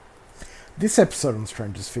This episode on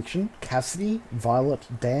Strangers Fiction, Cassidy, Violet,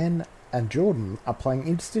 Dan, and Jordan are playing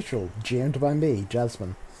Interstitial, GM'd by me,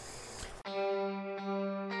 Jasmine.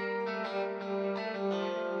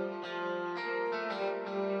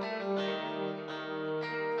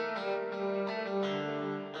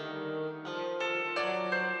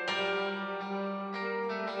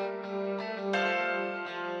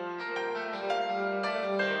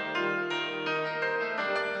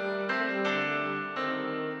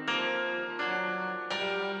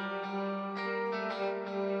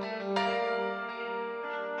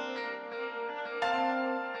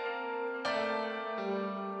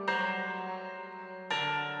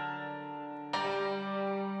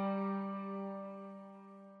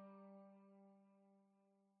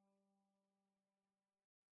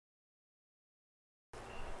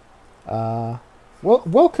 Well,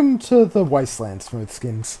 welcome to the Wasteland,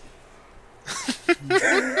 Smoothskins.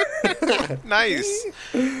 Nice.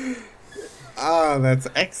 Ah, that's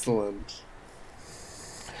excellent.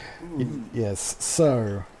 Yes,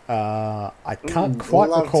 so, I can't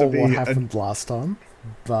quite love recall to be what happened last time,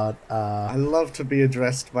 but, I love to be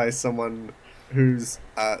addressed by someone whose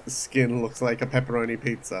skin looks like a pepperoni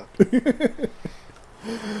pizza.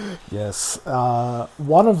 yes,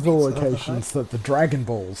 one of the locations that the Dragon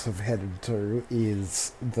Balls have headed to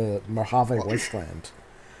is the Mojave Wasteland.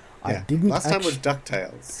 I Yeah. didn't Last time was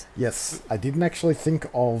DuckTales. Yes, I didn't actually think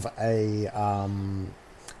of a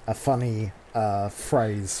funny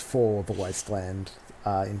phrase for the wasteland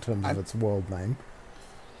in terms of its world name.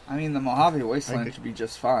 I mean, the Mojave Wasteland should be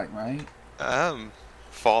just fine, right?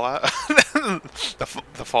 Fallout.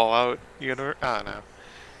 the Fallout universe. I don't know.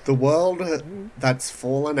 The world that's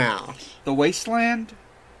fallen out. The Wasteland?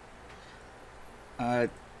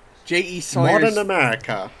 J.E. Sawyer's... Modern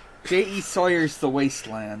America. J.E. Sawyer's The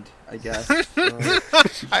Wasteland, I guess.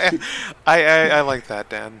 I like that,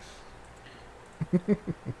 Dan.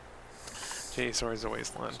 J. Sawyer's the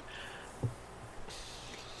Wasteland.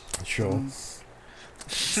 Sure.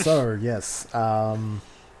 So, yes, I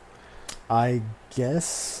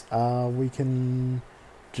guess we can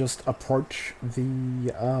just approach the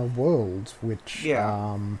world, which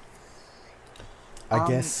Yeah. I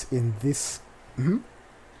guess in this... Hmm?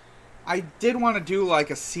 I did want to do, like,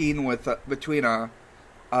 a scene with between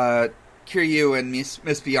Kiryu and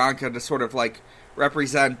Miss Bianca to sort of, like,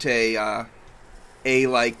 represent a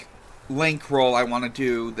like, Link role I want to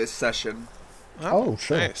do this session. Oh,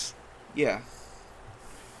 sure. Nice. Yeah.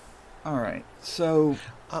 Alright, so...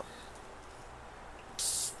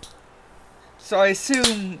 So I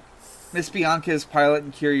assume Miss Bianca is pilot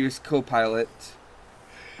and Kiryu's co-pilot.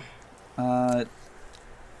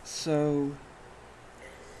 So...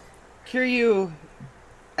 Kiryu,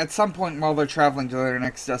 at some point while they're traveling to their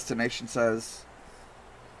next destination, says,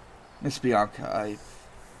 Miss Bianca, I've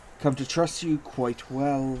come to trust you quite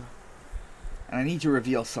well, and I need to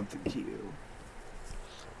reveal something to you.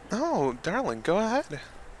 Oh, darling, go ahead.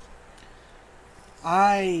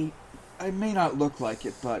 I may not look like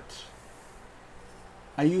it, but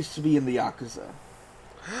I used to be in the Yakuza.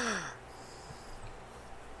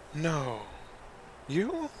 No.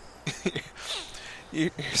 You?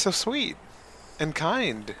 You're so sweet and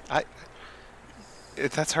kind.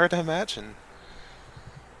 That's hard to imagine.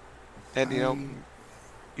 And, you know,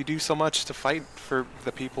 you do so much to fight for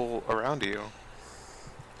the people around you.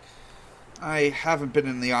 I haven't been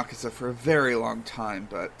in the Yakuza for a very long time,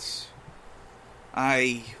 but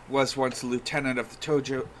I was once a lieutenant of the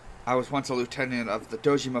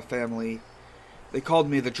Dojima family. They called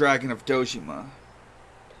me the Dragon of Dojima.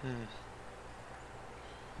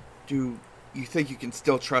 Do you think you can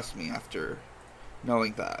still trust me after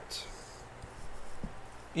knowing that?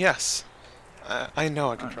 Yes. I know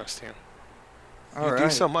I can trust you. All You do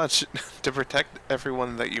right. so much to protect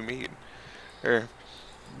everyone that you meet.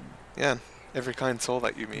 Yeah, every kind soul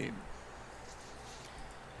that you meet.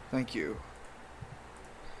 Thank you.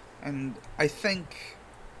 And I think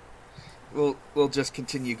we'll just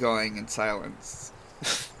continue going in silence.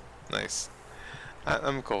 Nice.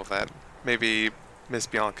 I'm cool with that. Maybe Miss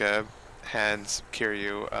Bianca hands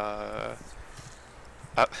Kiryu,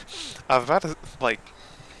 I'm about to, like,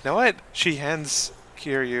 you know what? She hands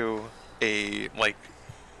Kiryu a, like,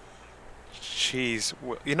 cheese,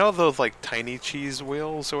 you know those, like, tiny cheese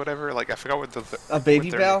wheels or whatever? Like, I forgot what A baby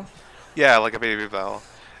what they're- bell? Yeah, like a baby bell.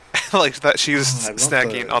 Like that she's I love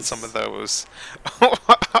snacking on those. some of those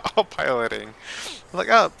while piloting. I'm like,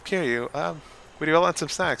 oh, Kiryu, would you want some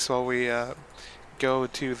snacks while we go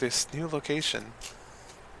to this new location?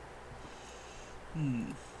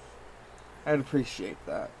 I'd appreciate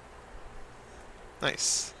that.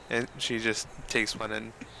 Nice. And she just takes one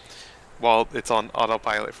and while it's on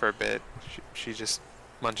autopilot for a bit, she just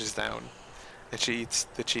munches down, and she eats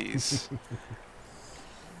the cheese.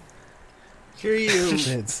 Kiryu,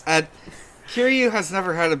 Kiryu has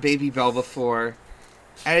never had a Baby Bell before,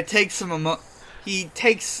 and it takes him he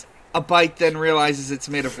takes a bite, then realizes it's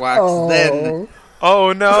made of wax. Then,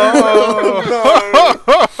 oh no!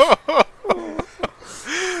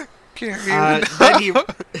 then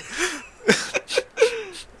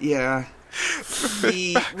yeah,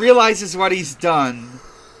 he realizes what he's done,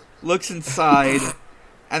 looks inside,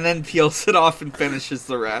 and then peels it off and finishes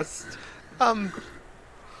the rest.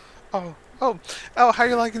 Oh, how are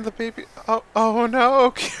you liking the baby? Oh no,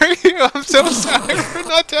 Kiryu, I'm so sorry for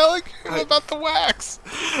not telling you about the wax.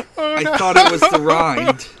 I thought it was the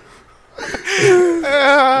rind.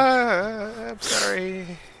 I'm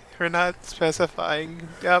sorry for not specifying.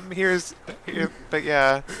 Here, but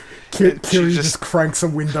yeah. Kiryu just cranks a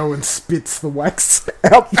window and spits the wax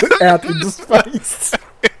out into space.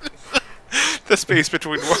 The space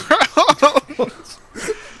between worlds.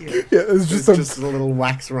 Yeah, it's just a little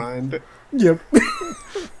wax rind. Yep.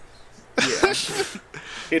 Yeah.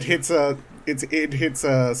 It hits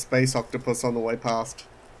a space octopus on the way past.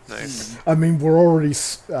 Nice. I mean, we're already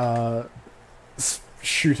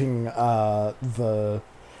shooting the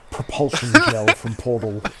propulsion gel from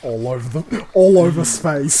Portal all over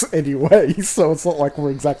space anyway, so it's not like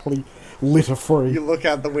we're exactly litter free. You look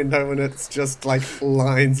out the window and it's just like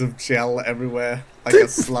lines of gel everywhere, like a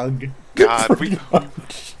slug. God,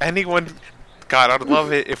 God, I'd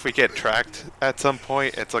love it if we get tracked at some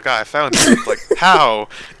point. It's like, I found it. It's like, how?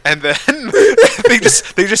 And then they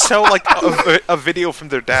just show like a video from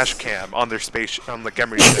their dash cam on their on the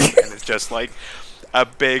Gemry stick, and it's just like a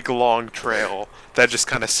big long trail that just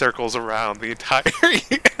kind of circles around the entire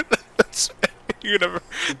universe,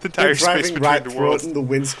 the entire space between right the through worlds. it and the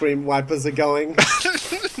windscreen wipers are going.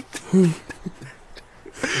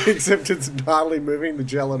 Except it's hardly moving the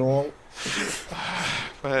gel at all.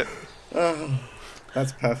 But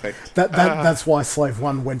that's perfect. That's why Slave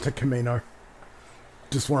 1 went to Camino.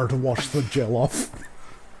 Just wanted to wash the gel off.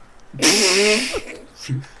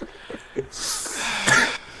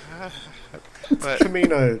 But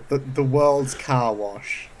Camino, the world's car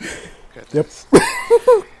wash. Yep.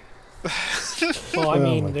 Well, I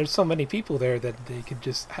mean, there's so many people there that they could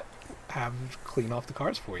just have clean off the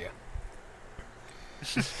cars for you.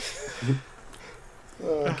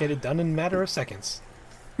 Get it done in a matter of seconds.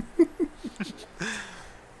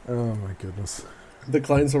 Oh my goodness. The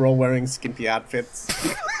clones are all wearing skimpy outfits.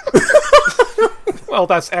 Well,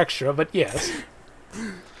 that's extra, but yes.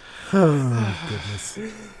 Oh goodness.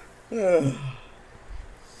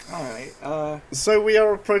 Alright, So we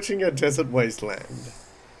are approaching a desert wasteland.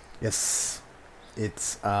 Yes.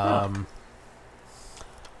 It's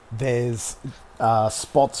there's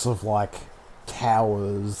spots of like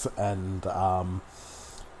towers and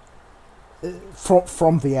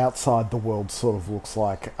from the outside the world sort of looks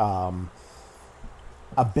like a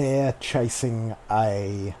bear chasing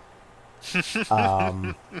a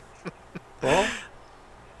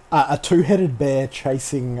a two-headed bear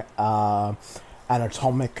chasing an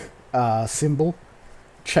atomic symbol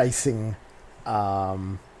chasing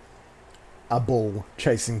a bull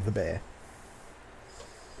chasing the bear.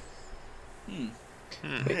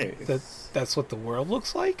 Hey. That's what the world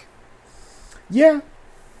looks like? Yeah.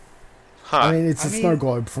 huh? I mean, it's a snow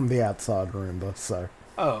globe from the outside, remember, so...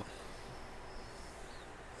 Oh.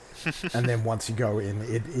 And then once you go in,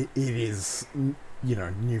 it is, you know,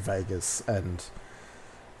 New Vegas, and...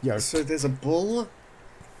 You know, So there's a bull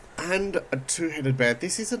and a two-headed bear.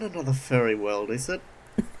 This isn't another furry world, is it?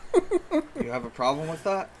 you have a problem with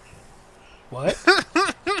that? What?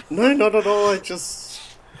 No, not at all.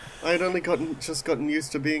 I'd only gotten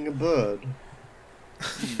used to being a bird.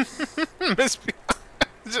 Miss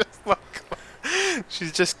just like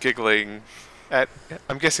she's just giggling at.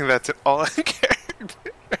 I'm guessing that's all in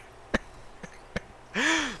character.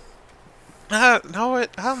 No,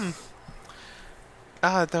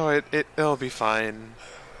 it'll be fine.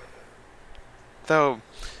 Though,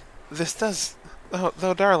 this does,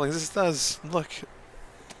 though, darlings, this does look,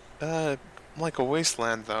 like a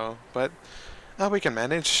wasteland, though. But, we can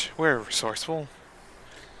manage. We're resourceful.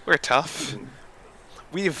 We're tough.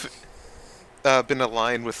 We've, been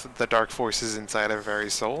aligned with the dark forces inside our very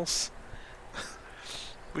souls.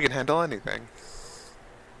 We can handle anything.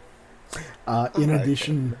 in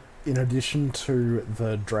addition to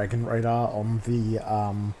the Dragon Radar on the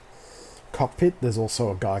cockpit, there's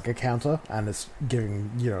also a Geiger counter, and it's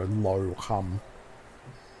giving, you know, low hum.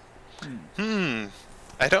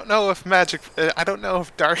 I don't know if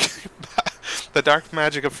dark The dark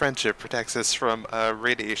magic of friendship protects us from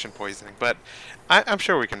radiation poisoning, but I'm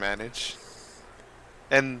sure we can manage.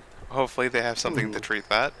 And hopefully they have something to treat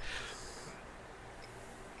that.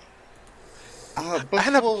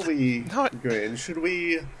 Before we no, go in, should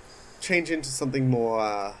we change into something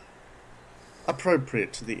more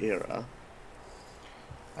appropriate to the era?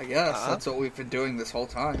 I guess that's what we've been doing this whole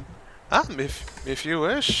time. If you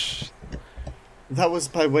wish. That was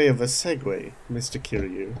by way of a segue, Mr.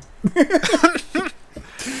 Kiryu.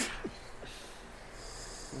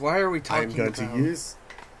 Why are we talking I'm going about... to use...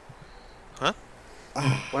 Huh?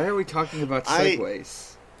 Why are we talking about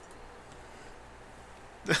segues?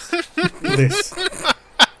 This.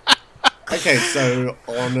 Okay, so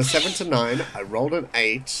on a 7 to 9, I rolled an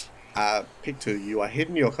 8. Pick 2. You are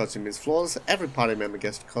hidden, your costume is flawless, every party member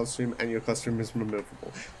gets a costume, and your costume is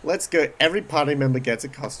removable. Let's go, every party member gets a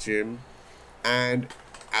costume, and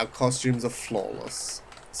our costumes are flawless.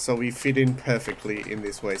 So we fit in perfectly in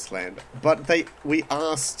this wasteland. But we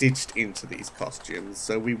are stitched into these costumes,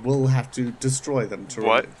 so we will have to destroy them to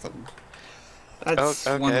remove them. That's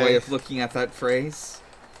okay. one way of looking at that phrase.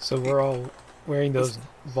 So we're all wearing those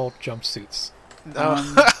vault jumpsuits.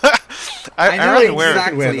 I know already wear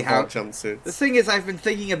exactly wear the how... vault jumpsuits. The thing is, I've been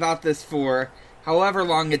thinking about this for however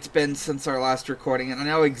long it's been since our last recording, and I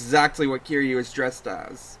know exactly what Kiryu is dressed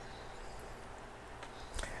as.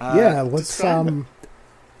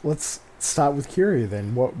 Let's start with Kiryu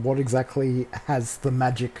then. What exactly has the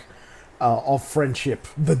magic of friendship,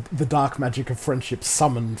 the dark magic of friendship,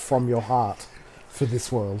 summoned from your heart for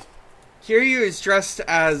this world? Kiryu is dressed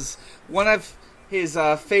as one of his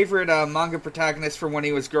favorite manga protagonists from when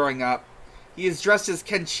he was growing up. He is dressed as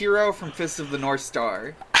Kenshiro from Fist of the North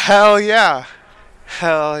Star. Hell yeah.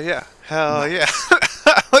 Hell yeah. Hell yeah.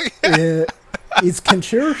 Hell yeah. Is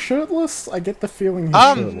Kenshiro shirtless? I get the feeling he's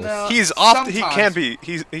shirtless. No, He's off. sometimes.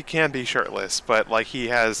 He can be shirtless, but like he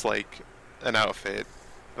has like an outfit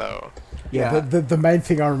though. Yeah, the main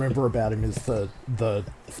thing I remember about him is the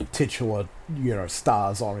titular,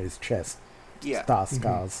 stars on his chest. Yeah. Star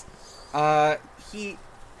scars.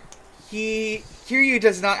 Kiryu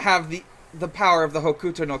does not have the power of the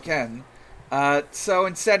Hokuto no Ken. So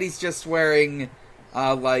instead he's just wearing,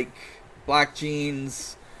 like, black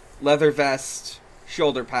jeans, leather vest,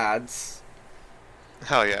 shoulder pads.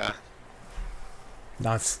 Hell yeah.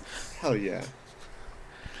 Nice. Hell yeah.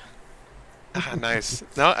 Nice.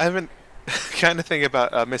 No, I've been kind of thinking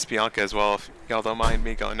about Miss Bianca as well, if y'all don't mind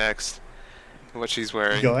me going next. What she's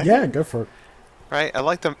wearing. Go ahead. Yeah, go for it. Right, I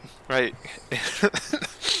like them. Right,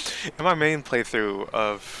 in my main playthrough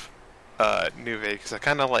of New Vegas, I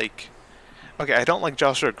kind of like. Okay, I don't like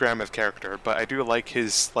Joshua Graham as character, but I do like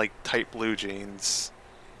his like tight blue jeans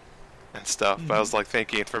and stuff. But I was like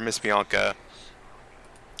thinking for Miss Bianca,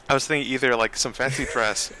 I was thinking either like some fancy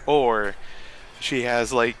dress or she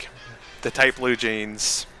has like the tight blue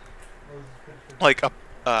jeans, like a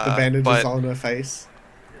The bandages but on her face.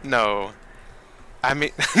 no, I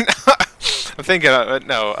mean. I'm thinking about it.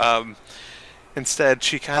 No. Instead,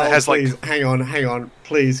 she kind of has please, like. hang on.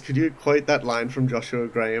 Please, could you quote that line from Joshua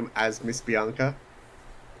Graham as Miss Bianca?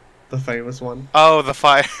 The famous one. Oh, the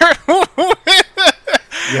fire.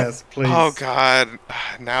 Yes, please. Oh God.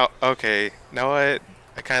 Now, okay. Know what?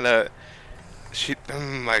 I kind of.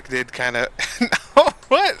 I did kind of. No,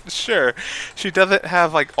 what? Sure. She doesn't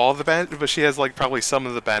have like all the bandages, but she has like probably some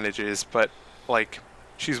of the bandages. But like,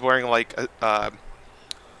 she's wearing like a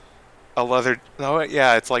leather. No,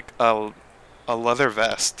 yeah, it's like a leather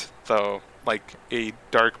vest, though. Like a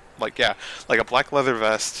dark, like a black leather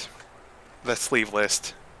vest that's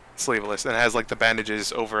sleeveless, and has like the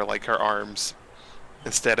bandages over like her arms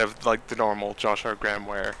instead of like the normal Joshua Graham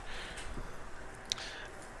wear.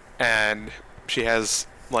 And she has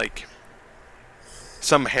like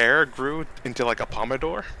some hair grew into like a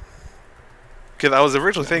pompadour. Because I was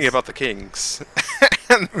originally thinking about the Kings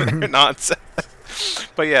and their nonsense.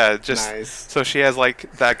 But yeah, just Nice. so she has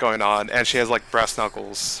like that going on, and she has like brass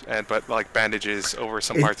knuckles, but like bandages over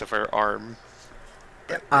some parts of her arm.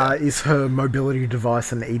 Is her mobility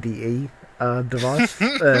device an EDE device?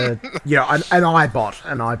 Yeah, an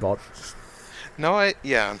iBot. No,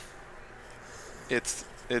 yeah, it's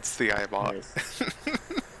the eyeball. Nice.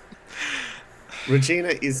 Regina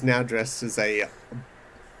is now dressed as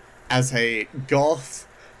a goth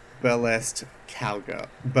burlesque cowgirl.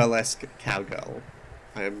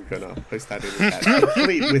 I am gonna post that in the chat.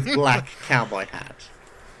 Complete with black cowboy hat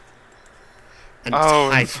and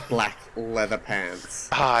tight black leather pants.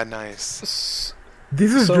 Ah, nice.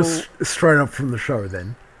 This is So- just straight up from the show,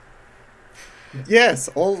 then. Yes,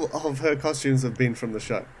 all of her costumes have been from the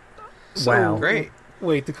show. So, Wow. Great.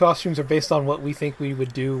 Wait, the costumes are based on what we think we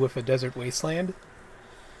would do with a desert wasteland?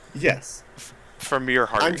 Yes. From your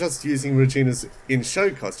heart. I'm just using Regina's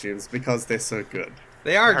in-show costumes because they're so good.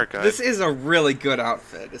 They are. They're good. This is a really good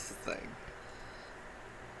outfit. Is the thing.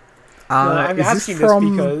 No, I'm is asking this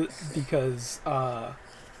from... because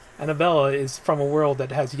Annabella is from a world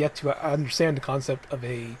that has yet to understand the concept of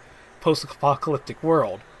a post-apocalyptic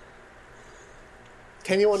world.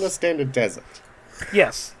 Can you understand a desert?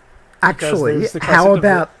 Yes. Actually, there's the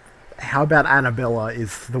concept how about Annabella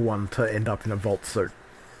is the one to end up in a vault suit?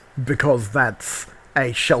 Because that's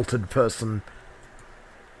a sheltered person,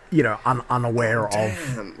 you know, unaware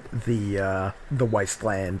Damn. of the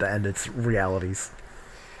wasteland and its realities.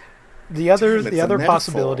 The Damn, other it's a metaphor.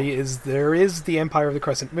 possibility is there is the Empire of the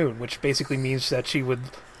Crescent Moon, which basically means that she would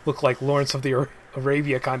look like Lawrence of the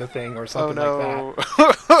Arabia kind of thing, or Oh something no. like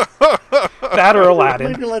that. That or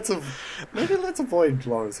Aladdin. Maybe let's avoid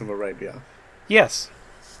Lawrence of Arabia. Yes.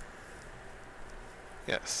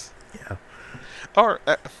 Yes. Yeah. Or,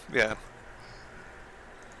 yeah.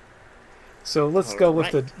 So let's go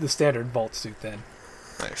with Alright. the standard vault suit then.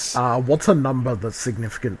 Nice. What's a number that's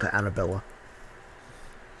significant to Annabella?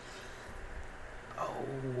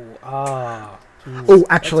 Oh,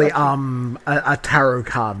 actually, That's a tarot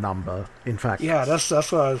card number. In fact, Yeah, that's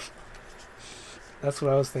what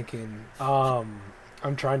I was thinking.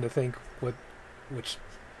 I'm trying to think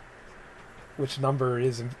which number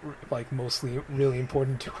is like mostly really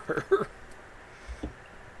important to her.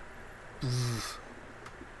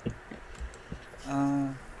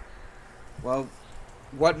 Well,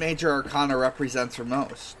 what major arcana represents her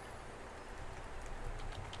most?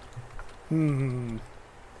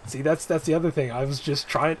 See, that's the other thing. I was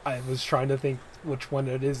trying to think which one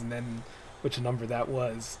it is and then which number that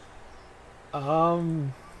was.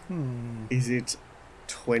 Is it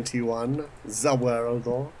 21?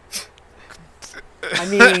 Zawerodor? I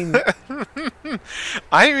mean,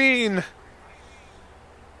 I mean,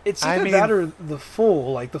 it's I either mean- that or the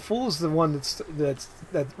Fool. Like the Fool is the one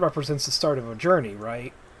that represents the start of a journey,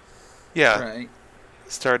 right? yeah, Right.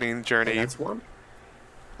 starting journey. That's one.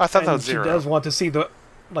 I thought that And was she 0. does want to see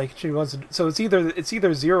she wants to. So it's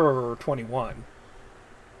either 0 or 21.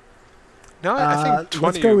 No, I think 20.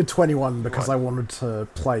 let's go with 21 because I wanted to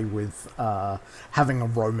play with having a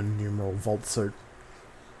Roman numeral vault suit.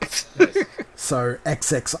 So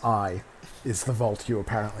XXI is the vault you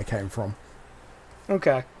apparently came from.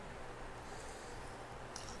 Okay.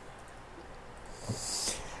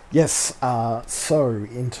 Yes, so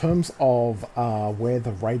in terms of where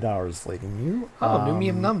the radar is leading you... Oh,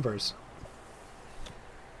 Numian numbers.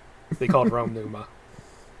 They called Rome Numa.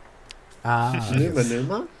 Numa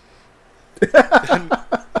Numa?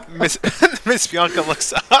 Miss Miss Bianca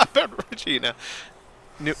looks up at Regina.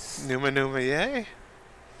 Numa, yay?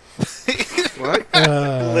 What?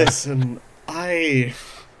 Listen, I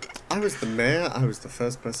was the mayor. I was the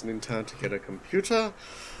first person in town to get a computer.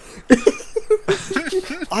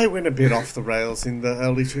 I went a bit off the rails in the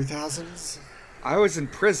early 2000s. I was in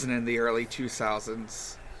prison in the early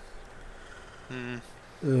 2000s. Oh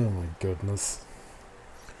my goodness.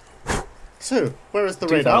 So, where is the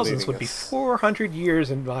radar 2000s leading would be us? 400 years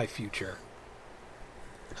in my future.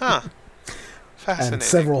 Huh. Fascinating. And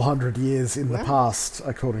several hundred years in the Wow. past,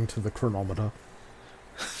 according to the chronometer.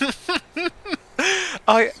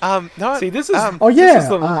 No. See, this is Oh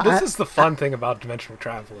yeah, this is the fun thing about dimensional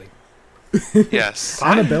traveling. Yes.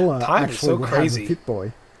 Annabella time is actually so would crazy. have a Pit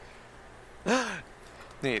Boy.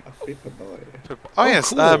 Neat. Paper boy. Oh,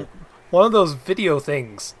 yes. Cool. One of those video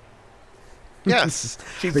things. Yes.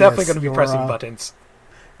 She's But definitely yes, going to be you're, pressing buttons.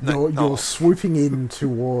 You're No. swooping in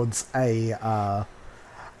towards a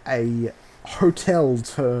hotel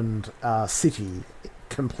turned city,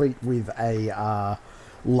 complete with a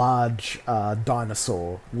large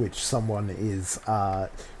dinosaur, which someone is.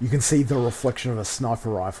 You can see the reflection of a sniper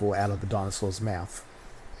rifle out of the dinosaur's mouth.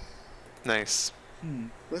 Nice.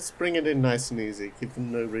 Let's bring it in nice and easy. Give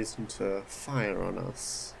them no reason to fire on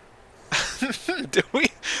us. Do we?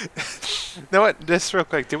 No, what? Just real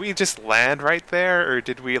quick. Did we just land right there, or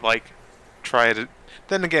did we try to?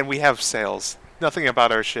 Then again, we have sails. Nothing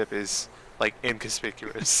about our ship is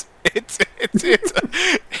inconspicuous. It's.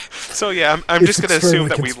 So yeah, I'm just gonna assume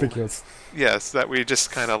that conspicuous. that we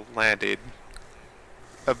just kind of landed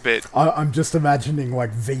a bit. I'm just imagining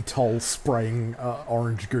VTOL spraying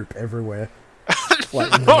orange goop everywhere, in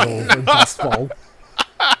the middle of a dust bowl.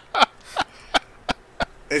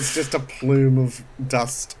 It's just a plume of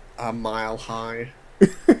dust a mile high.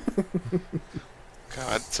 God.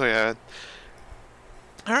 So yeah.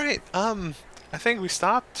 All right. I think we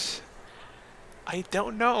stopped. I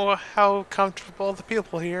don't know how comfortable the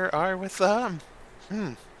people here are with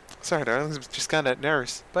Sorry, darling. Just kind of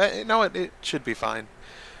nervous. But you know what? It should be fine.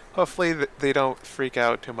 Hopefully they don't freak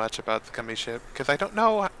out too much about the coming ship, because I don't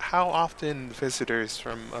know how often visitors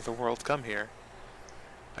from other worlds come here.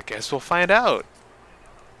 I guess we'll find out.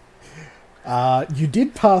 You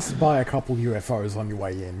did pass by a couple UFOs on your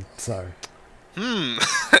way in, so...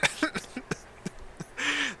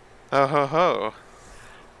 Oh ho ho.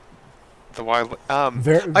 The wild...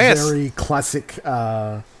 Very, yes. very classic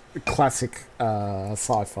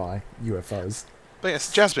sci-fi UFOs. But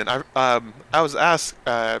yes, Jasmine, I was asked...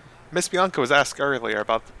 Miss Bianca was asked earlier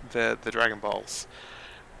about the Dragon Balls.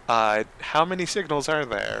 How many signals are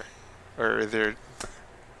there? Or are there...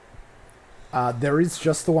 There is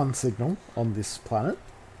just the one signal on this planet.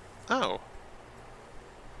 Oh.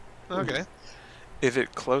 Okay. Is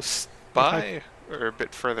it close by or a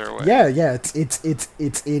bit further away? Yeah,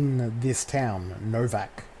 it's in this town,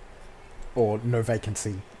 Novak, or no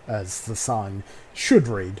vacancy, as the sign should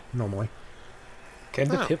read normally. Can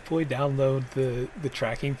the Pip-Boy download the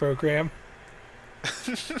tracking program?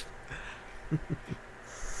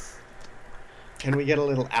 Can we get a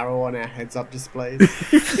little arrow on our heads-up displays?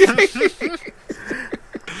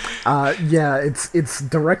 Yeah, it's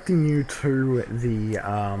directing you to the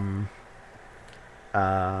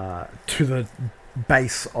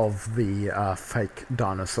base of the fake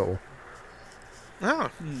dinosaur. Oh.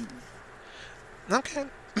 Okay.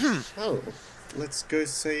 Oh, let's go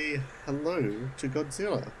say hello to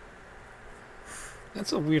Godzilla.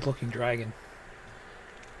 That's a weird looking dragon.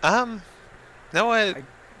 No, I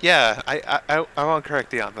won't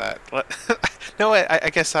correct you on that. No, I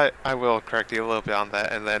guess I will correct you a little bit on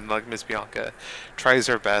that, and then like Miss Bianca tries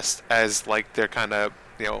her best as like they're kind of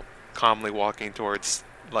calmly walking towards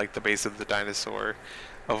like the base of the dinosaur,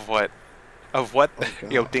 of what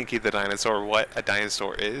Dinky the dinosaur, what a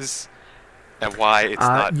dinosaur is, and why it's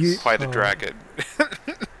not quite a dragon.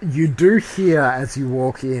 You do hear as you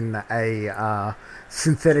walk in a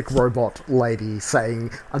synthetic robot lady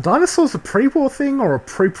saying, "A dinosaur's a pre-war thing or a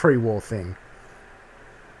pre-war thing?"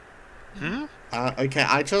 Okay,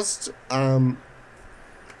 I just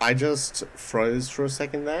froze for a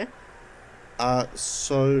second there.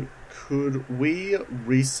 So could we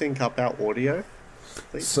resync up our audio,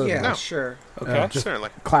 please? So, Yeah, sure. Okay. just Certainly.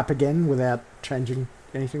 clap again without changing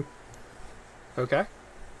anything. Okay.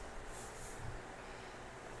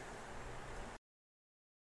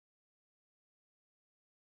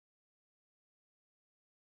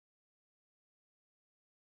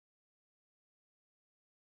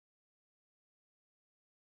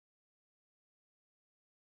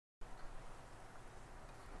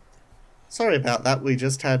 Sorry about that, we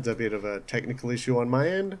just had a bit of a technical issue on my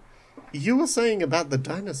end. You were saying about the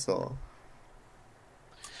dinosaur.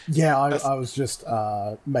 Yeah, I was just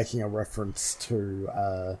making a reference to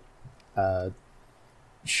a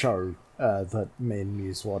show that me and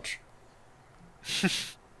Muse watch.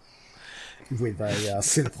 With a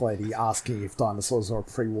synth lady asking if dinosaurs are a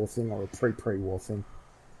pre-war thing or a pre-war thing.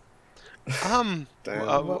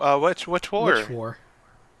 Which war? Which war?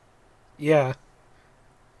 Yeah.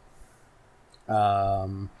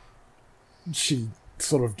 She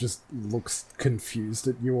sort of just looks confused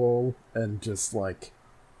at you all and just like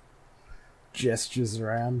gestures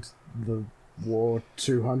around the war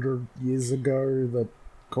 200 years ago that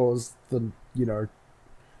caused the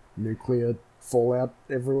nuclear fallout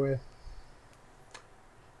everywhere.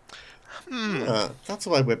 That's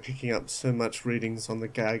why we're picking up so much readings on the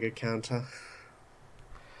Geiger counter.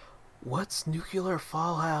 What's nuclear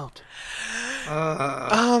fallout?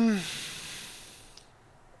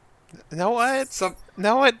 Know what?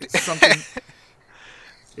 Know what? It's something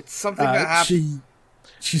that happened.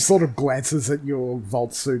 She sort of glances at your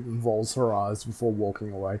vault suit and rolls her eyes before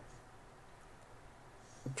walking away.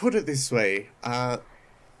 Put it this way,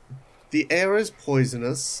 the air is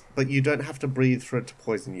poisonous, but you don't have to breathe for it to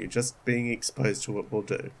poison you. Just being exposed to it will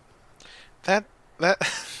do. That.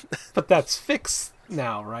 But that's fixed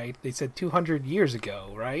now, right? They said 200 years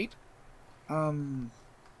ago, right?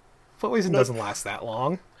 Poison doesn't last that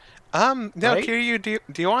long. No, right? Kiryu, do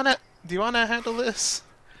you wanna handle this?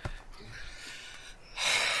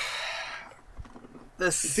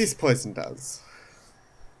 This poison does.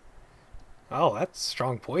 Oh, that's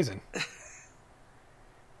strong poison.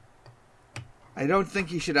 I don't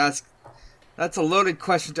think you should ask. That's a loaded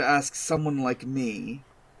question to ask someone like me.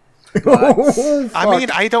 I mean,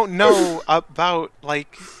 I don't know about,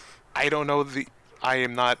 like, I don't know I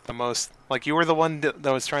am not the most, like, you were the one that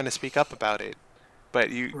was trying to speak up about it, but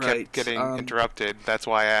you kept getting interrupted. That's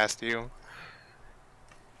why I asked you.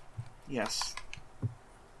 Yes.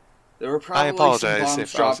 There were probably some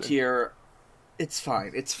bombs dropped here. It's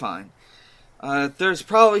fine. There's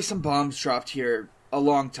probably some bombs dropped here a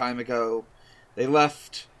long time ago. They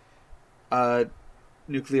left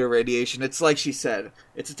nuclear radiation. It's like she said.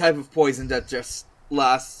 It's a type of poison that just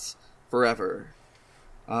lasts forever.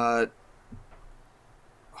 The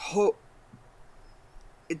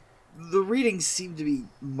readings seem to be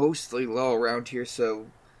mostly low around here, so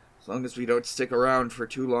as long as we don't stick around for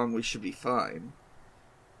too long, we should be fine.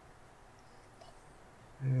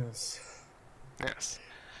 Yes. Yes.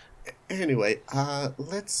 Anyway,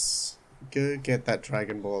 let's go get that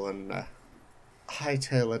Dragon Ball and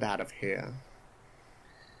hightail it out of here.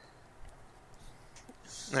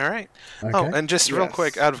 All right. Okay. Oh, and just real Yes.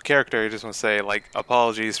 quick, out of character, I just want to say, like,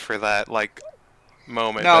 apologies for that, like,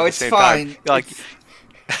 moment. No, but at it's the same fine. Time, like, It's-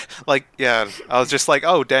 like, yeah, I was just like,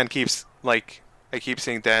 oh, Dan keeps, like, I keep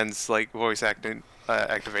seeing Dan's, like, voice acting,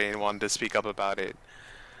 activating, and wanted to speak up about it.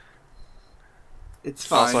 It's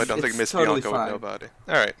fine. Also, I don't think It's Miss totally Bianca would fine. know about it.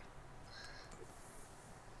 All right.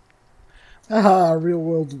 Ah, real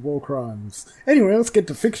world war crimes. Anyway, let's get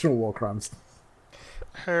to fictional war crimes.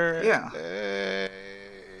 Yeah.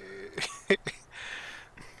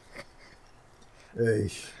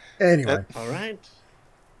 Anyway, All right.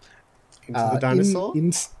 Into the dinosaur?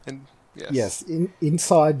 And yes. yes,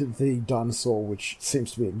 inside the dinosaur, which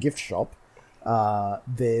seems to be a gift shop,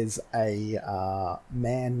 there's a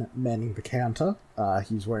man manning the counter.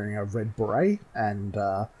 He's wearing a red beret and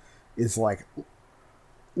is like,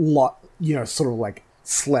 sort of like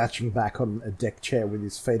slouching back on a deck chair with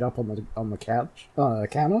his feet up on the couch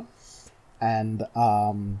counter, and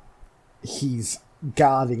he's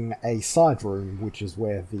guarding a side room, which is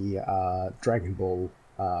where the Dragon Ball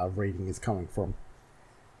reading is coming from.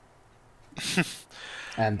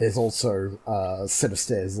 And there's also a set of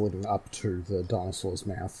stairs leading up to the dinosaur's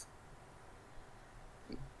mouth.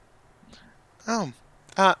 Oh,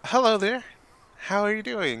 hello there. How are you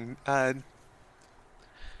doing? Can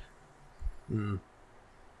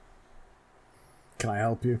I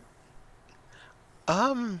help you?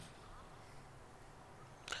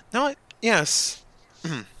 No, yes.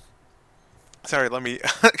 Sorry, let me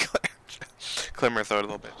clear my throat a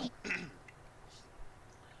little bit.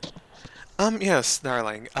 Yes,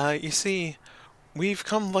 darling. You see, we've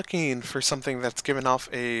come looking for something that's given off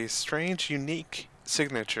a strange, unique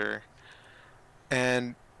signature.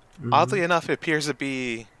 And oddly enough, it appears to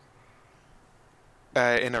be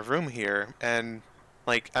in a room here. And,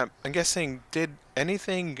 like, I'm guessing, did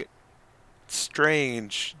anything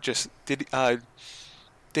strange did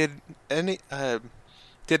any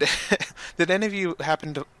did any of you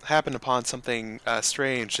happen upon something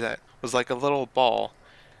strange that was like a little ball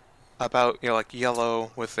about, like,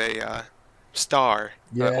 yellow with a star,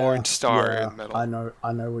 orange star in the middle? I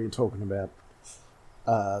know what you're talking about.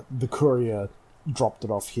 The courier dropped it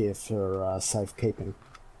off here for safekeeping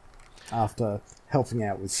after helping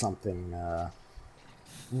out with something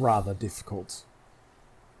rather difficult.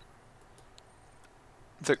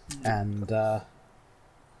 And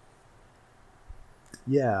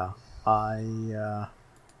yeah, I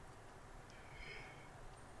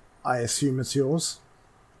assume it's yours.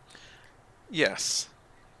 Yes.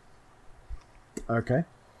 Okay.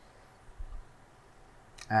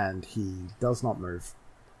 And he does not move.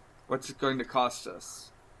 What's it going to cost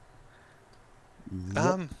us?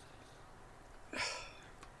 Yep.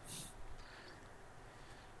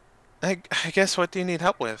 I guess, what do you need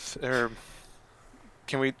help with? Or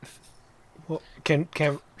can we... Well,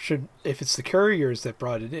 should, if it's the courier that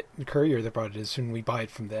brought it in, shouldn't we buy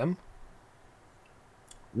it from them?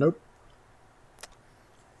 Nope.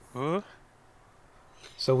 Huh?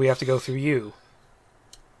 So we have to go through you.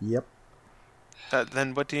 Yep.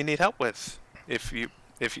 Then what do you need help with? If you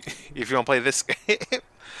want to play this game.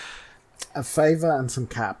 A favor and some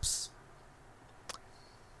caps.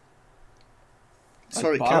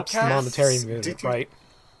 Sorry, bottle Caps, the monetary movement, Did you- right?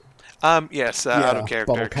 Yes, out of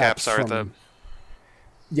character. bottle Caps are the... from-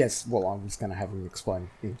 Yes, well, I was going to have him explain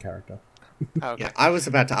in character. Okay. Yeah, I was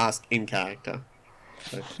about to ask in character.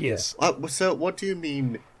 Yes. So what do you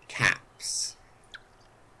mean caps?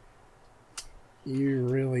 You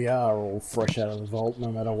really are all fresh out of the vault, no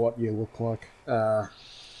matter what you look like.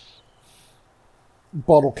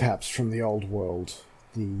 Bottle caps from the old world.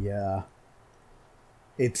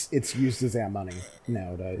 It's used as our money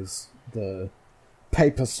nowadays. The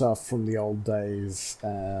paper stuff from the old days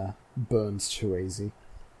burns too easy.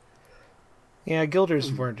 Yeah,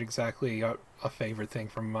 guilders weren't exactly a favorite thing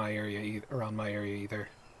from my area, around my area either.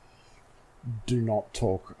 Do not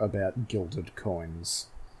talk about gilded coins.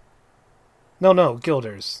 No,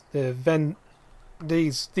 guilders.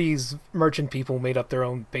 These merchant people made up their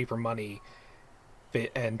own paper money,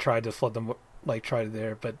 and tried to flood them,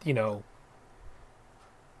 but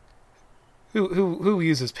Who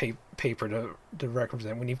uses paper to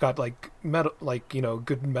represent when you've got like metal, like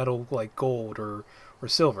good metal like gold or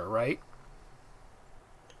silver, right?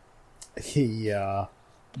 He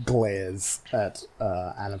glares at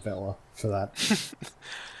Annabella for that.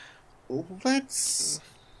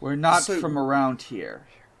 We're not So- from around here.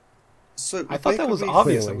 So I thought that was obvious.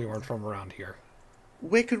 obvious that Clearly. we weren't from around here.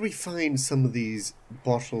 Where could we find some of these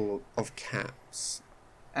bottle of caps?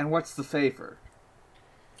 And what's the favor?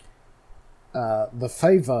 The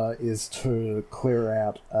favor is to clear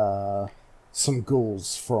out some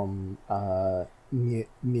ghouls from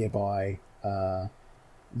nearby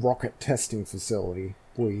rocket testing facility.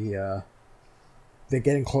 They're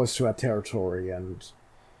getting close to our territory, and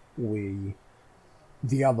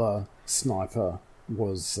the other sniper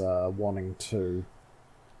was wanting to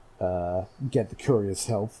get the courier's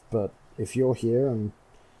help, but if you're here and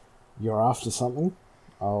you're after something,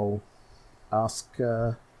 I'll ask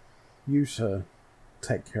you to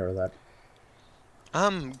take care of that.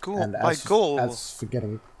 Ghoul. And By ghoul. as for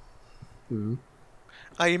getting... Mm,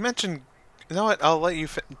 You mentioned. You know what? I'll let you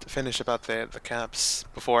finish about the caps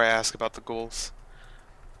before I ask about the ghouls.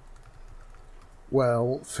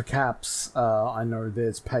 well, for caps, I know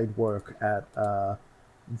there's paid work at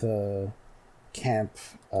the camp...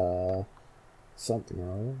 something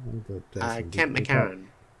or other. Camp McCarran.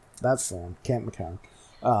 That's the one, Camp McCarran.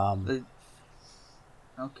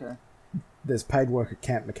 Okay. There's paid work at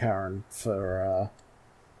Camp McCarran for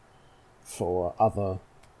other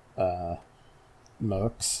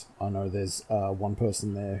mercs. I know there's one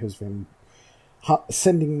person there who's been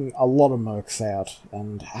sending a lot of mercs out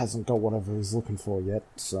and hasn't got whatever he's looking for yet.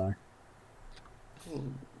 So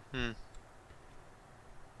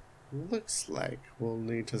Looks like we'll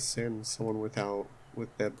need to send someone with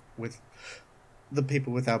the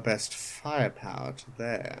people with our best firepower to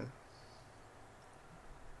there.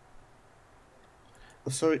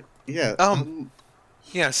 So yeah,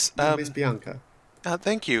 Yes. Miss Bianca.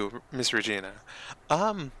 Thank you, Miss Regina.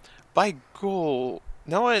 By ghoul.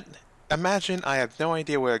 Know what? Imagine I have no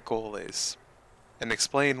idea what a ghoul is, and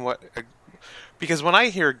explain what. Because when I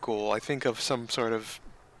hear ghoul, I think of some sort of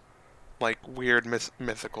like weird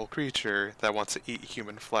mythical creature that wants to eat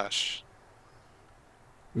human flesh.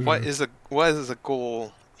 What is a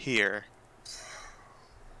ghoul here?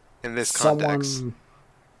 In this context.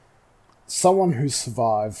 Someone who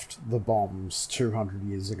survived the bombs 200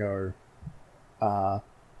 years ago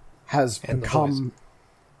has And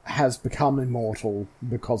the become immortal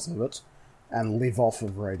because of it and live off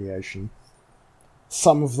of radiation.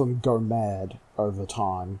 Some of them go mad over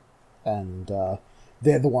time, and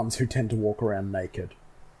they're the ones who tend to walk around naked.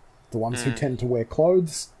 The ones who tend to wear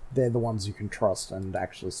clothes, they're the ones you can trust and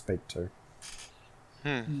actually speak to.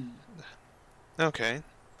 Okay.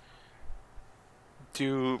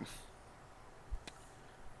 Do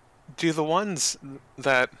the ones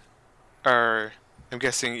that are, I'm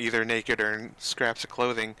guessing, either naked or in scraps of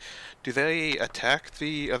clothing, do they attack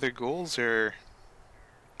the other ghouls, or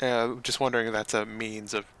just wondering if that's a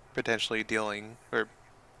means of potentially dealing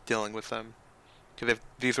with them? Because if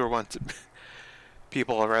these were ones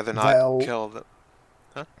people would rather not kill them.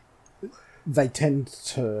 They tend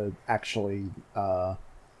to actually... I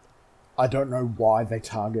don't know why they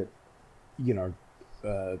target,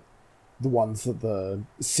 the ones that the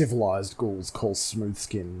civilized ghouls call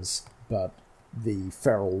smoothskins, but the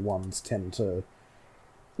feral ones tend to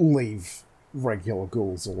leave regular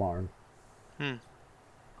ghouls alone. Not.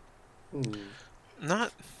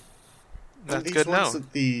 And That's these good ones now.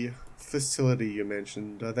 at the facility you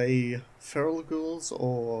mentioned, are they feral ghouls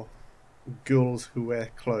or ghouls who wear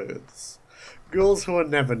clothes? Ghouls who are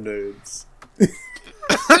never nudes.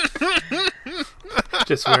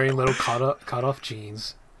 Just wearing little cut off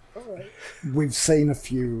jeans. We've seen a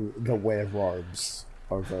few that wear robes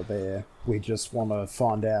over there. We just want to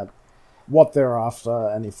find out what they're after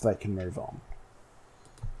and if they can move on.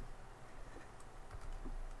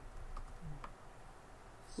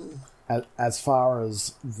 As far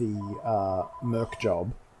as the merc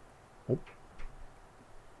job...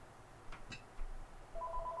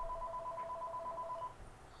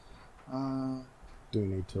 do we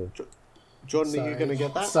need to... Jordan, are you going to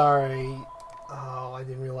get that? Sorry. Oh, I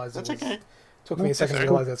didn't realize That's it was... okay. Took me a second to okay.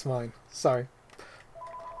 realize that's mine. Sorry.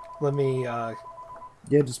 Let me, Yeah,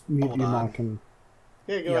 just mute Hold your on. mic and...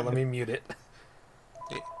 Yeah, go yeah, ahead. let me mute it.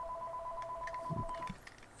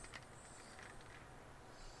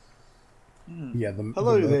 Yeah, the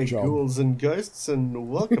Hello the merc there, job. ghouls and ghosts, and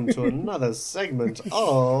welcome to another segment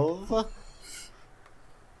of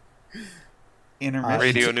Intermission.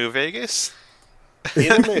 Radio New Vegas?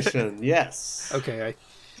 Intermission. Yes. Okay, I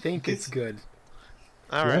think it's good.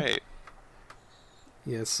 Alright.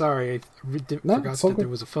 Yeah, sorry, No, forgot it's all that there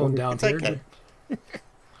good. was a phone down It's here. okay.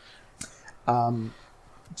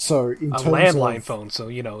 So in A terms landline of, phone, so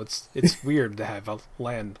it's weird to have a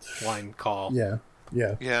landline call. Yeah,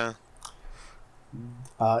 yeah. Yeah.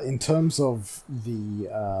 In terms of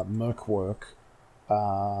the Merc work,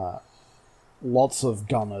 lots of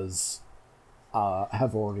gunners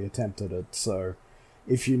have already attempted it. So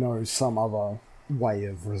if you know some other way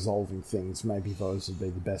of resolving things, maybe those would be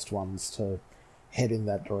the best ones to head in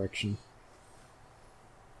that direction.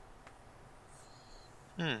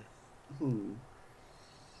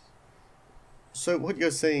 So what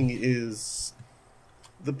you're saying is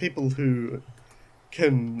the people who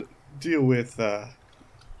can deal with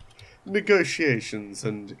negotiations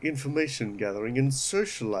and information gathering and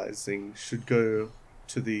socializing should go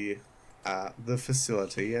to the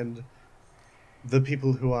facility, and the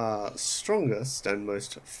people who are strongest and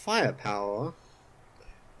most firepower,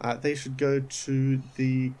 they should go to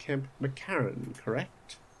the Camp McCarran,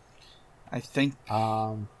 correct? I think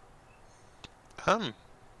then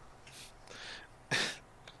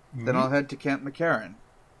I'll head to Camp McCarran.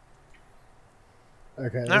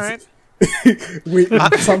 Okay. All right. We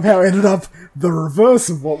somehow ended up the reverse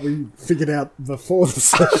of what we figured out before the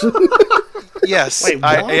session. Yes. Wait,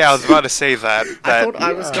 what? I was about to say that. I thought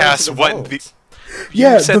I was going Cass to the went. vault.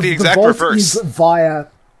 You said the exact vault reverse.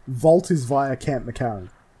 Vault is via Camp McCarran.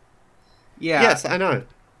 Yeah. Yes, I know.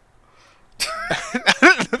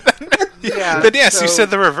 Yeah. Then yes, you so- said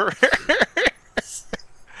the reverse.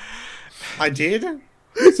 I did?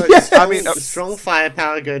 So Yes! I mean, strong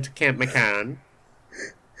firepower go to Camp McCarran.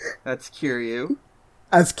 That's Kiryu.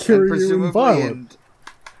 As And Kiryu and presumably Violet. in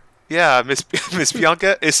Yeah, Miss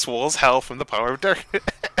Bianca is swole as hell from the power of darkness.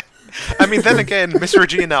 I mean, then again, Miss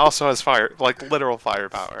Regina also has literal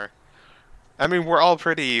firepower. I mean, we're all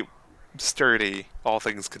pretty sturdy, all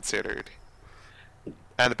things considered.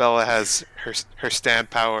 Annabella has her stand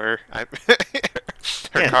power. Her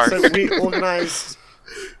Yeah, card. so we organised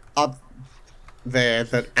up there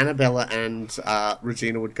that Annabella and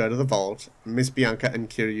Regina would go to the vault, Miss Bianca and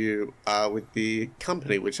Kiryu with the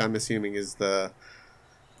company, which I'm assuming is the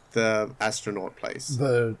astronaut place.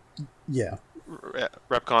 Yeah.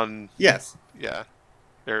 Repcon, Yes, yeah.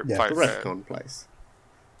 Or Yeah, fire, the Refcon place.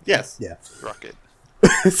 Yes. Yeah. rocket.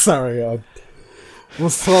 Sorry, I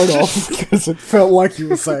was thrown off because it felt like you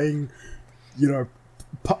were saying,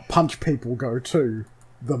 punch people go to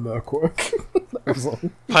the Merc work. That was all.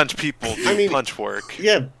 Punch people do I mean, punch work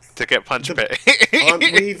Yeah, to get punch pay. aren't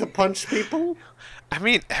we the punch people? I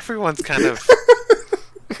mean, everyone's kind of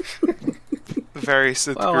various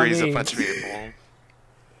Well, I degrees mean- of punch people.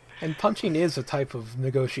 And punching is a type of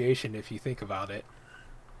negotiation if you think about it.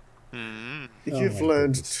 You've my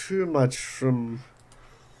learned goodness. too much from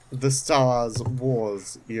the Star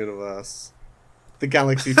Wars universe. The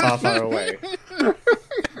galaxy far, far away.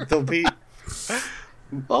 There'll be...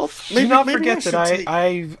 Well, Maybe- do not maybe I forget should that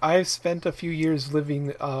take- I've spent a few years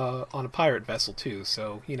living on a pirate vessel too.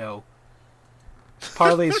 So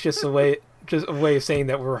parley's just a way of saying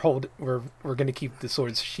that we're going to keep the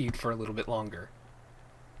swords sheathed for a little bit longer.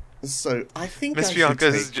 So, I think Miss I Bianca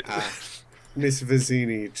is should take Miss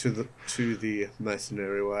Vizzini to the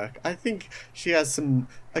mercenary work. I think she has some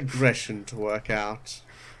aggression to work out.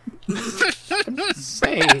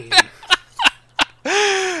 Same.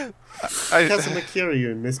 Cousin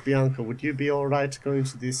Akiryu and Miss Bianca, would you be alright going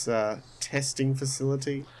to this testing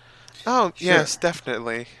facility? Oh, yes,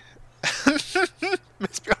 definitely.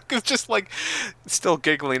 Miss Bianca's just still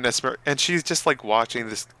giggling, and she's just watching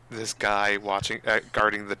this guy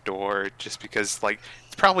guarding the door, just because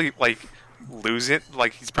it's probably losing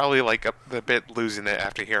he's probably a bit losing it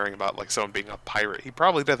after hearing about someone being a pirate. He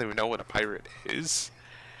probably doesn't even know what a pirate is.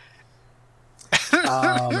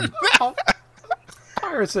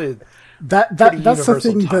 Pirates are That's pretty the universal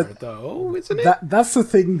thing tyrant, that though, isn't it? that's the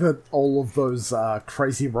thing that all of those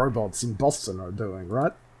crazy robots in Boston are doing,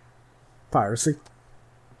 right? Piracy.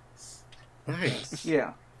 Nice.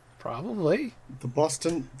 Yeah. Probably. The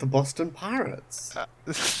Boston Pirates.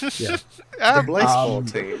 Yeah. The baseball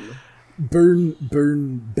team.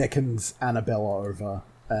 Boone beckons Annabella over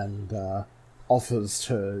and offers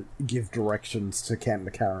to give directions to Camp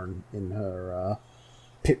McCarran in her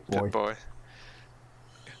Pip Boy. Good boy.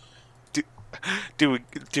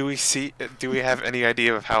 Do we have any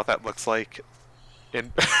idea of how that looks like?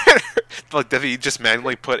 In does he just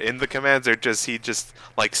manually put in the commands, or does he just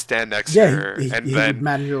stand next to her Yeah, and he then would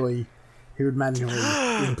manually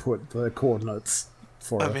input the coordinates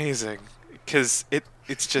for her. amazing? Because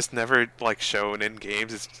it's just never shown in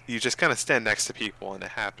games. You just kind of stand next to people and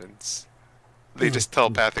it happens. They just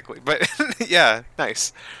telepathically. But yeah,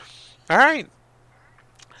 nice. All right.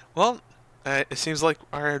 Well, it seems like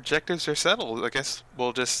our objectives are settled. I guess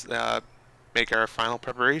we'll just make our final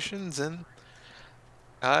preparations and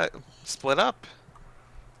uh, split up.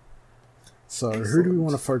 So, who do we Excellent.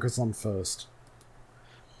 want to focus on first?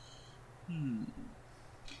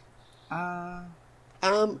 How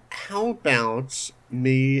about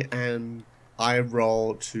me and I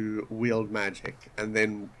roll to wield magic, and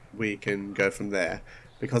then we can go from there.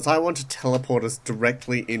 Because I want to teleport us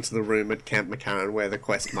directly into the room at Camp McCarran where the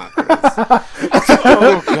quest marker is.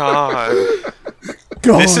 Oh God!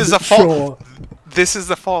 God, This is a sure. This is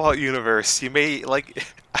the Fallout universe. You may like.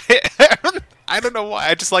 I don't know why.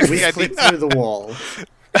 I just like We the slip idea. through the wall.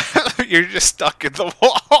 You're just stuck in the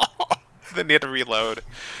wall. Then you have to reload.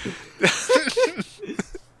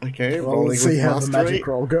 Okay, Well, rolling let's see with how the mastery. magic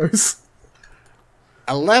roll goes.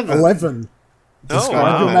 11. 11. Oh Describe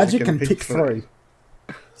wow! your magic and pick 3.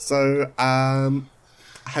 So,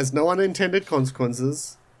 has no unintended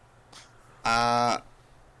consequences.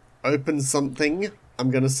 Opens something, I'm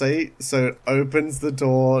gonna say. So it opens the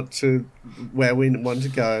door to where we want to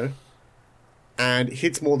go. And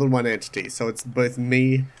hits more than one entity. So it's both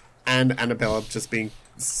me and Annabella just being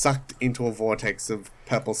sucked into a vortex of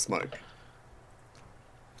purple smoke.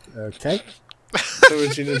 Okay. So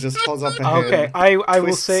Regina just holds up her hand. Okay, I will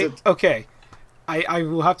twists say it. okay. I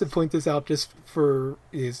will have to point this out just for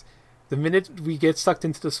is the minute we get sucked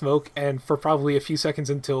into the smoke and for probably a few seconds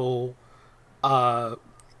until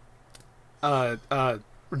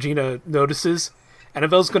Regina notices,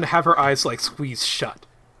 Annabelle's gonna have her eyes like squeezed shut.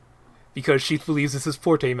 Because she believes this is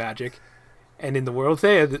Forte magic. And in the world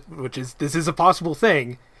there, this is a possible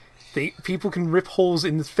thing, people can rip holes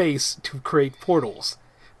in the face to create portals.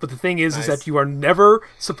 But the thing is Nice. that you are never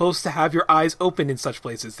supposed to have your eyes open in such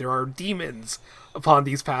places. There are demons upon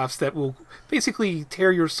these paths that will basically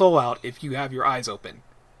tear your soul out if you have your eyes open.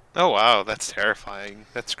 Oh wow, that's terrifying.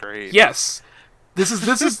 That's great. Yes,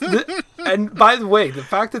 and by the way, the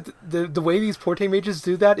fact that the way these Porte mages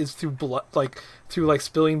do that is through blood, through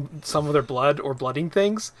spilling some of their blood or blooding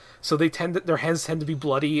things. So their hands tend to be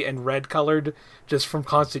bloody and red colored just from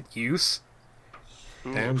constant use.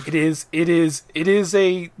 Damn. It is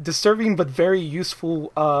a disturbing but very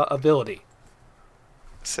useful ability.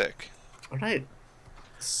 Sick. Alright.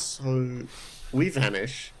 So we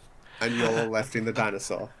vanish, and you're all left in the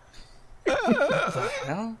dinosaur.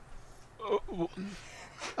 Hell?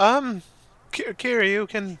 Kiryu,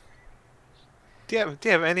 do you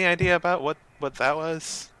have any idea about what that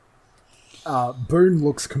was? Boone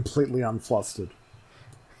looks completely unflustered.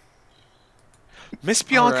 Miss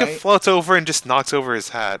Bianca Alright. floats over and just knocks over his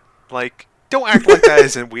hat. Like, don't act like that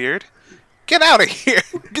isn't weird. Get out of here!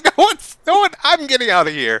 You know what? No one. I'm getting out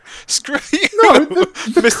of here. Screw you, No,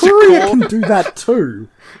 the Mr. courier Cool. can do that too.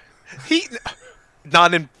 He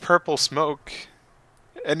not in purple smoke,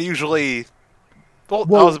 and usually. Well, I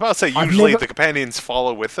Well, was about to say I've usually never- the companions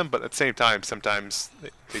follow with them, but at the same time, sometimes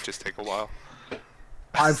they just take a while.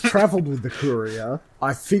 I've travelled with the courier.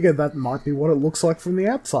 I figure that might be what it looks like from the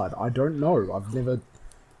outside. I don't know. I've never...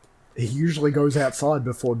 He usually goes outside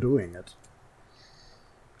before doing it.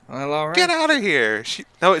 Well, alright. Get out of here! She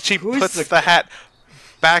Who is puts the- the hat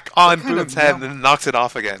back on kind of Boone's head mouth- and then knocks it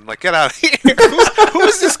off again. Like, get out of here!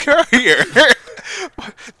 Who's this courier?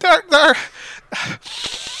 They're...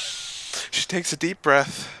 She takes a deep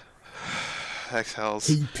breath, exhales.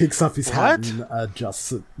 He picks up his hat What? and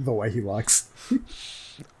adjusts it the way he likes.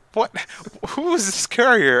 What? Who is this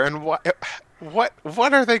courier, and what?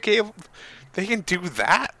 What are they capable? They can do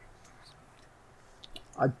that?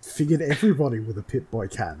 I figured everybody with a Pip-Boy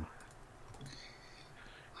can.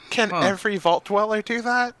 Can Huh. every vault dweller do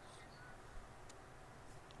that?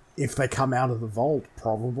 If they come out of the vault,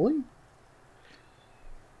 probably.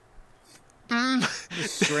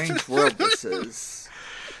 Strange world this is.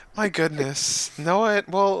 My goodness. No,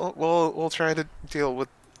 what? We'll try to deal with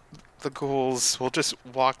the ghouls. We'll just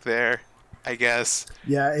walk there, I guess.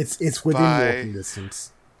 Yeah, it's within Bye. walking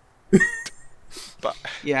distance. But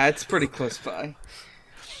Yeah, it's pretty close by.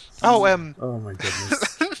 oh, Oh my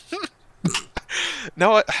goodness.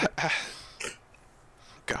 no, what?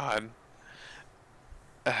 God.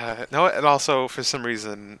 No, and also for some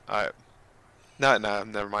reason, no,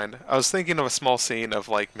 never mind. I was thinking of a small scene of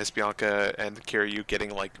like Miss Bianca and Kiryu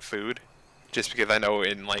getting like food, just because I know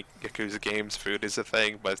in like Yakuza games food is a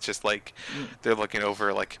thing, but it's just like they're looking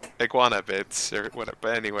over like iguana bits or whatever.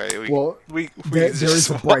 But anyway, Well, we there just is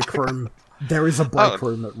a walk- break room. There is a break Oh.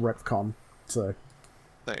 room at Repcom, so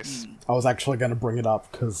Nice. I was actually going to bring it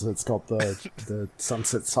up because it's got the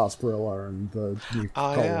Sunset Sarsaparilla and the new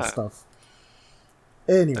Oh, cola yeah. stuff.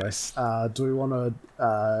 Anyway, Nice. do we want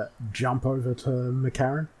to jump over to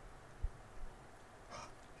McCarran?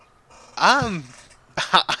 Um,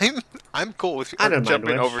 I'm cool with I don't mind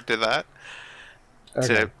jumping which. over to that.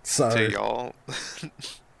 Okay, To y'all.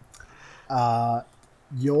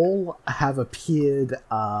 y'all have appeared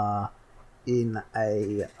in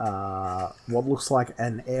a what looks like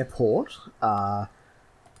an airport.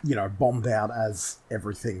 Bombed out as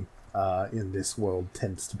everything in this world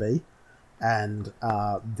tends to be, and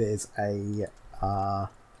there's a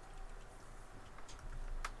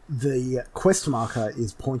the quest marker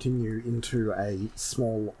is pointing you into a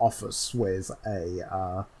small office. Where's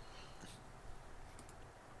a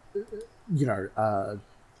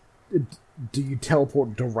do you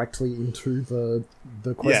teleport directly into the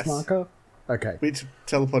quest Yes. marker? Okay. We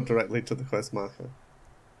teleport directly to the quest marker.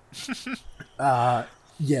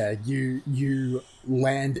 Yeah, you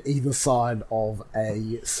land either side of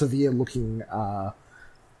a severe-looking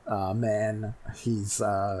man. He's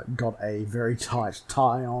got a very tight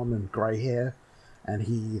tie on and grey hair, and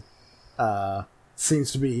he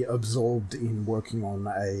seems to be absorbed in working on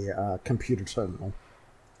a computer terminal.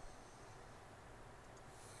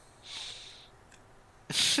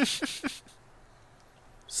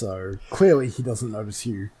 So clearly he doesn't notice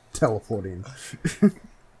you teleport in.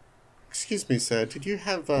 Excuse me, sir. Did you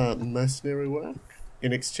have mercenary work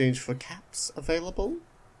in exchange for caps available?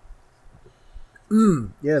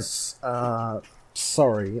 Yes,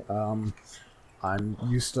 sorry, I'm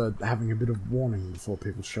used to having a bit of warning before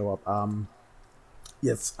people show up.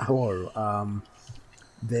 Yes, hello,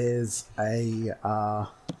 there's a,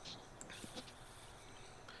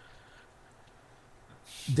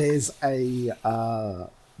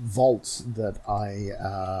 vault that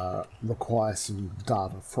I, require some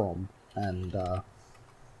data from, and,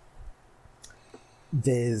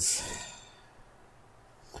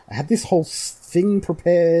 I had this whole thing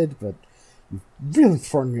prepared, but you've really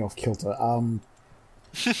thrown me off kilter.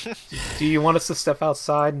 Do you want us to step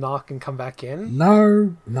outside, knock, and come back in?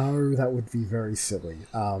 No, that would be very silly.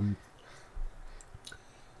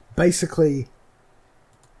 Basically,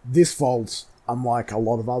 this vault, unlike a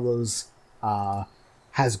lot of others,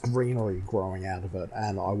 has greenery growing out of it,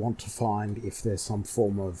 and I want to find if there's some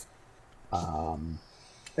form of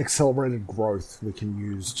accelerated growth we can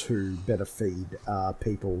use to better feed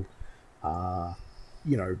people,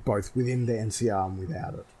 both within the NCR and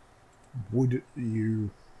without it. Would you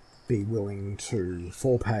be willing to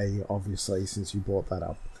forepay, obviously, since you brought that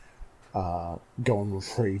up, go and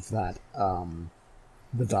retrieve that,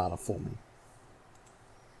 the data for me?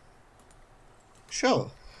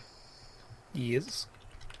 Sure. Yes.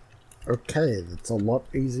 Okay, that's a lot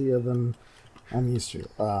easier than I'm used to.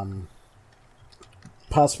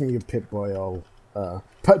 Pass me your Pip-Boy, I'll...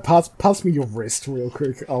 pass me your wrist real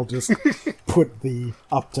quick, I'll just put the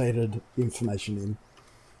updated information in.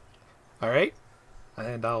 Alright.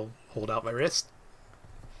 And I'll hold out my wrist.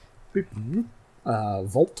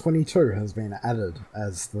 Vault 22 has been added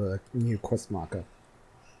as the new quest marker.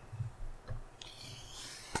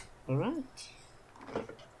 Alright.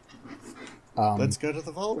 Let's go to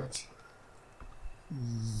the vault.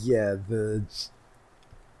 Yeah,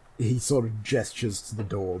 he sort of gestures to the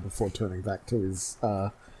door before turning back to his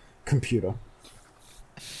computer.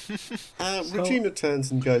 Regina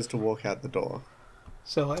turns and goes to walk out the door.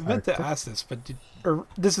 So I meant to ask this, but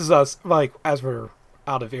this is us, like, as we're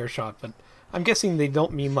out of earshot, but I'm guessing they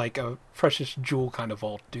don't mean like a precious jewel kind of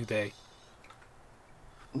vault, do they?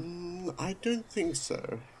 I don't think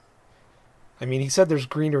so. I mean, he said there's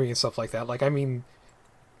greenery and stuff like that. Like, I mean,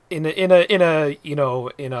 in a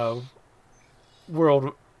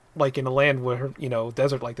world, like in a land where,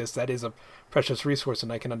 desert like this, that is a precious resource,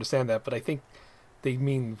 and I can understand that. But I think they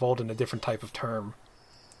mean vault in a different type of term.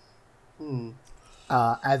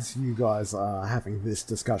 As you guys are having this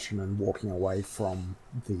discussion and walking away from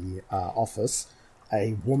the office,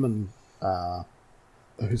 a woman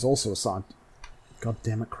who's also a scientist... God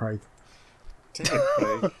damn it, Craig.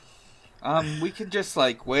 Technically. We could just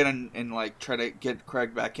wait and try to get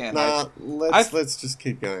Craig back in. Nah, let's just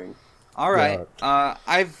keep going. All right. All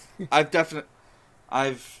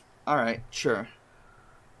right. Sure.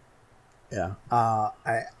 Yeah.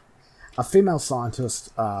 A female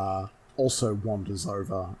scientist also wanders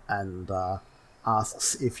over and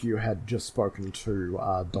asks if you had just spoken to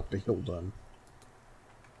Dr. Hildern.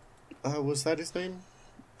 Was that his name?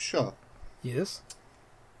 Sure. Yes.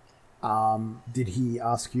 Did he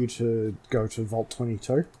ask you to go to Vault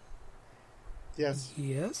 22? Yes.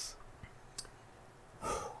 Yes.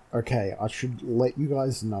 Okay, I should let you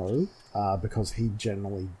guys know, because he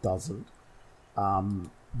generally doesn't.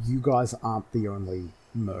 You guys aren't the only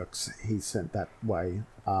mercs he sent that way.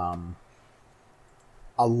 A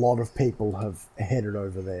lot of people have headed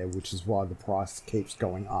over there, which is why the price keeps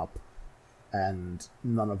going up. and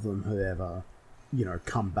none of them have ever,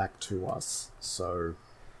 come back to us. So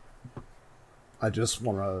I just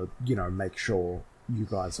want to, make sure you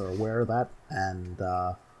guys are aware of that, and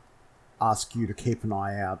ask you to keep an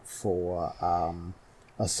eye out for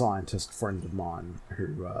a scientist friend of mine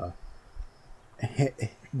who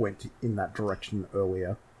went in that direction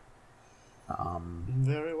earlier.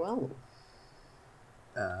 Very well.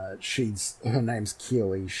 Her name's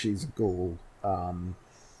Keely. She's a ghoul.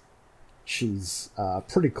 She's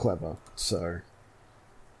pretty clever, so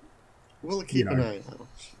We'll keep an eye out.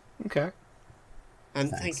 Okay. And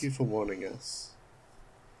Thanks. thank you for warning us.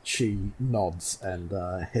 she nods and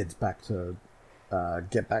heads back to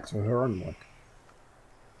get back to her own work.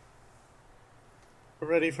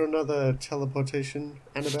 Ready for another teleportation,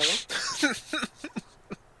 Annabella?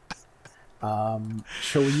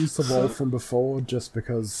 Shall we use the roll from before, just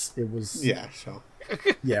because it was... Yeah, sure.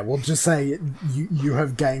 Yeah, we'll just say you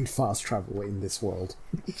have gained fast travel in this world.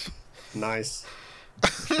 Nice.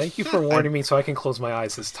 Thank you for warning me so I can close my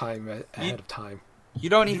eyes this time ahead of time. You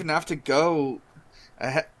don't even have to go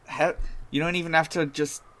you don't even have to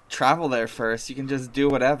just travel there first. You can just do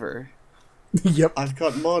whatever. Yep. I've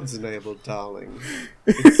got mods enabled, darling.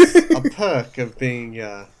 It's a perk of being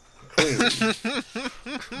queen.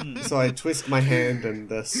 So I twist my hand and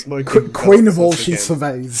the smoking... Queen of all belts she again.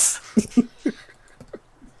 surveys.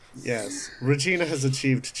 Yes. Regina has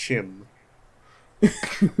achieved chim.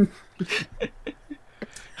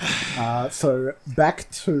 So back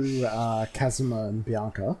to Kazuma and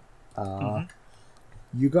Bianca.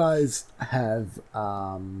 You guys have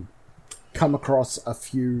come across a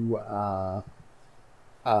few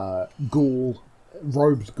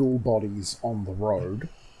robed ghoul bodies on the road.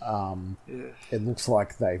 It looks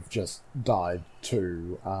like they've just died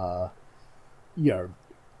to,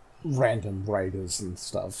 random raiders and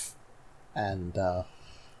stuff. And I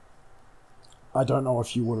don't know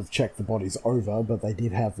if you would have checked the bodies over, but they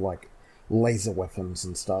did have, laser weapons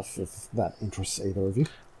and stuff, if that interests either of you.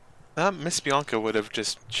 Miss Bianca would have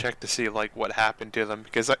just checked to see, what happened to them,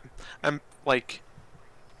 because I'm,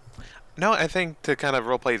 No, I think to kind of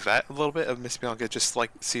roleplay that a little bit, of Miss Bianca just,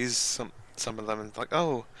 sees some of them and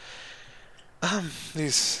oh,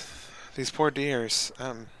 these poor deers,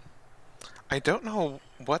 I don't know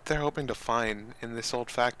what they're hoping to find in this old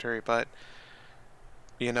factory, but,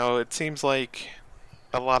 it seems like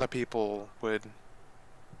a lot of people would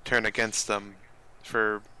turn against them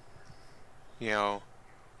for,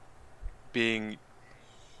 being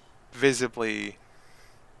visibly,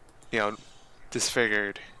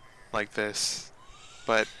 disfigured like this.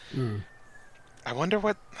 But I wonder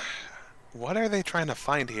what are they trying to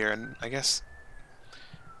find here? And I guess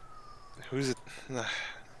who's it? Oh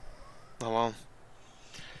well.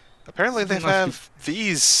 Apparently they have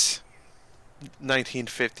these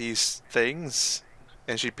 1950s things,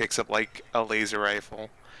 and she picks up a laser rifle,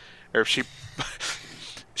 or she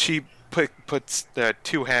puts the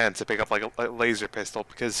two hands to pick up a laser pistol,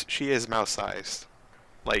 because she is mouse-sized.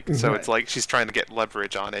 So it's she's trying to get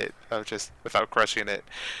leverage on it, just without crushing it.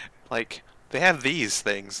 They have these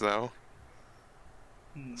things though,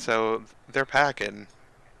 so they're packing.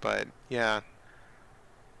 But yeah,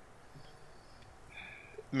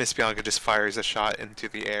 Miss Bianca just fires a shot into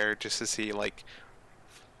the air just to see.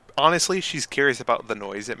 Honestly, she's curious about the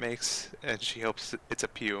noise it makes, and she hopes it's a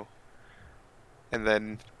pew. And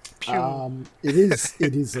then pew. It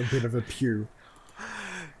is a bit of a pew.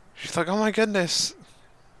 She's like, oh my goodness.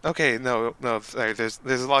 Okay, no, sorry, there's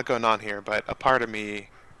a lot going on here, but a part of me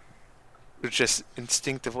was just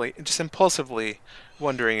impulsively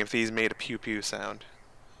wondering if these made a pew pew sound.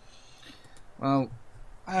 Well,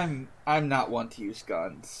 I'm not one to use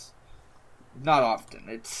guns. Not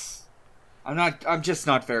often. I'm just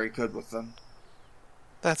not very good with them.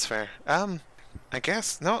 That's fair. I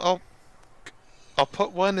guess I'll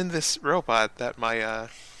put one in this robot that my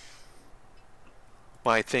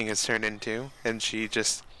thing has turned into, and she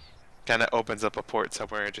just kind of opens up a port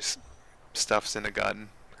somewhere and just stuffs in a gun.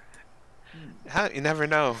 You never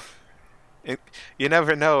know. You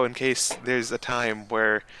never know, in case there's a time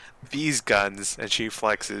where these guns, and she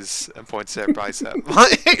flexes and points to her bicep,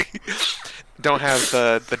 don't have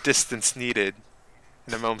the distance needed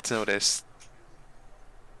in a moment's notice.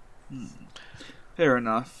 Fair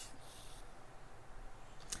enough.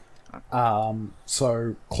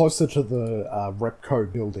 So closer to the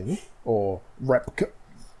Repco building, or Repco,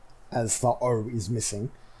 as the O is missing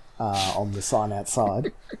on the sign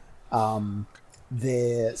outside,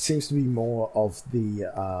 there seems to be more of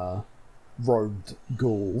the robed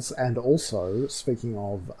ghouls, and also, speaking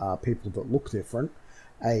of people that look different,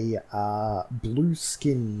 a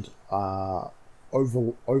blue-skinned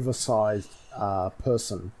oversized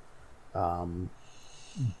person,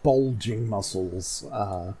 bulging muscles,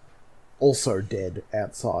 also dead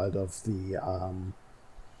outside of the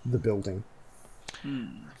building.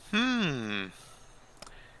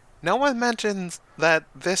 No one mentions that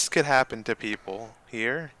this could happen to people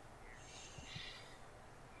here.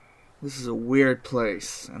 This is a weird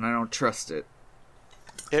place, and I don't trust it.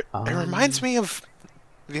 It reminds me of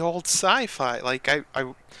the old sci-fi. Like I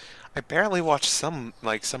barely watched some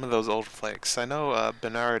of those old flicks. I know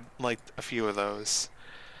Bernard liked a few of those,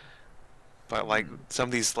 but like some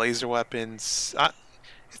of these laser weapons,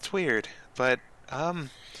 it's weird. But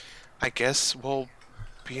I guess we'll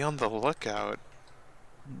be on the lookout.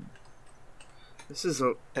 This is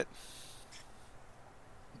it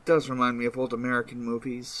does remind me of old American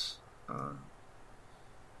movies.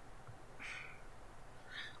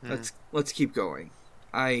 Let's keep going.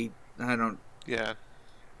 I don't. Yeah.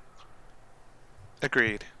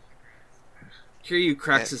 Agreed. Kiryu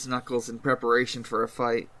cracks his knuckles in preparation for a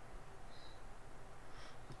fight.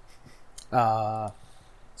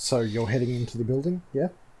 So you're heading into the building, yeah?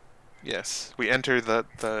 Yes, we enter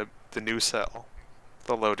the new cell,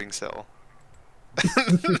 the loading cell.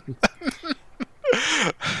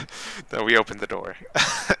 No, we open the door.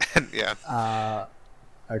 And, yeah.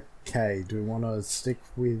 Okay, do we want to stick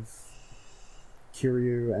with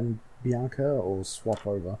Kiryu and Bianca or swap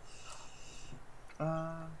over?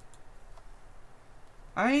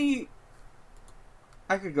 I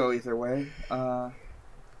could go either way. Well,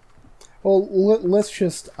 let's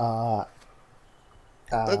just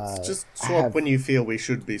let's just swap when you feel we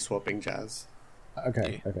should be swapping, Jazz.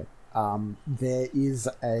 Okay. There is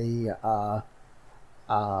a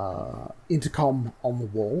intercom on the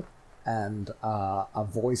wall, and a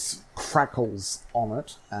voice crackles on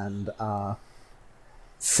it and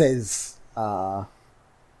says,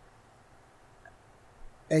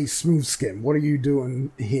 "Hey, Smooth Skin, what are you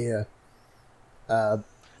doing here?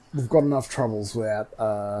 We've got enough troubles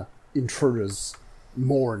without intruders.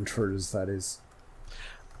 More intruders, that is."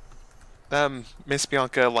 Miss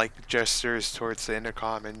Bianca gestures towards the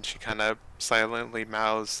intercom, and she kind of silently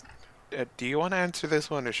mouths, "Do you want to answer this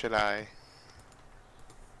one, or should I?"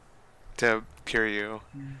 To Kiryu.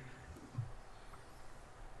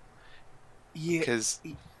 Yeah. Because.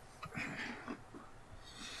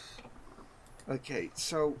 Okay,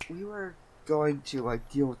 so we were going to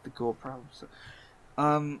deal with the ghoul problem. So,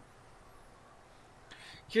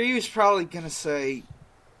 Kiryu's probably gonna say,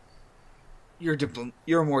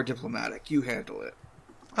 "You're more diplomatic. You handle it."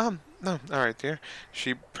 No, alright, dear.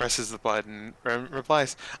 She presses the button and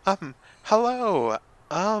replies, hello,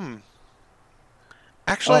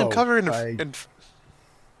 actually, I'm covered in...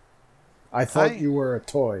 I thought you were a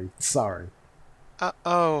toy. Sorry. A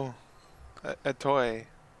toy.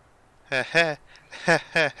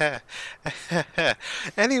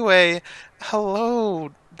 Anyway,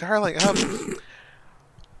 hello, darling,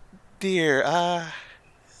 dear,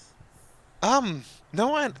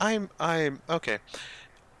 no, I'm okay.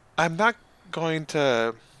 I'm not going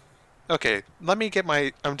to. Okay, let me get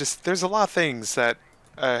my. There's a lot of things that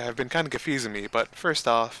have been kind of confusing me. But first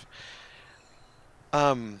off,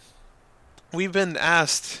 we've been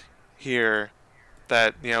asked here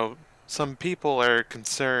that some people are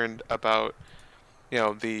concerned about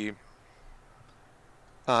the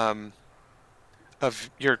of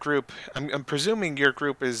your group. I'm presuming your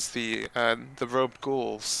group is the robed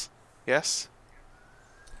ghouls. Yes.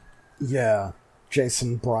 Yeah,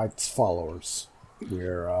 Jason Bright's followers.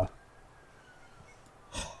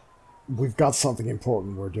 We've got something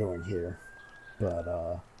important we're doing here,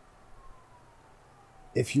 but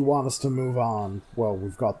if you want us to move on, well,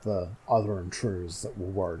 we've got the other intruders that we're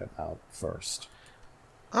worried about first.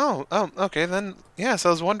 Oh, okay then. Yes, I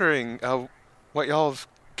was wondering what y'all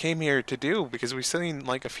came here to do, because we've seen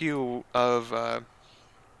a few of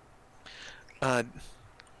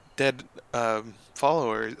dead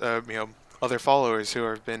followers, other followers who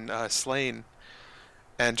have been slain,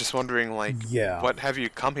 and just wondering, what have you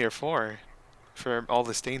come here for all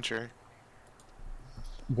this danger?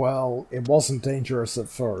 Well, it wasn't dangerous at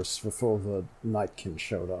first, before the Nightkin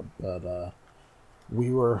showed up, but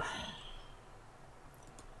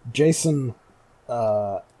Jason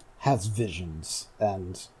has visions,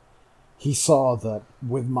 and he saw that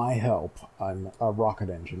with my help, I'm a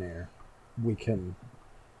rocket engineer, we can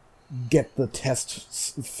get the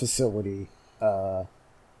test facility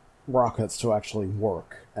rockets to actually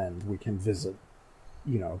work, and we can visit,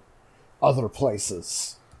 other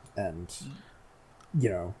places, and,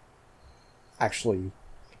 actually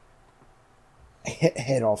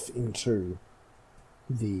head off into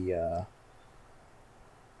the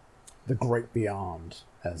the Great Beyond,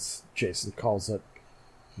 as Jason calls it.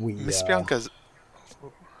 Miss Bianca's.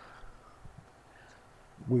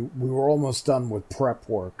 We were almost done with prep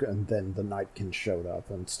work, and then the Nightkin showed up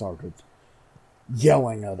and started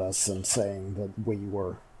yelling at us and saying that we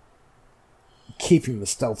were keeping the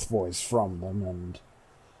stealth voice from them, and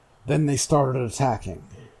then they started attacking.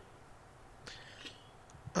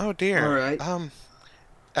 Oh dear. All right.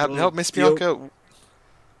 No, Miss Bianca.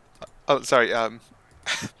 Oh, sorry.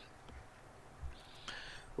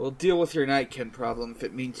 We'll deal with your Nightkin problem if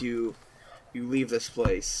it means you leave this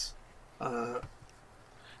place.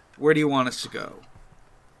 Where do you want us to go?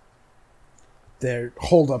 They're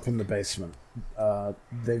holed up in the basement.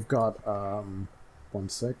 They've got, one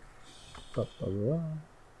sec.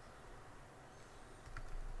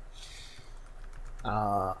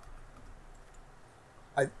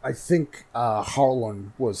 I think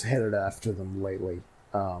Harlan was headed after them lately.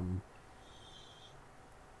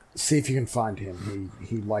 See if you can find him.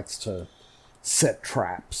 He likes to set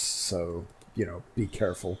traps, so, be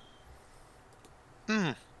careful.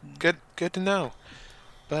 Good to know.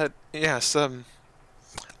 But yes,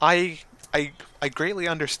 I greatly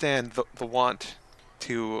understand the want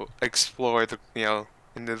to explore into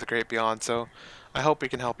the great beyond. So I hope we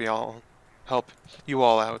can help you all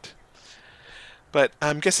out. But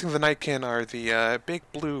I'm guessing the Nightkin are the big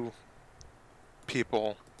blue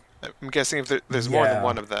people. I'm guessing if there's more than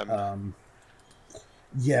one of them.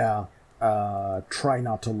 Try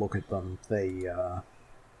not to look at them.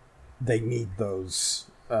 They need those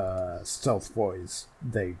stealth boys.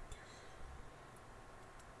 It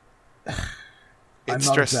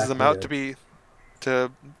stresses them out to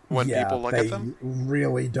when people look at them. They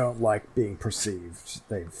really don't like being perceived.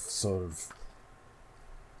 They've sort of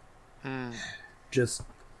just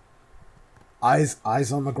eyes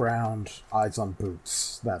on the ground, eyes on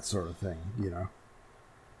boots, that sort of thing.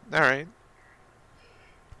 All right.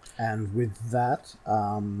 And with that,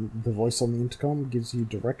 the voice on the intercom gives you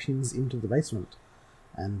directions into the basement.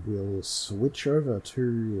 And we'll switch over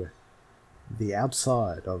to the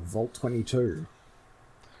outside of Vault 22.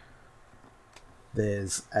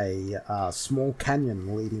 There's a small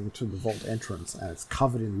canyon leading to the vault entrance, and it's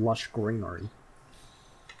covered in lush greenery.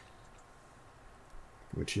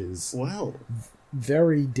 Which is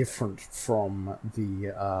very different from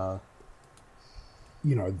the,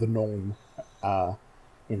 the norm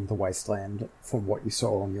in the wasteland from what you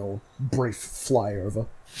saw on your brief flyover.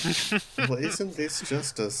 Well, isn't this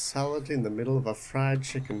just a salad in the middle of a fried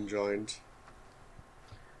chicken joint?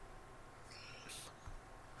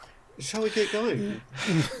 Shall we get going?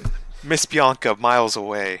 Miss Bianca, miles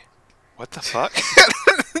away. What the fuck?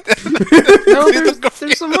 No,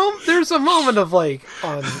 there's a moment of on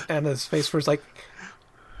Anna's face where it's like,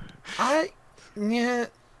 I'll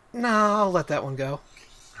let that one go.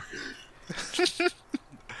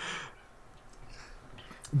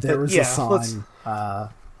 There is a sign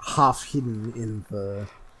half hidden in the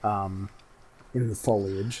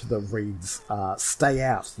foliage that reads, "Stay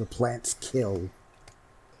out, the plants kill."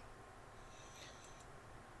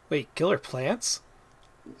 Wait, killer plants?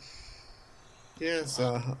 Yes,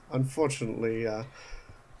 unfortunately,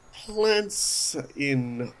 plants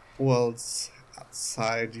in worlds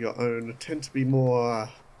outside your own tend to be more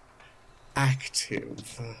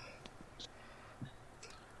active.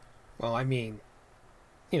 Well, I mean,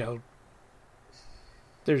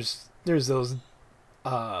 there's those,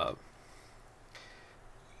 after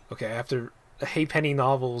Haypenny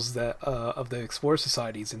novels that, of the Explorer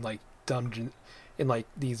Societies in, dungeon, in,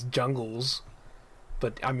 these jungles,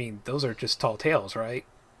 but, I mean, those are just tall tales, right?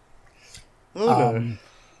 Oh, no.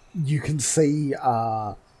 You can see,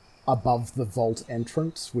 above the vault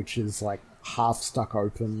entrance, which is, half stuck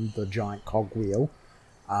open, the giant cogwheel,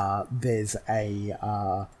 there's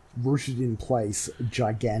a, rooted in place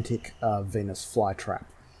gigantic Venus flytrap,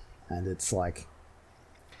 and it's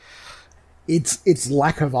its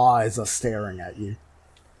lack of eyes are staring at you.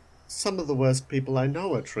 Some of the worst people I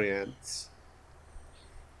know are tree ants.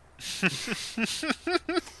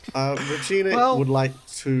 Regina would like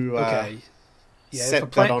to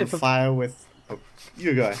set that on fire with... Oh,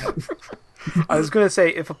 you go ahead. I was going to say,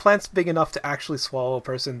 if a plant's big enough to actually swallow a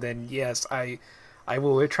person, then yes, I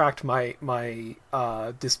will retract my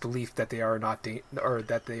disbelief that they are not or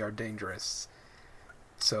that they are dangerous.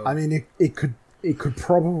 So I mean, it could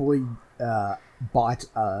probably bite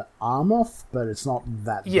arm off, but it's not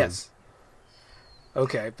that big. Yes.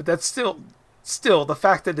 Okay, but that's still the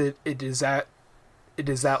fact that it is that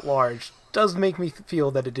large does make me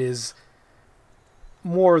feel that it is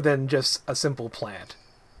more than just a simple plant.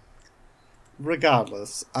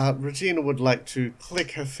 regardless, Regina would like to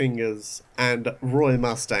click her fingers and Roy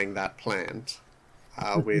Mustang that plant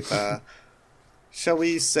with, shall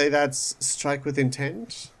we say that's strike with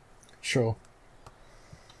intent? Sure.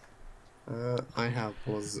 I have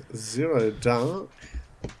was 0 dark.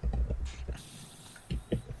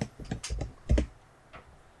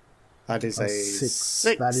 That is a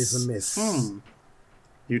 6. That is a miss.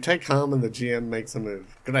 You take harm and the GM makes a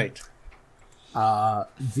move. Great.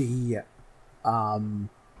 The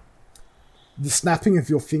snapping of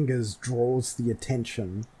your fingers draws the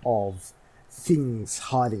attention of things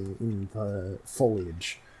hiding in the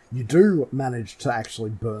foliage. You do manage to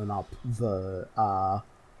actually burn up the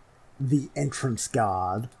entrance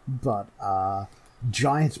guard, but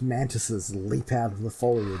giant mantises leap out of the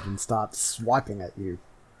foliage and start swiping at you.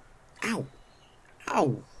 Ow.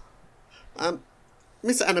 Ow.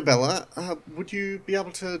 Miss Annabella, would you be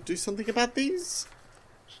able to do something about these?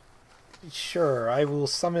 Sure, I will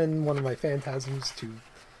summon one of my phantasms to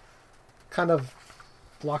kind of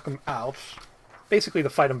block them out. Basically to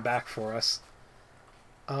fight them back for us.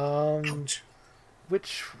 Ouch.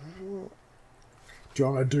 Which... Do you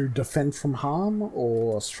want to do defend from harm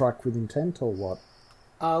or strike with intent or what?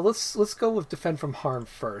 Let's go with defend from harm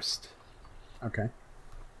first. Okay.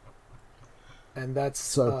 And that's...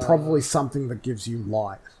 So probably something that gives you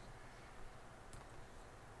light.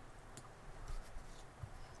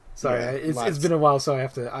 Sorry, Yeah, it's been a while, so I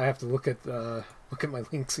have to look at my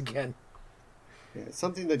links again. Yeah,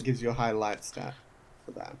 something that gives you a high light stat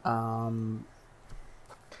for that.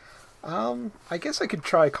 I guess I could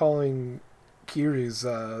try calling Kiryu's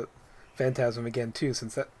phantasm again too,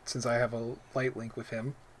 since I have a light link with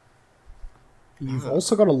him. You've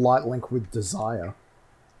also got a light link with desire.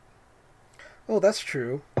 Oh, that's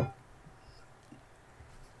true.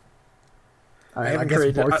 I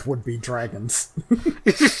guess both would be dragons.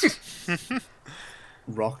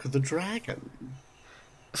 Rock the Dragon.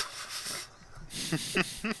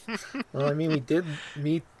 Well, I mean, we did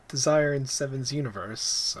meet Desire in Seven's universe,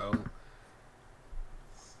 so...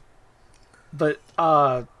 But,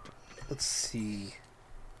 let's see...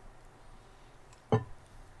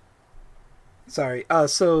 Sorry,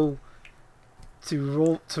 so...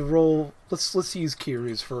 To roll... Let's use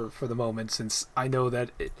Kiryu's for the moment, since I know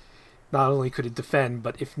that it... Not only could it defend,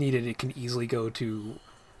 but if needed, it can easily go to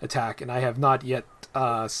attack, and I have not yet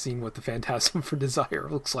seen what the Phantasm for Desire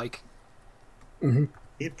looks like. Mm-hmm.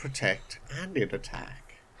 It protect and it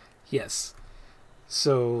attack. Yes.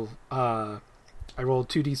 So, I rolled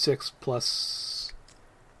 2d6 plus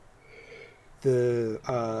the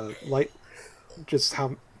light.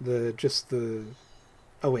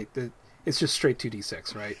 Oh wait, it's just straight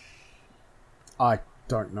 2d6, right? I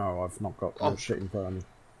don't know. I've not got the shit in front of me.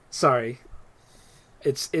 Sorry.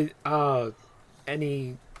 Hold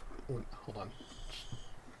on.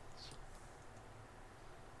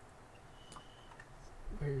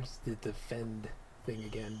 Where's the defend thing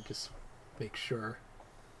again? Just make sure.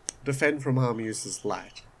 Defend from harm uses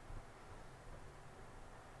light.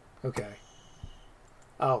 Okay.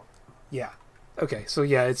 Oh, yeah. Okay, so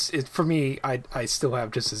yeah, it's for me. I still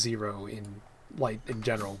have just a 0 in light in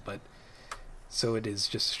general, but so it is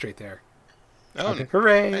just straight there. Oh, Okay.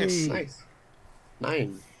 Hooray! Nice.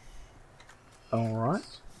 9.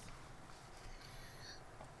 Alright.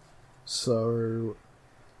 So,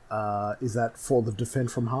 is that for the defend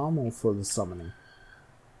from harm or for the summoning?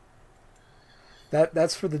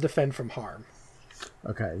 That's for the defend from harm.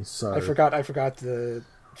 Okay, so... I forgot the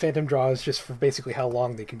Phantom Draw is just for basically how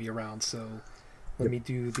long they can be around, so let me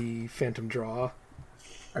do the Phantom Draw.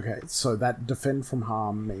 Okay, so that defend from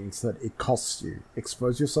harm means that it costs you.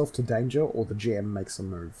 Expose yourself to danger or the GM makes a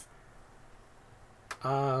move.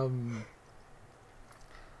 I'll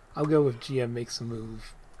go with GM makes a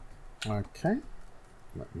move. Okay.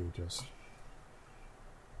 Let me just...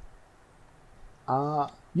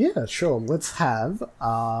 yeah, sure. Let's have,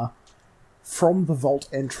 from the vault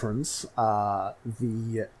entrance,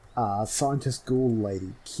 the scientist ghoul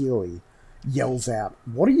lady, Keely, yells out,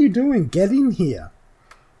 "What are you doing? Get in here!"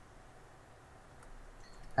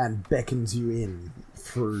 And beckons you in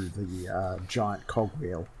through the giant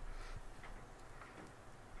cogwheel.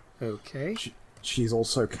 Okay. She's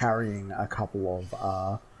also carrying a couple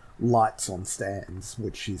of lights on stands,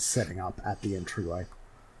 which she's setting up at the entryway.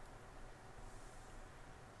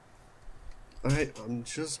 Alright, I'm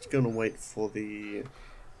just gonna wait for the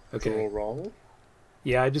draw roll.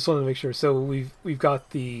 Yeah, I just wanted to make sure. So we've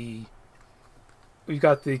got the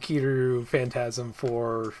Kiryu Phantasm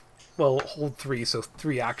for hold 3, so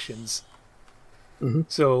 3 actions.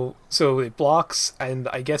 Mhm. So it blocks, and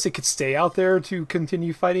I guess it could stay out there to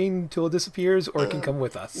continue fighting till it disappears, or it can come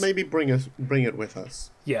with us. Maybe bring it with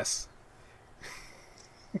us. Yes.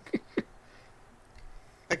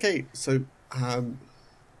 Okay, so how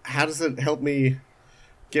does it help me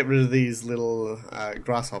get rid of these little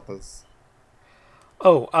grasshoppers?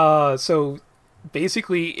 Oh, so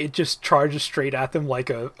basically, it just charges straight at them like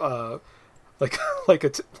a like like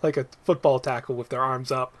a football tackle with their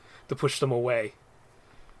arms up to push them away.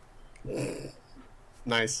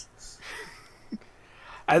 Nice.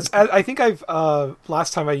 As I think I've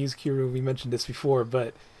last time I used Kiru, we mentioned this before,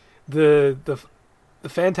 but the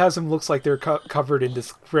phantasm looks like they're covered in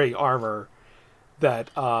this gray armor that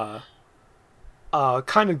kind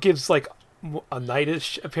of gives like a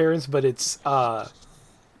knightish appearance, but it's but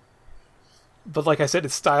like I said,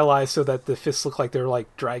 it's stylized so that the fists look like they're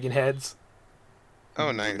like dragon heads.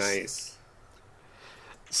 Oh, nice. Nice.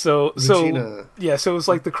 So Regina. yeah, so it was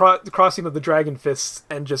like the crossing of the dragon fists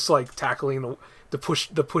and just like tackling the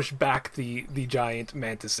push back the giant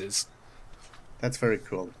mantises. That's very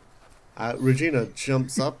cool. Regina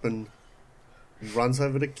jumps up and runs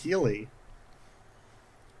over to Keely.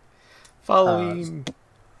 Following.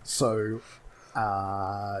 So,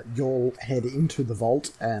 you'll head into the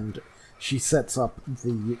vault, and she sets up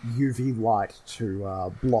the UV light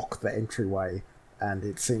to block the entryway, and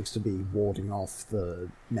it seems to be warding off the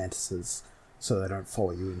mantises so they don't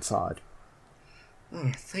follow you inside.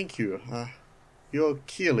 Oh, thank you. You're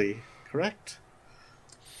Keely, correct?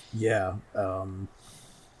 Yeah,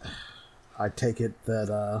 I take it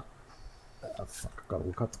that, fuck, I've got to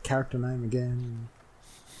look up the character name again.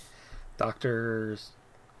 Dr.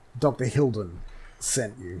 Dr. Hilden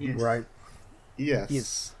sent you, Yes. right? Yes.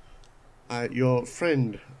 Yes. Your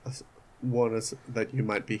friend warned us that you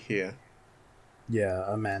might be here. Yeah,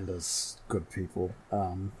 Amanda's good people.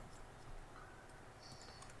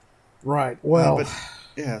 Right, well, But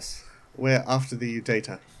yes, we're after the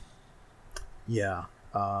data. yeah,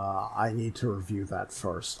 I need to review that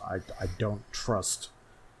first. I don't trust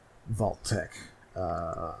Vault-Tec.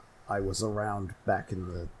 I was around back in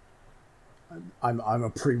the... I'm a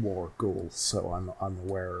pre-war ghoul, so I'm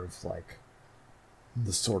aware of, like,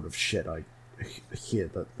 the sort of shit I hear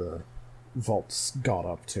that the Vaults got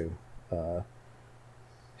up to.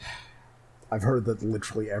 I've heard that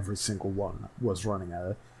literally every single one was running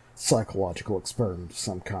a psychological experiment of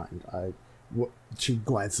some kind. She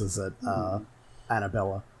glances at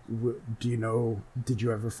Annabella. Do you know? Did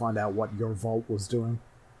you ever find out what your vault was doing?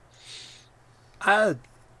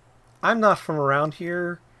 I'm not from around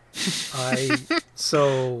here.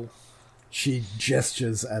 So She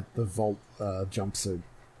gestures at the vault jumpsuit.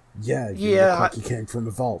 Yeah, you Yeah, look like you came from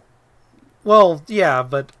a vault. well, yeah,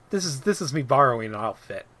 but this is me borrowing an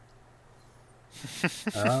outfit.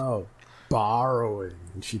 Oh, borrowing.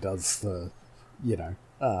 And she does the,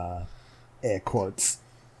 air quotes.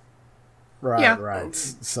 Right, Yeah. right.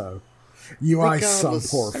 So, you are some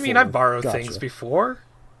Regardless- poor I mean, I've fool. borrowed Gotcha. things before.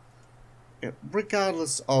 Yeah,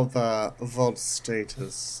 regardless of vault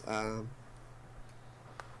status,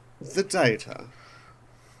 the data.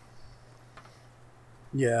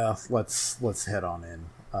 Yeah, let's head on in.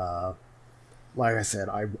 Like I said,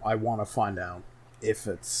 I want to find out if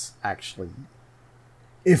it'll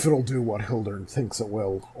do what Hildern thinks it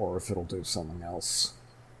will, or if it'll do something else.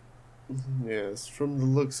 Yes, from the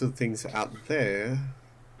looks of things out there,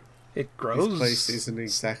 It grows. this place isn't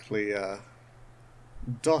exactly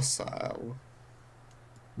docile.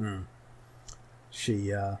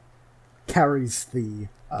 She carries the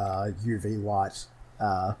UV light,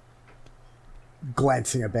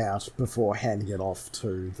 glancing about before handing it off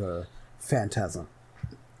to the phantasm.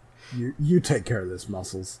 You take care of this,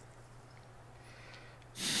 Muscles.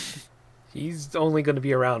 He's only going to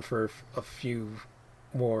be around for a few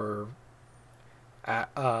more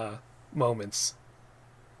moments.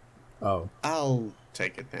 Oh, I'll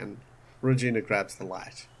take it then. Regina grabs the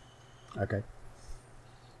light. okay.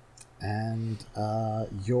 And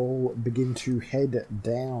you'll begin to head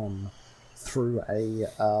down through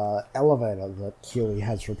a elevator that Keely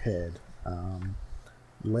has repaired.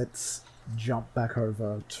 Let's jump back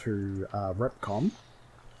over to Repcom.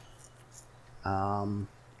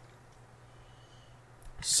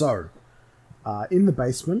 So, in the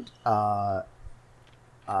basement,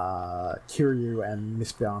 Kiryu and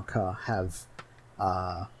Miss Bianca have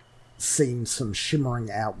seen some shimmering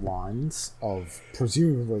outlines of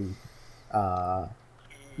presumably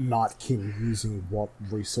Night King using what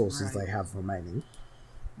resources Right. they have remaining.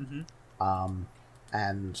 Mhm.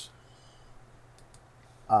 And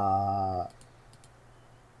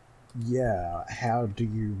yeah, how do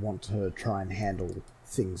you want to try and handle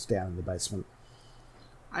things down in the basement?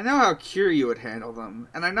 I know how Kiryu would handle them,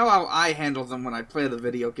 and I know how I handle them when I play the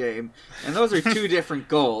video game, and those are two different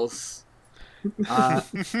goals.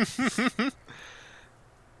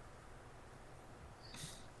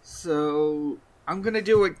 So I'm gonna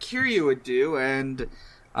do what Kiryu would do, and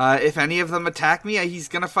if any of them attack me, he's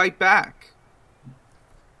gonna fight back.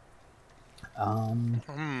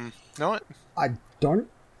 Know what? I don't.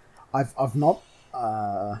 I've not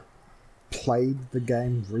played the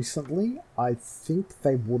game recently. I think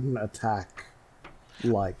they wouldn't attack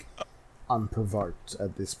like unprovoked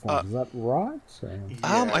at this point. Is that right?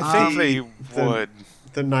 I think they would.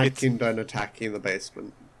 The Nightkin don't attack in the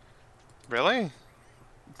basement. Really?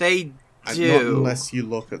 They Not do. unless you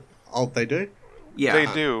look at... Oh, they do? Yeah. They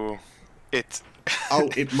do. It's... Oh,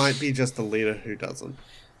 it might be just the leader who doesn't.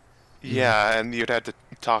 Yeah, and you'd have to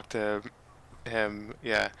talk to him.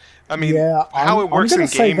 Yeah. I mean, Yeah, how I'm it works in gonna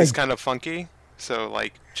say game is they- kind of funky. So,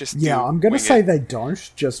 like, just Yeah, I'm going gonna to say they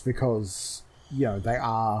don't, just because they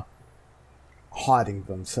are hiding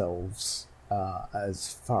themselves,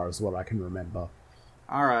 as far as what I can remember.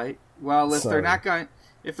 All right. Well, if So- they're not going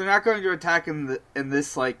to attack in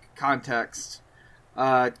this like context,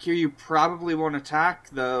 Kiryu probably won't attack.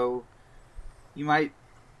 Though, you might.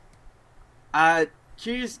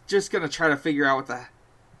 Kiryu's just gonna try to figure out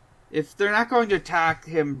if they're not going to attack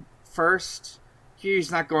him first, Kiryu's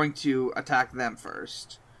not going to attack them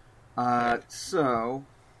first. So.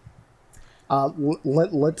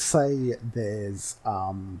 Let's say there's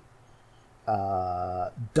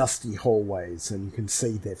dusty hallways, and you can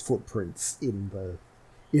see their footprints in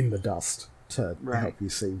the dust to Right. help you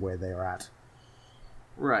see where they're at.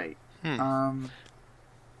 Right.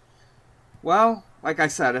 Well, like I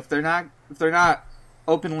said, if they're not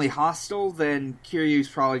openly hostile, then Kiryu's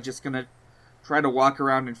probably just gonna try to walk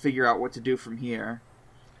around and figure out what to do from here.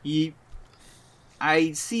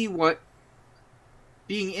 I see what...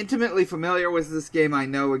 Being intimately familiar with this game, I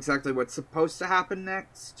know exactly what's supposed to happen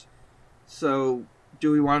next. So,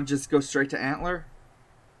 do we want to just go straight to Antler?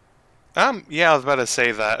 Yeah, I was about to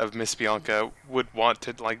say that of Miss Bianca would want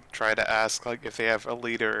to like try to ask like if they have a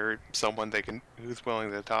leader or someone who's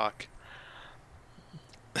willing to talk.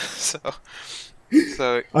 so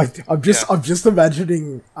I'm just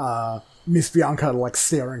imagining Miss Bianca like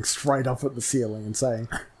staring straight up at the ceiling and saying,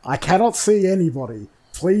 "I cannot see anybody.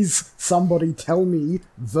 Please, somebody tell me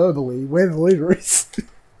verbally where the leader is.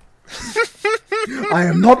 I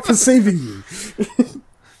am not perceiving you."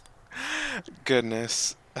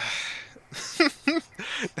 goodness.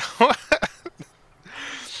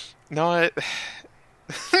 No,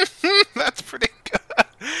 that's pretty good.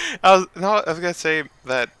 I was gonna say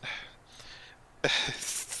that.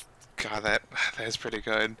 God, that is pretty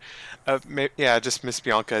good. Just Miss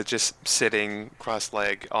Bianca just sitting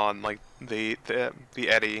cross-legged on like the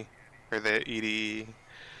Eddy or the EDE,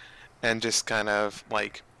 and just kind of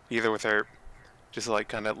like either with her, just like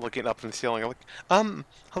kind of looking up in the ceiling, like,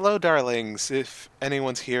 hello, darlings. If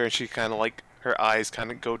anyone's here, and she kind of like her eyes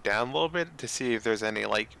kind of go down a little bit to see if there's any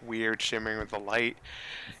like weird shimmering with the light,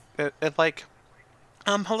 and like,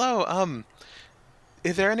 hello,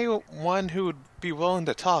 is there anyone who would be willing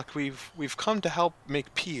to talk? We've come to help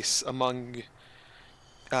make peace among,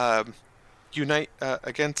 unite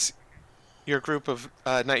against your group of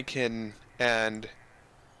Nightkin and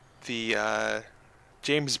the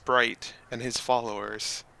James Bright and his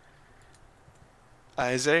followers.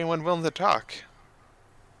 Is anyone willing to talk?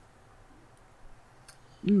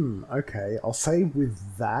 Okay, I'll say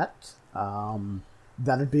with that,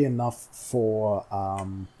 that'd be enough for,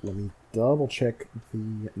 let me double check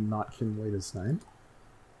the Nightkin leader's name.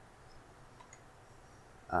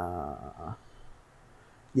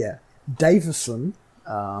 Yeah, Davison,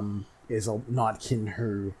 is a Nightkin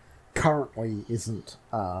who currently isn't,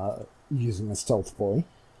 using a stealth boy,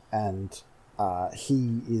 and,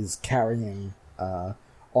 he is carrying,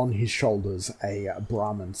 on his shoulders a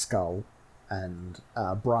Brahmin skull, and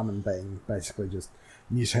Brahmin being basically just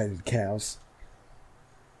mutated cows.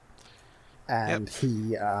 And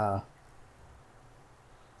he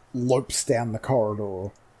lopes down the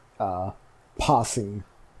corridor, passing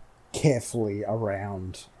carefully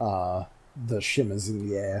around the shimmers in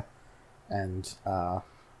the air, and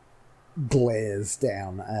glares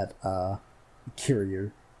down at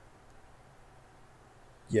Kiryu.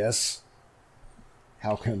 Yes?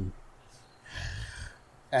 How can...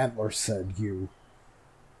 Antler said you...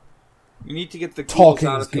 You need to get the ghouls Talking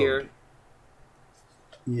out is of here. good.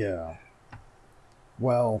 Yeah.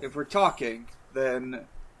 Well... If we're talking, then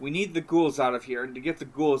we need the ghouls out of here, and to get the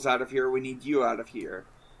ghouls out of here, we need you out of here.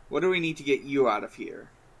 What do we need to get you out of here?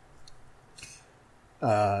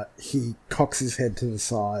 He cocks his head to the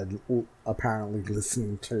side, apparently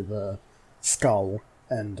listening to the skull,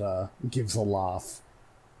 and gives a laugh.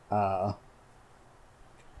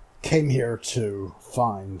 Came here to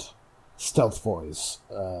find Stealth Boys.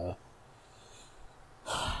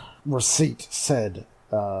 Receipt said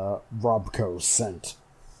Robco sent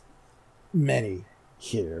many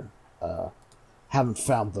here. Haven't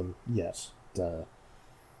found them yet. The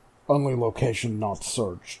only location not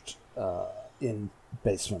searched in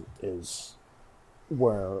basement is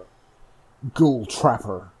where Ghoul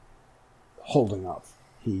Trapper holding up.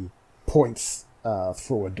 He points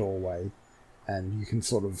through a doorway, and you can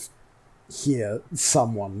sort of hear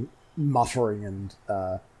someone muttering and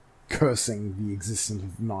cursing the existence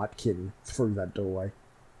of Nightkin through that doorway.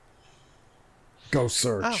 Go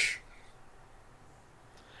search.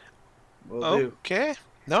 Will do. Okay.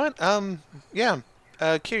 No, yeah.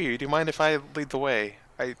 Kiryu, do you mind if I lead the way?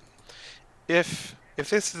 If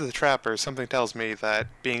this is the trapper, something tells me that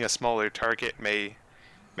being a smaller target may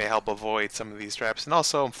help avoid some of these traps. And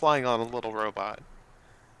also, I'm flying on a little robot.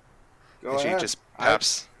 Go And she ahead. just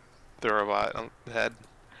taps the robot on the head.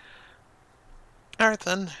 Alright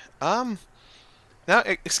then. Now,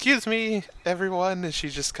 excuse me, everyone. And she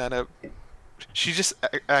just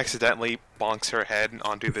accidentally bonks her head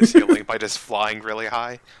onto the ceiling by just flying really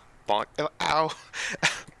high. Bonk. Ow.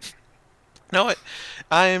 No,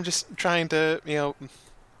 I am just trying to,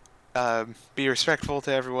 be respectful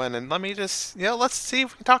to everyone, and let me just, let's see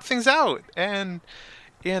if we can talk things out, and,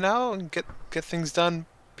 and get things done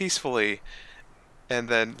peacefully. And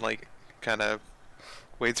then, kind of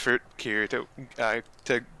waits for Kiryu to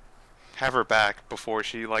have her back before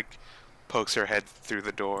she, pokes her head through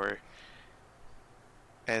the door.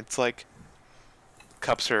 And it's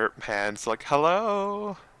cups her hands,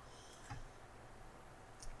 hello?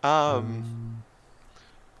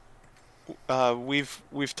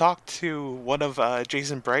 We've talked to one of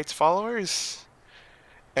Jason Bright's followers,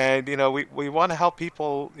 and we want to help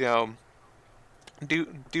people do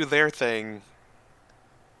their thing,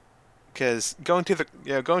 because going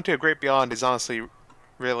to a great beyond is honestly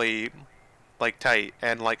really tight,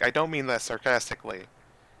 and I don't mean that sarcastically,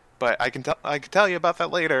 but I can tell you about that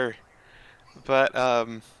later. But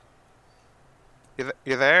you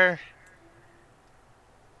there?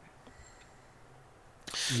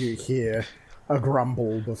 You hear a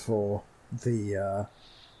grumble before the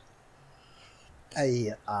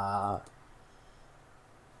a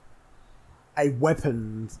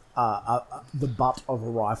weapon, the butt of a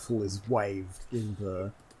rifle is waved in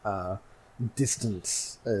the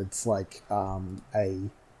distance. It's a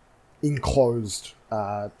enclosed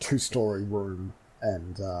 2-story room,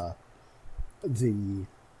 and the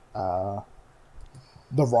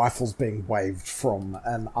rifle's being waved from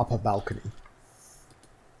an upper balcony.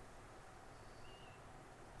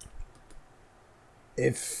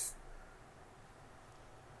 If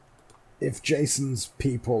Jason's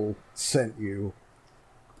people sent you,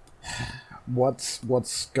 what's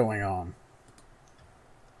going on?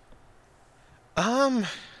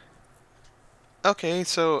 Okay,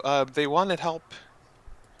 so they wanted help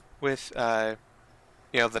with the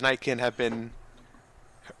Nightkin have been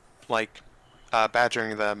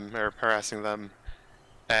badgering them or harassing them,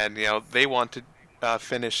 and they want to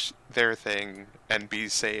finish their thing and be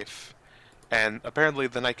safe. And apparently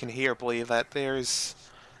the Nightkin here believe that there's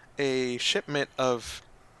a shipment of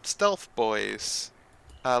Stealth Boys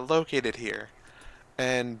located here.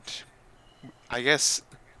 And I guess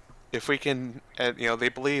if we can, they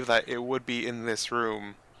believe that it would be in this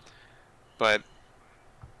room. But,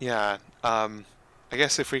 yeah, I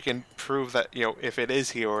guess if we can prove that, if it is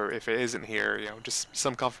here or if it isn't here, just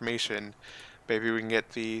some confirmation, maybe we can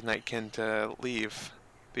get the Nightkin to leave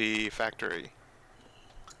the factory.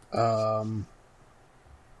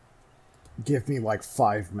 Give me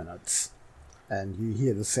 5 minutes, and you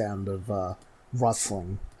hear the sound of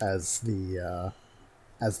rustling as the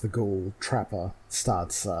Ghoul Trapper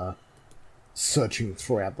starts searching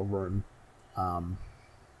throughout the room.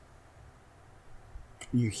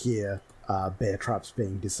 You hear bear traps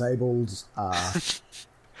being disabled,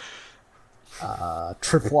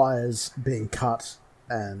 tripwires being cut,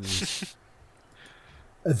 and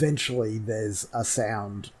eventually there's a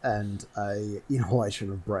sound and a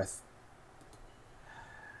inhalation of breath.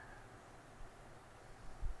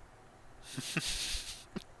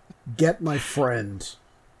 Get my friend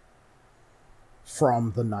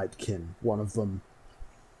from the Nightkin. One of them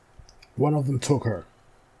took her.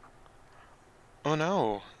 Oh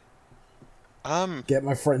no. Get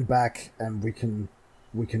my friend back, and we can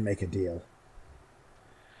make a deal.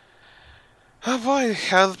 Oh boy,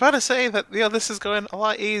 I was about to say that this is going a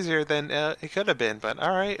lot easier than it could have been, but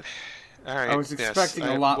all right. I was Yes, expecting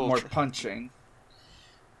a I lot will. more punching.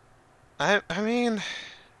 I mean,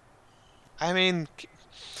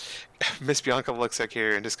 Miss Bianca looks at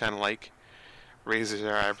Kiri and just kind of like raises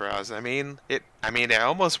her eyebrows. It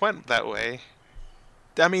almost went that way.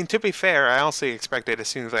 I mean, to be fair, I also expected as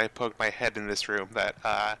soon as I poked my head in this room that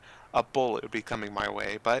a bullet would be coming my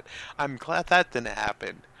way, but I'm glad that didn't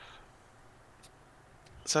happen.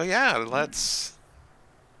 So yeah, let's.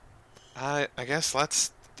 I guess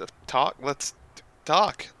let's talk. Let's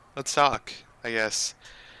talk. Let's talk. I guess.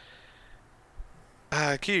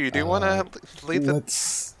 Q, do you want to lead the?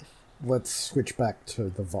 Let's switch back to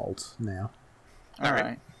the vault now.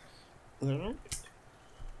 Alright. Alright.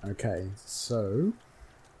 Okay, so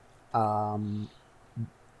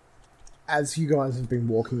as you guys have been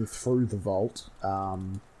walking through the vault,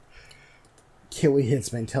 Killy has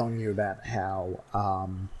been telling you about how,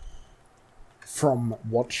 from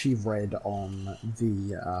what she read on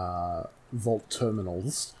the vault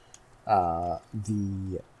terminals,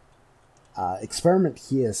 the experiment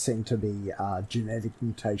here seemed to be genetic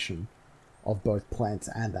mutation of both plants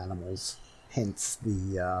and animals. Hence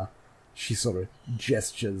the she sort of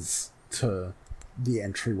gestures to the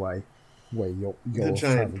entryway where you're The giant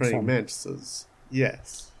traveling praying from, mantises.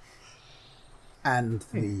 Yes. and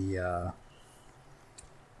the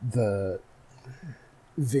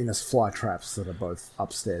Venus flytraps that are both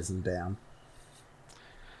upstairs and down.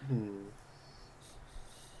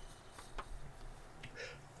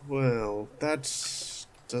 Well, that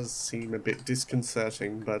does seem a bit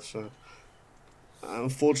disconcerting, but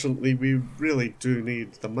unfortunately we really do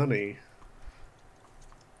need the money.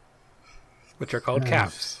 Which are called Nice.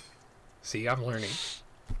 caps. See, I'm learning.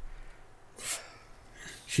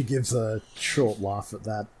 She gives a short laugh at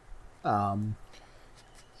that.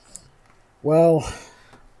 Well,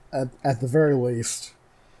 at the very least,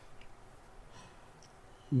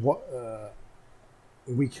 what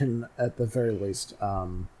we can at the very least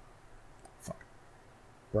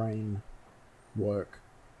brain work.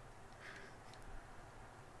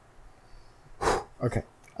 Okay.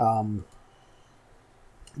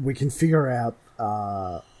 We can figure out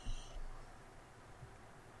all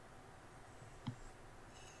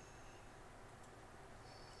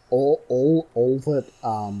that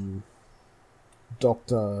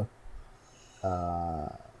Dr.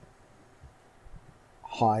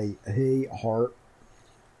 Hart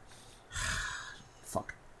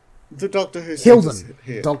fuck. The doctor who sent us Hilden.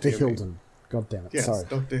 here. Dr. you mean? Hilden. God damn it. Yes, Sorry.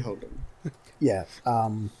 Dr. Hilden. Yeah.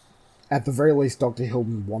 At the very least, Dr.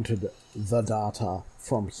 Hilden wanted the data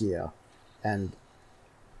from here, and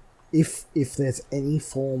if there's any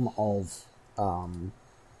form of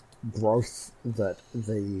growth that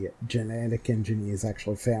the genetic engineers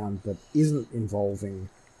actually found that isn't involving,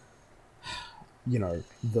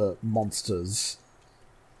 the monsters,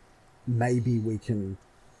 maybe we can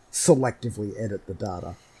selectively edit the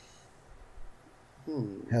data.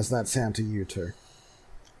 How's that sound to you two?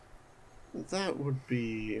 That would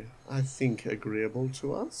be, I think, agreeable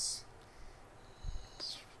to us.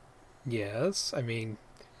 Yes, I mean,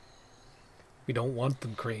 we don't want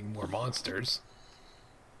them creating more monsters.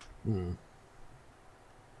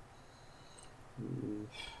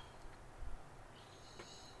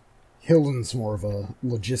 Hilden's more of a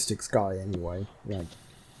logistics guy anyway. Like,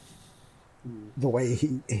 the way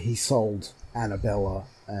he sold Annabella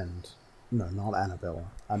and... No, not Annabella.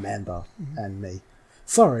 Amanda and me.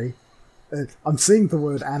 Sorry. I'm seeing the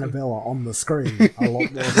word Annabella on the screen a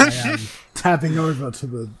lot more than I am tabbing over to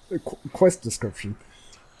the quest description.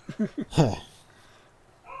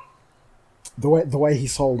 The way he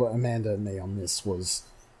sold Amanda and me on this was,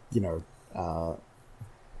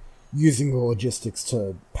 using the logistics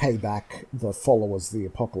to pay back the followers of the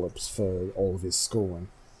apocalypse for all of his schooling.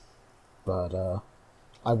 But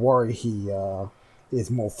I worry he is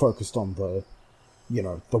more focused on the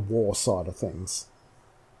war side of things.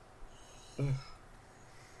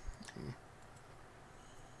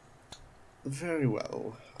 Very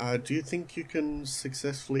well. Do you think you can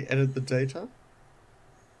successfully edit the data?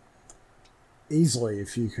 Easily,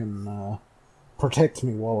 if you can protect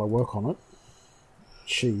me while I work on it.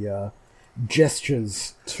 She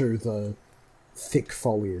gestures to the thick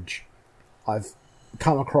foliage. I've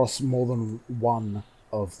come across more than one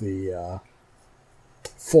of the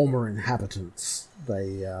former inhabitants.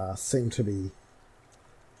 They seem to be...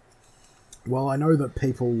 Well, I know that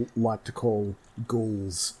people like to call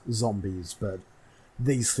ghouls zombies, but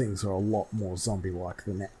these things are a lot more zombie-like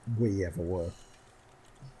than we ever were.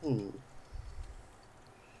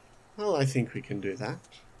 Well, I think we can do that.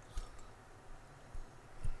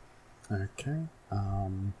 Okay.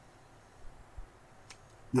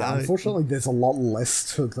 Yeah, unfortunately, there's a lot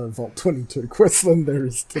less to the Vault 22 quest than there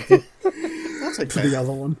is to the, That's to okay. the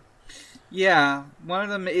other one. Yeah, one of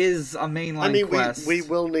them is a mainline I mean, quest. we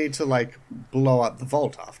will need to, like, blow up the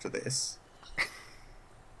vault after this.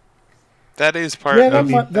 That is part Yeah, of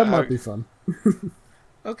that might be fun.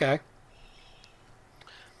 Okay.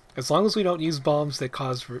 As long as we don't use bombs that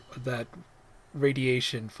cause that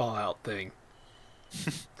radiation fallout thing.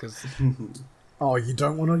 Because Oh, you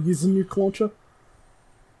don't want to use a nuke launcher?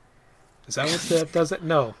 is that what that does it?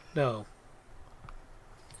 No.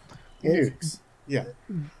 Nukes. Yeah.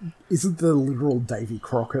 Isn't the literal Davy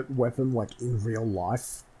Crockett weapon, like, in real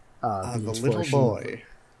life? The little inspiration boy.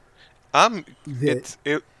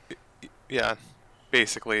 Yeah,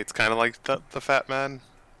 basically, it's kind of like the Fat Man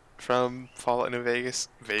from Fallout New Vegas.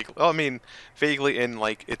 Vaguely in,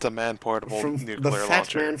 like, it's a man-portable From nuclear the Fat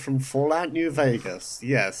launcher. Man from Fallout New Vegas.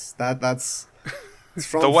 Yes, that's... It's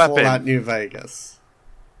from The weapon. Fallout New Vegas.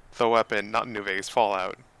 The weapon, not New Vegas,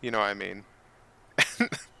 Fallout. You know what I mean.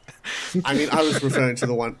 I mean, I was referring to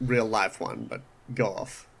the real-life one, but go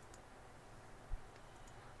off.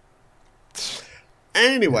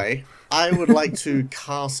 Anyway, I would like to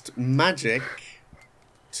cast magic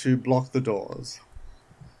to block the doors.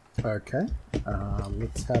 Okay.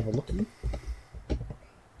 Let's have a look.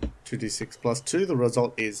 2d6 plus 2, the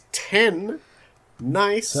result is 10.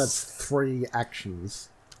 Nice. So that's 3 actions.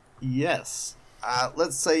 Yes.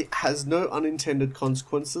 Let's say has no unintended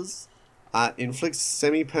consequences, inflicts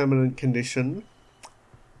semi-permanent condition,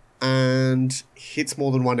 and hits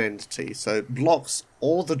more than one entity. So blocks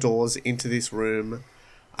all the doors into this room,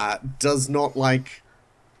 does not, like,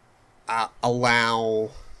 allow,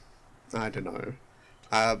 I don't know,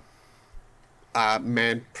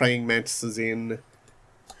 praying mantises in.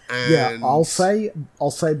 And Yeah, I'll say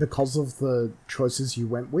because of the choices you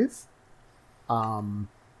went with,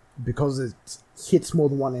 because it hits more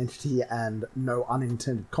than one entity and no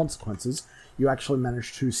unintended consequences, you actually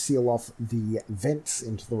managed to seal off the vents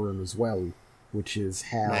into the room as well, which is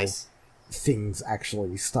how Nice. things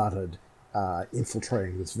actually started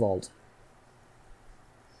infiltrating this vault.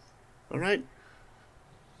 Alright.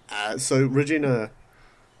 So Regina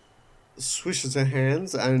swishes her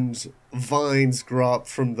hands and vines grow up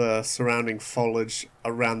from the surrounding foliage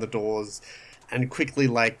around the doors and quickly,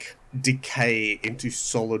 like, decay into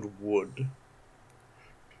solid wood.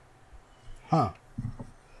 Huh.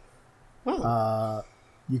 Oh.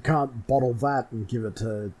 You can't bottle that and give it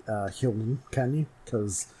to Hilton, can you?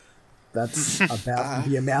 Because that's about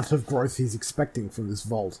the amount of growth he's expecting from this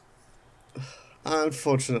vault.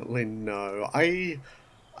 Unfortunately, no. I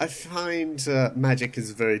find magic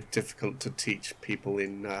is very difficult to teach people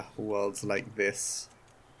in worlds like this.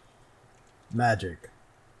 Magic.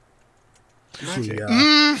 Magic.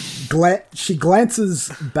 She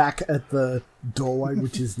glances back at the doorway,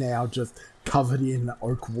 which is now just covered in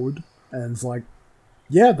oak wood, and is like,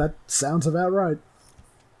 yeah, that sounds about right.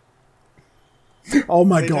 Oh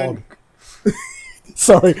my They god.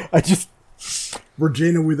 Sorry,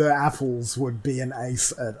 Regina with her apples would be an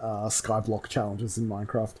ace at Skyblock challenges in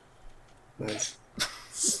Minecraft. Nice.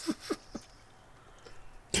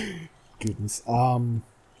 Goodness.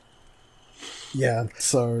 Yeah,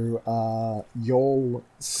 so, you'll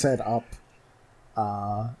set up,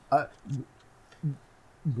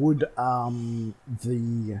 would,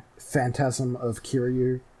 the Phantasm of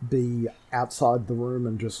Kiryu be outside the room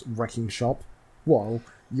and just wrecking shop while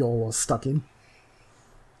you're stuck in?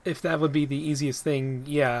 If that would be the easiest thing,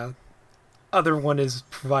 yeah. Other one is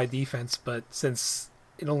provide defense, but since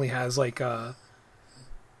it only has it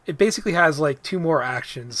basically has like 2 more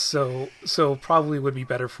actions, so probably would be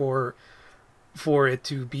better for it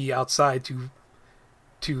to be outside to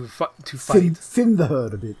fight. Thin the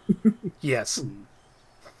herd a bit. Yes.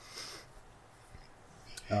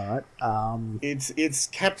 Alright, It's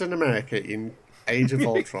Captain America in Age of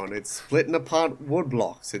Ultron. It's splitting apart wood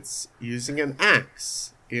blocks. It's using an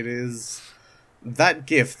axe. It is that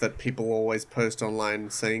gif that people always post online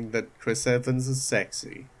saying that Chris Evans is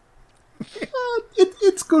sexy.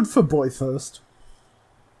 it's good for boy first.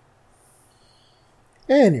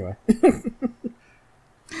 Anyway.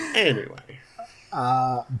 Anyway.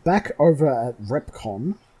 Back over at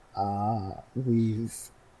RepCon, we've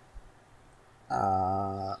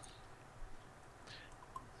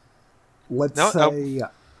let's No, say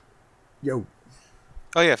yo.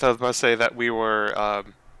 Oh yeah, I was about to say that we were,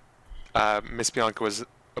 Miss Bianca was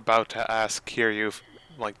about to ask Kiryu,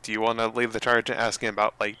 like, do you want to lead the charge and asking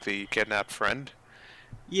about, like, the kidnapped friend?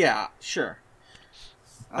 Yeah, sure.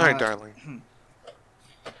 Alright, darling.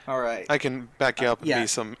 Alright. I can back you up and yeah. be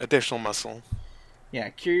some additional muscle. Yeah,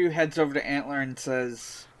 Kiryu heads over to Antler and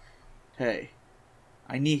says, "Hey,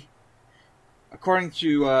 I need. According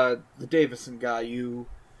to the Davison guy, you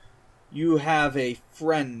have a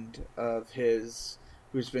friend of his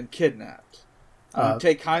who's been kidnapped. I don't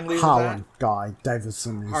take kindly to that." Harlan guy.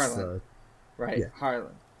 Davison is Harlan. Right, yeah.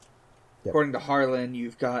 Harlan. Yep. According to Harlan,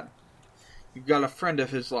 you've got a friend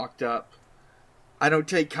of his locked up. I don't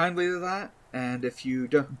take kindly to that, and if you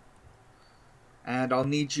don't, and I'll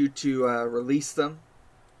need you to release them.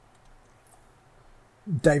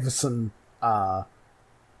 Davison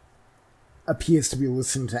appears to be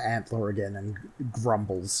listening to Antler again and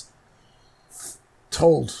grumbles.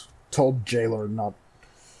 Told Jailer not.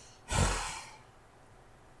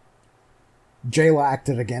 Jailer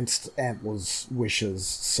acted against Antler's wishes,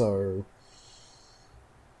 so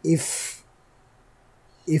if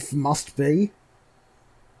must be,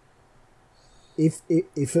 if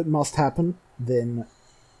it must happen, then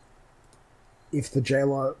if the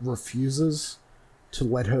jailer refuses to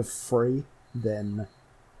let her free, then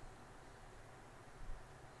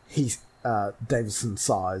Davison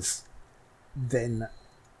sighs, then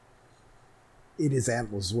it is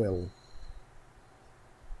Antler's will.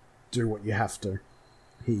 Do what you have to.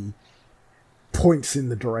 He points in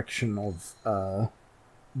the direction of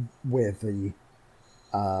where the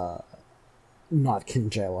Night King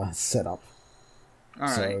jailer has set up.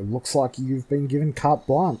 Alright. Looks like you've been given carte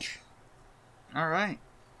blanche. Alright.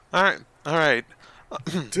 Alright.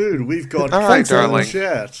 Dude, we've got All right, pizza in the darling.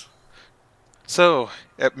 chat. So,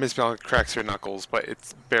 Miss Bianca cracks her knuckles, but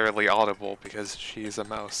it's barely audible because she's a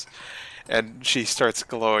mouse. And she starts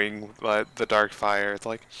glowing the dark fire. It's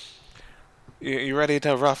like, you ready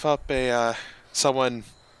to rough up someone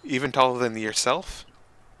even taller than yourself?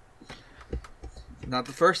 Not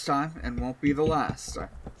the first time, and won't be the last.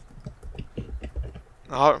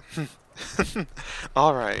 All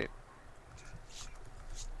right.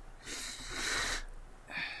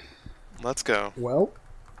 Let's go. Well,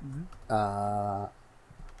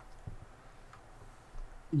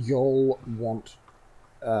 you'll want,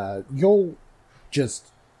 you'll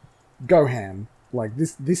just go ham. Like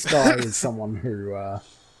this guy is someone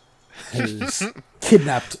who's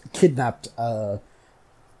kidnapped a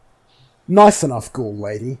nice enough ghoul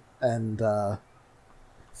lady, and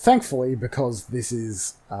thankfully, because this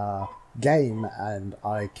is a game and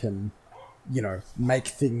I can, make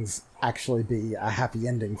things actually be a happy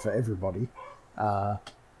ending for everybody,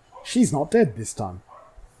 she's not dead this time.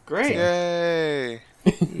 Great. Yay!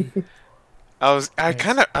 I was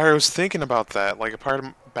thinking about that. Like, a part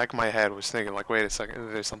of back of my head was thinking, like, wait a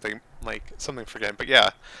second, there's something forgetting. But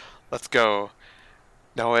yeah, let's go.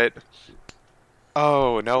 Know it.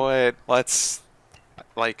 Oh, know it. Let's,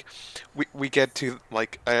 like, we get to,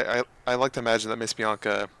 like, I like to imagine that Miss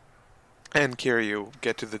Bianca and Kiryu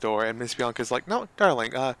get to the door, and Miss Bianca's like, no,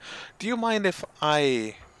 darling, do you mind if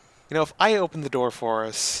I open the door for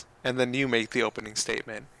us, and then you make the opening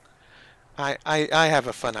statement? I have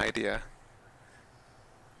a fun idea.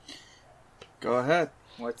 Go ahead.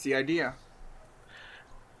 What's the idea?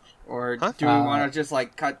 Or Huh? do we want to just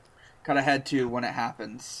like cut ahead to when it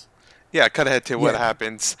happens? Yeah, cut ahead to what Yeah.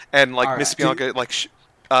 happens, and like All Miss right.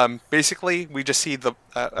 Bianca, basically we just see the,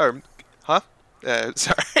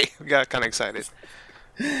 sorry, we got kind of excited.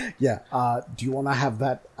 Yeah. Do you want to have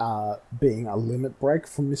that being a limit break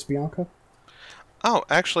from Miss Bianca? Oh,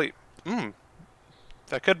 actually,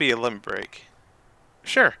 that could be a limit break.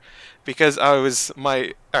 Sure, because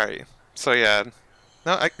alright. So yeah,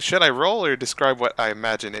 no, should I roll or describe what I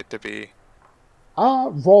imagine it to be?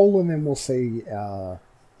 Roll and then we'll see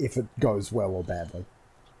if it goes well or badly.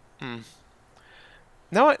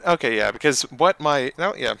 No, okay, yeah, because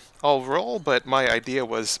I'll roll, but my idea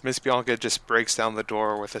was Miss Bianca just breaks down the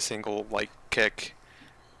door with a single, like, kick,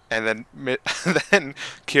 and then then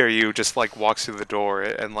Kiryu just, like, walks through the door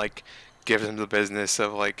and, like, gives him the business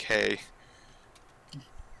of, like, hey,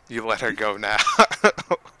 you let her go now.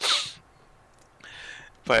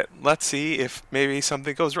 But let's see if maybe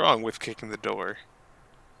something goes wrong with kicking the door.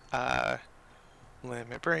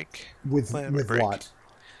 Limit break. With Limit break. light.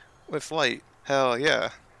 With light. Hell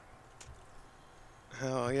yeah.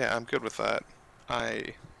 Hell yeah, I'm good with that.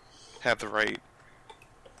 I have the right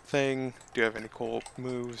thing. Do you have any cool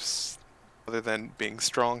moves other than being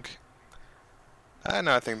strong?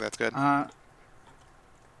 No, I think that's good. Let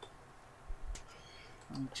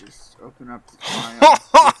me just open up the file.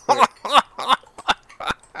 real quick.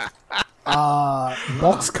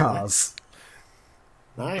 Boxcars.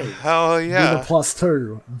 Nice. Hell With a yeah.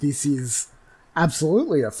 +2. This is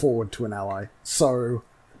absolutely a forward to an ally. So,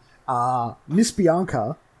 Miss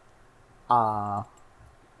Bianca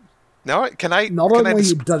No, can I? Not can I only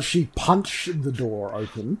dis- does she punch the door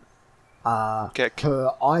open, Kick.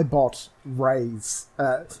 her Eyebot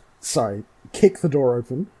kick the door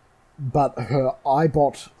open, but her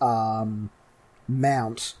Eyebot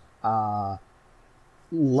mount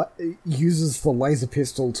uses the laser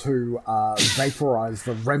pistol to vaporize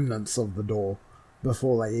the remnants of the door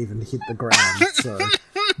before they even hit the ground. So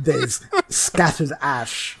there's scattered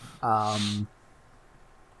ash.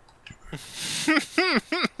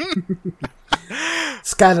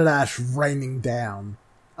 Scattered ash raining down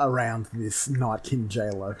around this Night King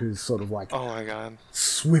jailer, who's sort of like Oh my god.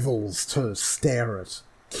 swivels to stare at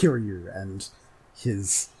Kiryu and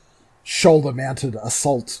his shoulder-mounted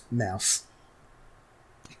assault mouse.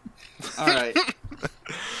 Alright.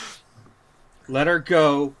 Let her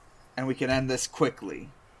go, and we can end this quickly.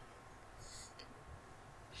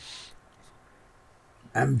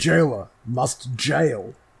 And jailer must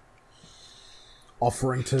jail.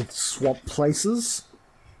 Offering to swap places?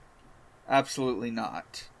 Absolutely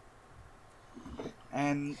not.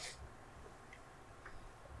 And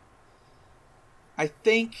I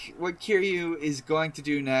think what Kiryu is going to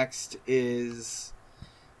do next is,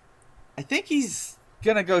 I think he's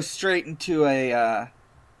gonna go straight into a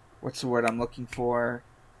what's the word I'm looking for?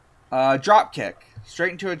 Drop kick.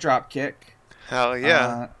 Straight into a drop kick. Hell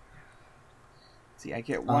yeah. See, I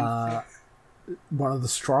get one. One of the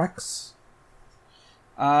strikes?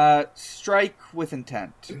 Strike with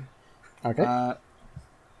intent. Okay.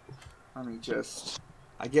 Let me just...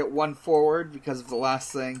 I get one forward because of the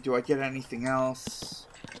last thing. Do I get anything else?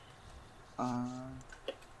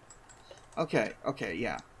 Okay,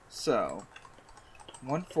 yeah. So,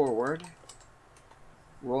 one forward.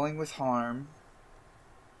 Rolling with harm.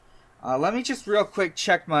 Let me just real quick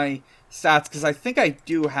check my stats, because I think I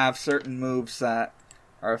do have certain moves that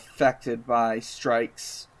are affected by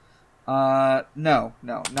strikes. No,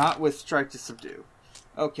 not with strike to subdue.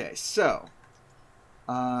 Okay, so,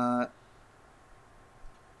 not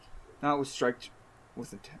with strike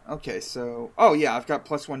with intent. Okay, so, oh yeah, I've got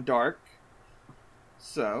 +1 dark.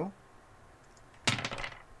 So,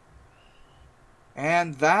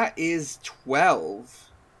 and that is 12.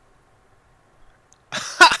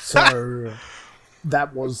 So,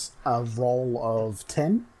 that was a roll of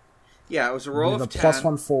 10? Yeah, it was a roll with of a 10.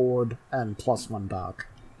 +1 forward and +1 dark.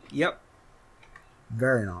 Yep.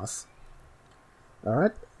 Very nice.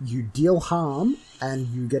 Alright, you deal harm, and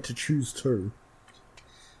you get to choose 2.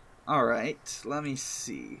 Alright, let me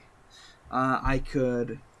see. I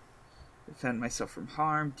could defend myself from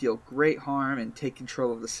harm, deal great harm, and take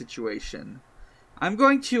control of the situation. I'm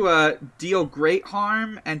going to deal great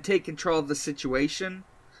harm and take control of the situation.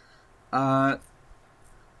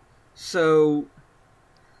 So,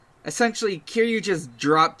 essentially, Kiryu just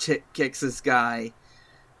drop kicks this guy,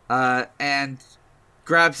 and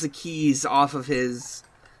grabs the keys off of his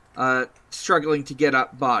struggling to get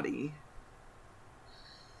up body.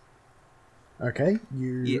 Okay,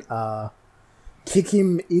 you kick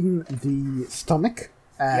him in the stomach,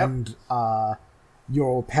 and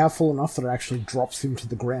you're powerful enough that it actually drops him to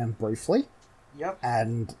the ground briefly. Yep.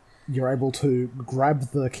 And you're able to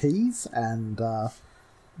grab the keys, and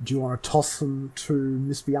do you want to toss them to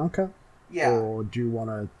Miss Bianca? Yeah. Or do you want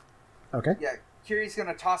to... Okay. Yeah, Kiryu's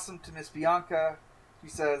gonna toss him to Miss Bianca. He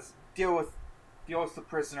says, deal with the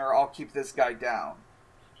prisoner, I'll keep this guy down.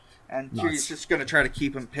 And Nice. Kiryu's just gonna try to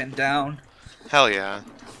keep him pinned down. Hell yeah.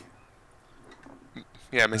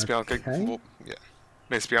 Yeah, Miss Bianca. Okay. Will, yeah,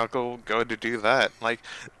 Miss Bianca will go to do that. Like,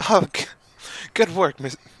 oh, good work,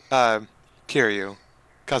 Miss Kiryu.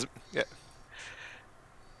 Yeah.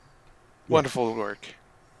 Wonderful work.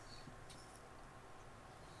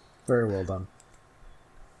 Very well done.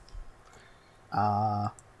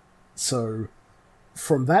 So,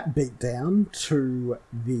 from that beatdown to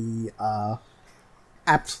the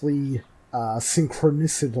aptly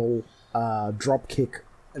synchronicital drop kick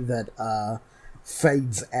that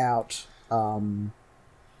fades out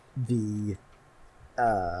the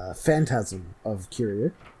phantasm of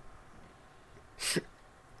Kiryu.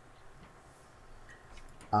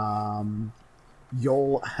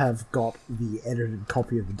 You'll have got the edited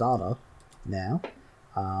copy of the data now.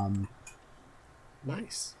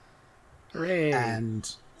 Nice. Hooray!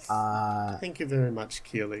 And Thank you very much,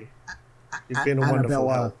 Keely. You've been a wonderful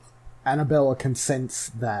help. Annabella can sense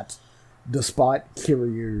that despite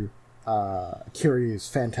Kiryu's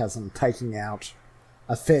phantasm taking out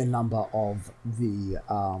a fair number of the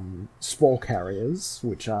spore carriers,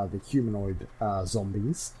 which are the humanoid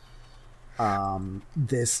zombies,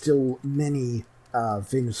 there's still many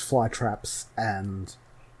Venus flytraps and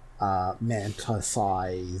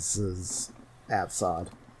manticizes outside.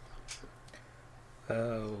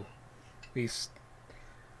 Oh.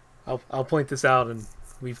 I'll point this out, and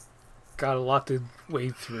we've got a lot to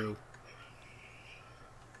wade through.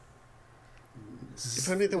 If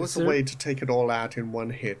only there was a way to take it all out in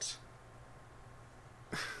one hit.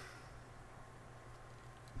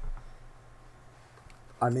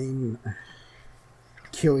 I mean,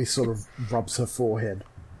 Keely sort of rubs her forehead.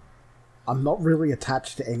 I'm not really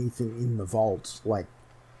attached to anything in the vault. Like,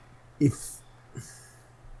 if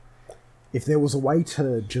there was a way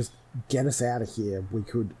to just get us out of here, we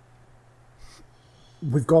could...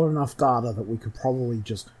 We've got enough data that we could probably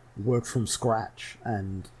just work from scratch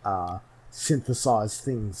and synthesize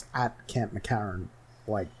things at Camp McCarran.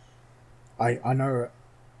 Like, I know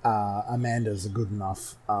Amanda's a good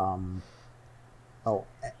enough...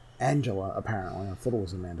 Angela, apparently. I thought it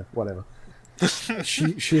was Amanda. Whatever.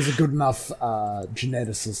 She's a good enough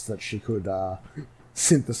geneticist that she could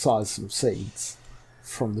synthesize some seeds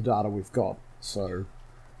from the data we've got. So,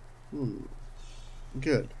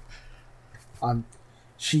 Good.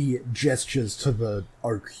 She gestures to the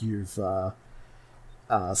oak you've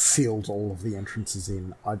sealed all of the entrances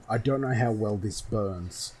in. I don't know how well this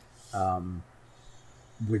burns.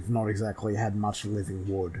 We've not exactly had much living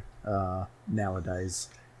wood nowadays.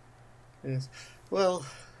 Yes. Well,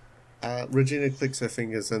 Regina clicks her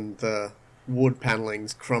fingers and the wood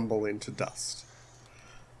panellings crumble into dust.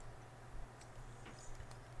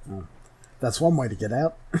 That's one way to get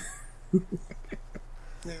out.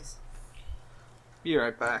 Yes. Be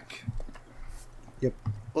right back. Yep.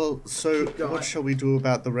 Well, so Keep going. what shall we do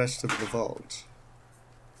about the rest of the vault?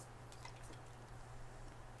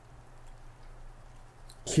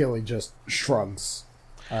 Keely just shrugs.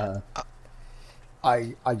 I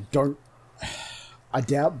don't... I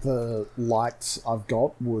doubt the lights I've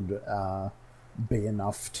got would be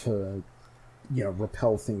enough to,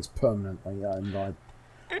 repel things permanently, and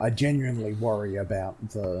I genuinely worry about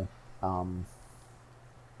the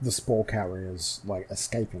spore carriers, like,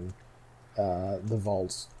 escaping the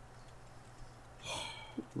vaults.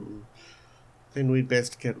 Then we'd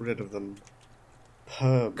best get rid of them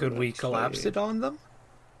permanently. Could we collapse it on them?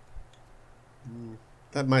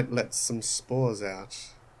 That might let some spores out.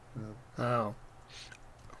 Oh.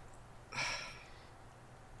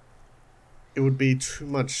 It would be too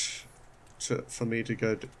much for me to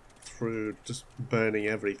go through just burning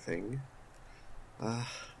everything.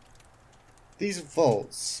 These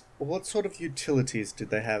vaults, what sort of utilities did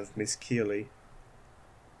they have, Miss Keely?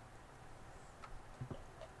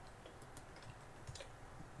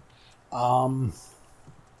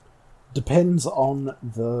 Depends on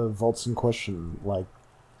the vaults in question. Like,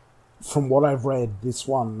 from what I've read, this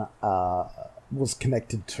one was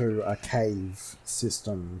connected to a cave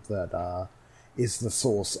system that is the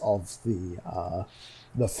source of the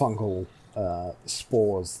fungal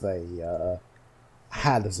spores they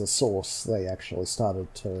had as a source. They actually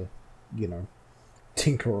started to,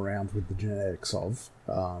 tinker around with the genetics of.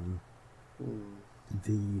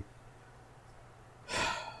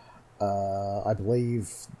 I believe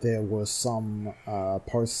there were some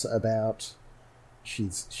posts about.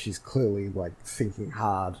 She's clearly like thinking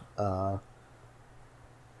hard.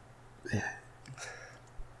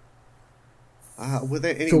 Were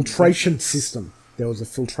there any Filtration system. There was a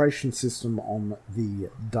filtration system on the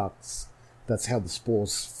ducts. That's how the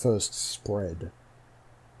spores first spread.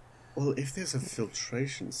 Well, if there's a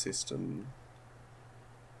filtration system,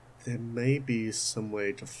 there may be some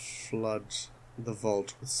way to flood the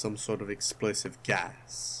vault with some sort of explosive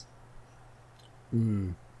gas.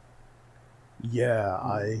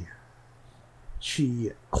 Yeah,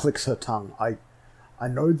 She clicks her tongue. I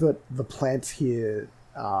know that the plants here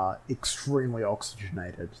are extremely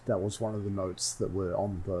oxygenated. That was one of the notes that were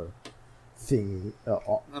on the thing,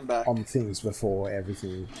 I'm back. on things before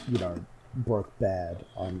everything, broke bad.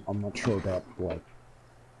 I'm not sure about what.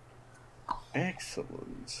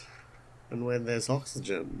 Excellent. And when there's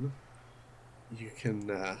oxygen, you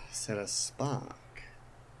can set a spark.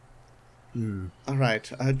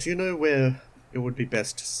 Alright, do you know where it would be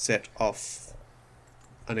best to set off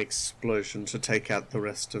an explosion to take out the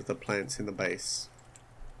rest of the plants in the base?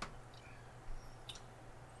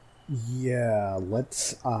 Yeah,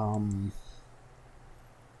 let's, a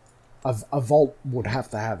vault would have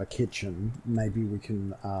to have a kitchen. Maybe we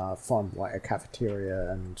can find like a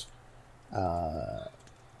cafeteria and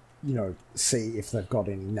see if they've got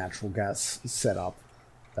any natural gas set up.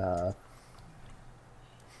 I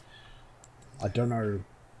don't know.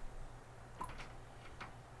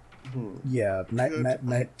 Yeah, Good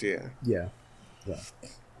idea. yeah.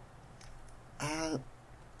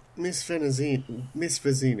 Miss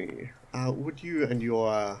Vizzini, would you and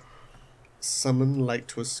your summon like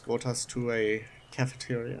to escort us to a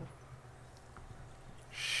cafeteria?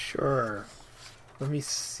 Sure. Let me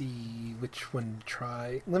see which one to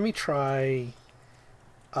try. Let me try.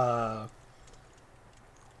 Let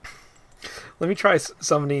me try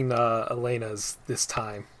summoning Elena's this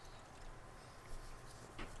time.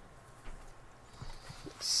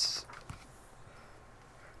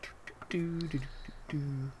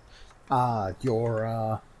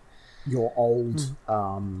 Your old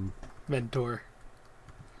Mentor.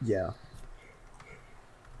 yeah.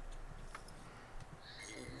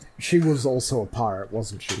 She was also a pirate,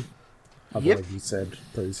 wasn't she? I Yep. believe you said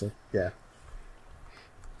previously. Yeah.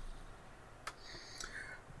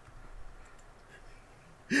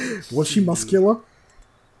 Was she muscular?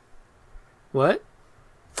 What?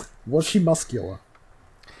 Was she muscular?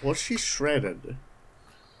 Was she shredded?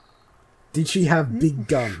 Did she have big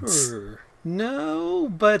guns? Sure. No,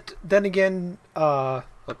 but then again, I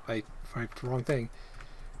typed the wrong thing.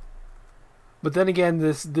 But then again,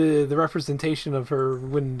 the representation of her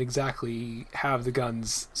wouldn't exactly have the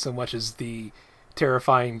guns so much as the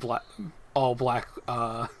terrifying all black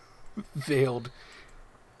veiled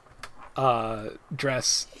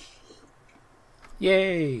dress.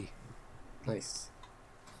 Yay! Nice.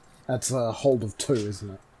 That's a hold of 2,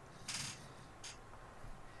 isn't it?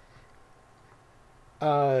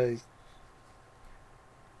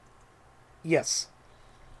 Yes.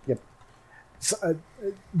 Yep. So,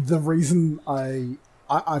 the reason I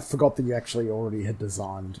forgot that you actually already had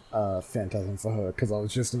designed Phantasm for her, because I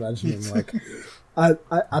was just imagining like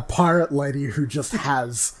a pirate lady who just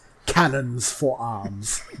has cannons for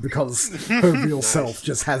arms because her real self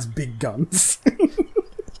just has big guns.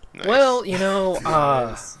 Nice. Well, you know,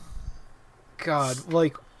 God,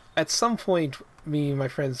 like at some point, me and my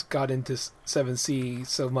friends got into 7C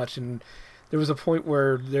so much, and there was a point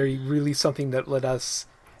where they released something that let us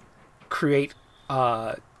create,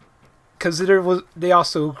 because they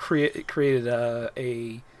also created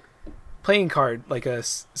a playing card, like a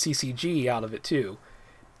CCG out of it too,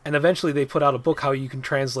 and eventually they put out a book how you can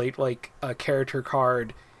translate like a character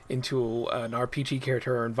card into an RPG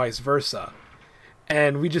character and vice versa.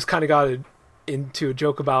 And we just kind of got into a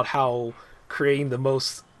joke about how creating the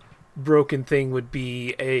most broken thing would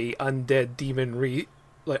be a undead demon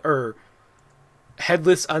or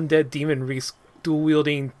headless undead demon dual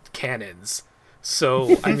wielding cannons.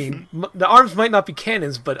 So I mean, the arms might not be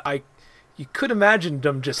cannons, but you could imagine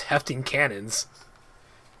them just hefting cannons.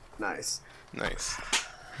 Nice. Nice.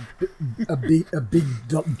 a big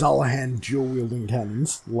Dullahan dual wielding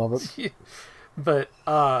cannons. Love it. But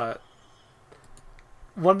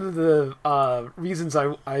one of the reasons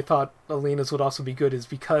I thought Elena's would also be good is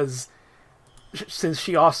because since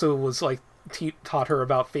she also was like taught her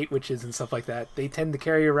about fate witches and stuff like that, they tend to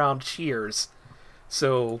carry around shears.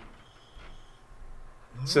 So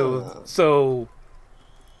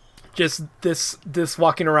just this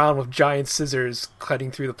walking around with giant scissors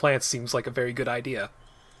cutting through the plants seems like a very good idea.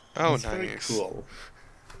 Oh, That's very nice. cool.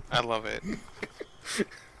 I love it.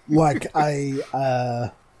 Like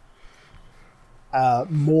a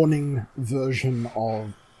morning version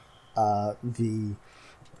of the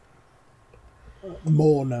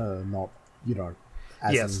Morna, not, you know,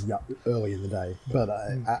 as Yes. in early in the day, but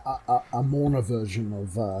a Morna version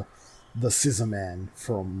of the Scissor Man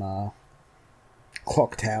from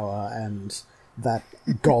Clock Tower and that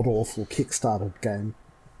god awful Kickstarter game.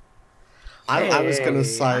 I was gonna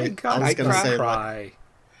say. I was gonna say. Cry.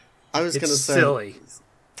 I was It's gonna say. silly.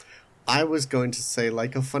 I was going to say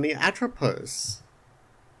like a funny Atropos.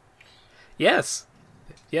 Yes,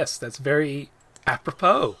 that's very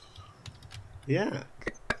apropos. Yeah.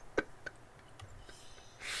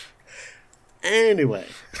 Anyway.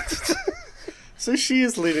 So she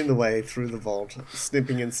is leading the way through the vault,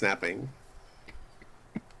 snipping and snapping.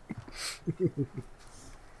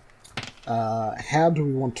 How do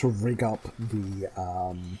we want to rig up the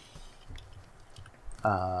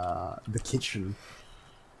kitchen?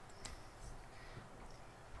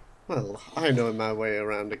 Well, I know my way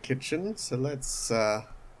around a kitchen, so let's how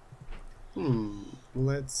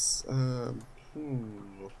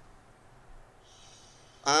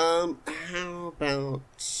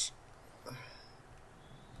about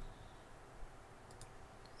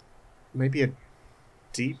maybe a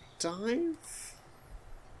deep dive?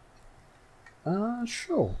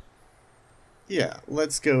 Sure. Yeah,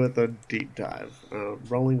 let's go with a deep dive.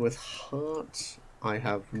 Rolling with heart. I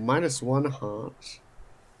have -1 heart.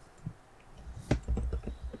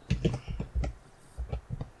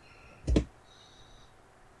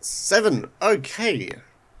 Seven. Okay.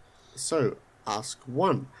 So, ask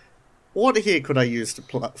 1. What here could I use to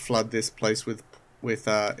flood this place with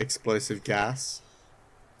explosive gas?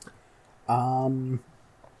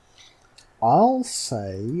 I'll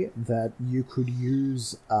say that you could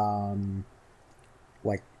use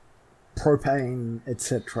like propane,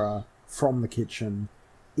 etc., from the kitchen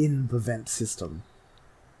in the vent system.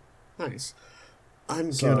 Nice.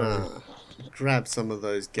 I'm So- gonna grab some of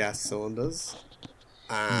those gas cylinders,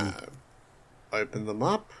 open them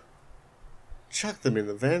up, chuck them in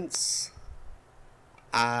the vents,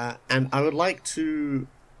 and I would like to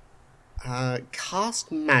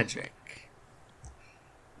cast magic.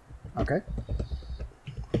 Okay.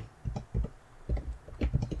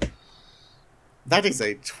 That is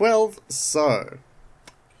a 12, so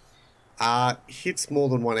hits more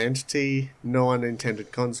than one entity, no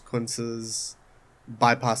unintended consequences,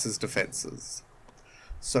 bypasses defenses.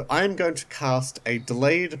 So I am going to cast a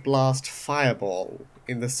delayed blast fireball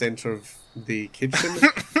in the center of the kitchen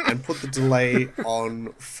and put the delay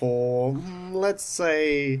on for, let's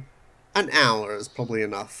say, an hour is probably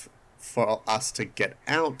enough for us to get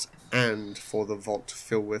out and for the vault to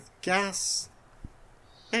fill with gas.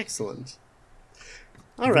 Excellent.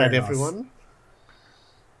 Alright, Very nice. everyone.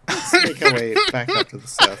 Let's make our way back up to the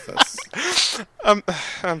surface. And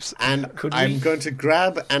Could I'm we? going to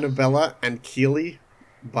grab Annabella and Keely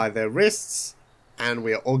by their wrists, and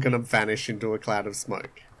we are all going to vanish into a cloud of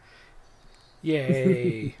smoke.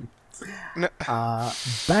 Yay! Back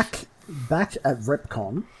at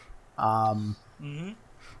Repcon,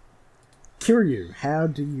 Kiryu, how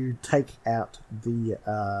do you take out the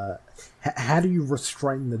how do you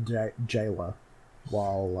restrain the jailer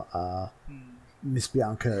while Miss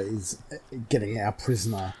Bianca is getting our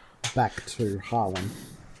prisoner back to Harlan?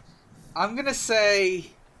 I'm gonna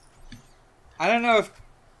say, I don't know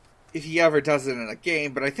if he ever does it in a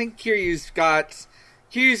game, but I think Kiryu's got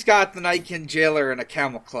the Nightkin jailer in a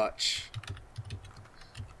camel clutch.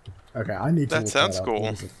 Okay, I need to That look sounds up. cool.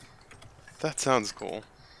 What is it? That sounds cool.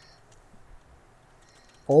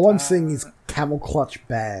 All I'm seeing is camel clutch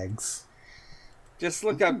bags. Just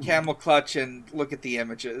look up camel clutch and look at the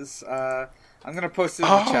images. I'm gonna post it in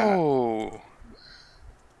the chat.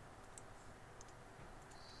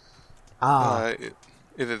 Oh,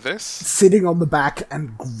 either this. Sitting on the back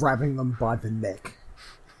and grabbing them by the neck.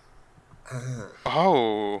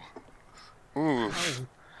 Oh, oof.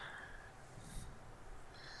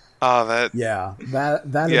 Oh, that Yeah,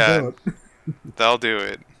 that'll Yeah. do it. that'll do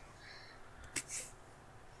it.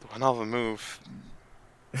 One hell of a move.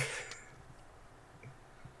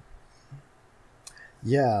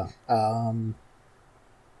 Yeah.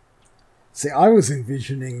 See, I was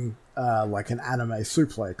envisioning like an anime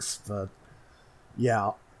suplex, but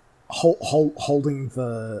yeah, holding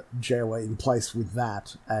the jailer in place with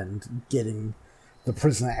that and getting the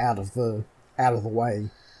prisoner out of the way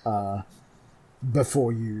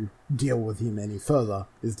before you deal with him any further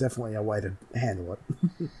is definitely a way to handle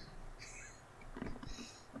it.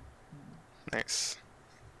 Nice.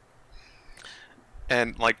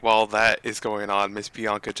 And like while that is going on, Miss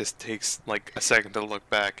Bianca just takes like a second to look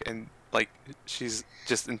back, and like she's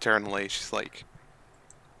just internally, she's like,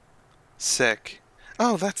 sick.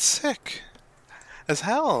 Oh, that's sick as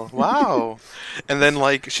hell. Wow. And then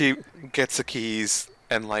like she gets the keys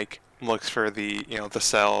and like looks for the the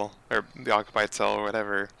cell or the occupied cell or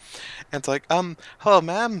whatever, and it's like hello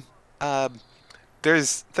ma'am,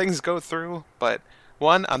 there's things to go through, but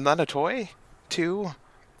one, I'm not a toy. Two,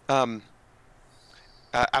 out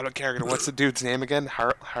of character. What's the dude's name again?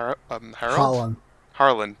 Harold? Harlan.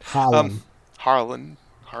 Harlan. Harlan.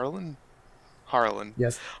 Harlan.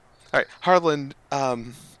 Yes. All right. Harlan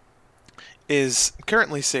is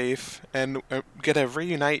currently safe, and gonna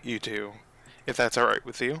reunite you two, if that's all right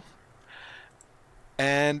with you.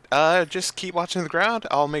 And just keep watching the ground.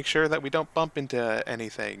 I'll make sure that we don't bump into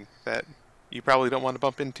anything that you probably don't want to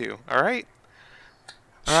bump into. All right.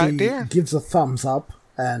 All right, She dear. gives a thumbs up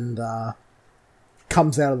and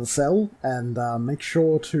comes out of the cell and makes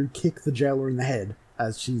sure to kick the jailer in the head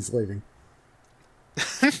as she's leaving.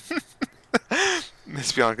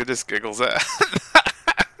 Miss Bianca just giggles at.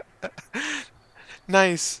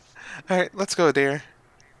 Nice. All right, let's go, dear.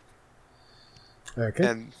 Okay.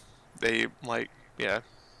 And they like, yeah,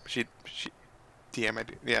 she, DM,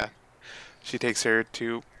 yeah, she takes her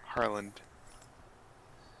to Harlan.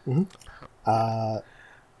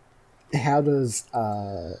 How does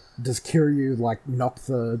Kiryu like knock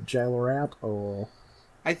the jailer out, or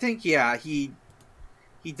I think he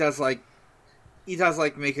does like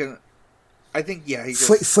make a. I think he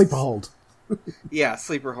just sleeper hold?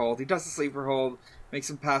 sleeper hold. He does the sleeper hold, makes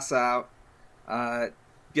him pass out,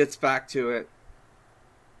 gets back to it.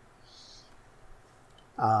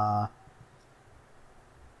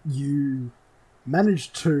 You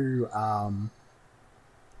manage to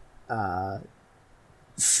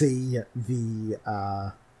see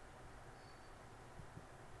the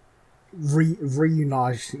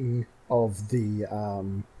reuniting of the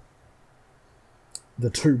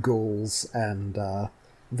two ghouls, and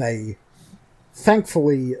they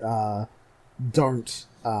thankfully don't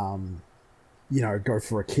go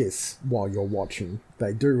for a kiss while you're watching.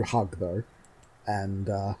 They do hug though, and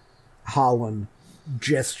Harlan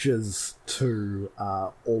gestures to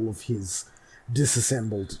all of his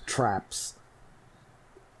disassembled traps.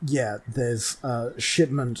 Yeah, there's a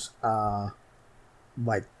shipment,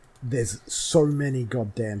 there's so many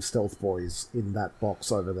goddamn stealth boys in that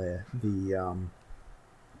box over there.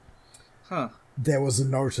 There was a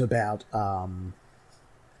note about,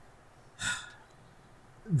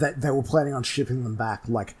 that they were planning on shipping them back,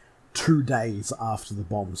 2 days after the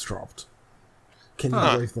bombs dropped. Can you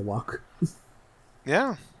believe the luck?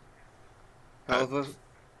 Yeah.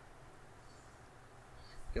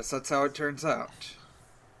 Guess that's how it turns out.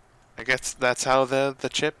 I guess that's how the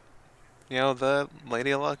chip, the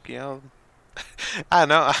Lady of Luck, I don't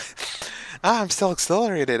know. I'm still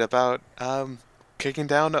exhilarated about kicking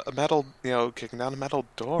down a metal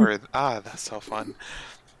door. That's so fun.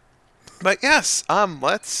 But yes,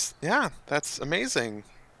 that's amazing.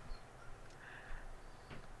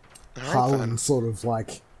 All right, Harlan then. sort of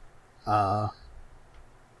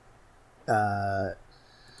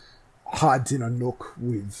hides in a nook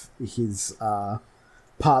with his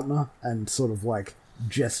partner and sort of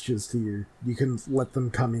gestures to you. You can let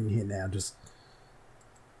them come in here now. Just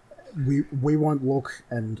we won't look,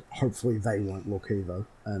 and hopefully they won't look either.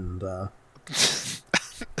 And All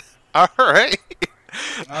right.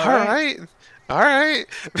 All right. All right.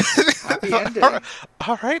 Happy ending.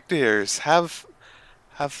 All right, dears. Have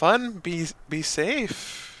fun. Be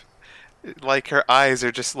safe. Her eyes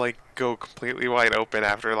are just go completely wide open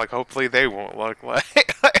after. Hopefully they won't look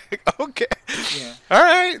okay. Yeah. All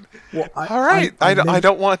right. well, All right. I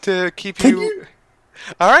don't want to keep you.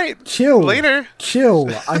 All right. Chill. Later. Chill.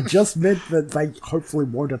 I just meant that they hopefully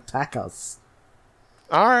won't attack us.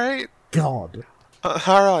 All right. God.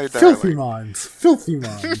 All right. Filthy darling. minds. Filthy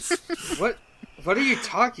minds. What are you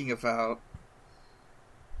talking about?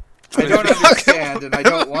 I don't understand, and I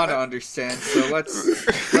don't want to understand. So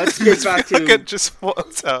let's get back to. It just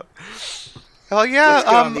floats out. Hell yeah! Let's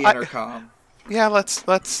get on the intercom. Yeah, let's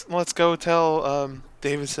go tell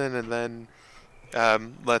Davidson, and then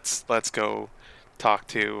let's go talk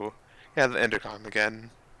to the intercom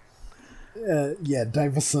again. Yeah,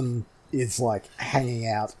 Davison is hanging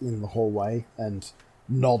out in the hallway and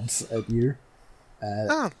nods at you,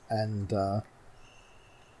 and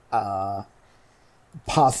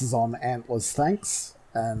passes on Antler's thanks,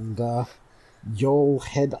 and you'll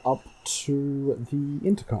head up to the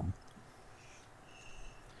intercom,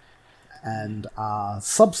 and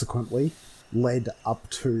subsequently led up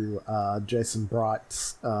to Jason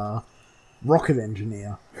Bright's rocket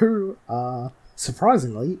engineer, who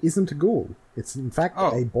surprisingly isn't a ghoul. It's in fact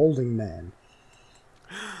a balding man.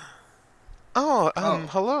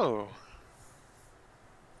 Hello.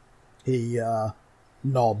 He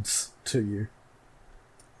nods to you.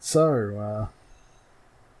 So,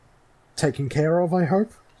 taken care of, I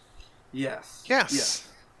hope? Yes. Yes.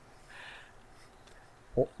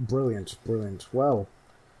 Oh, brilliant. Well,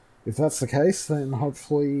 if that's the case, then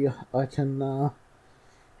hopefully I can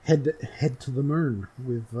head to the moon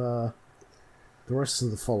with the rest of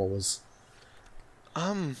the followers.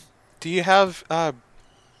 Do you have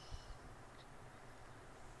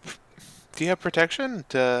protection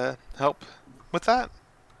to help with that?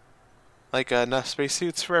 Enough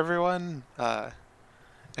spacesuits for everyone,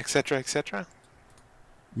 etc., etc.?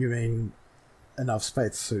 You mean enough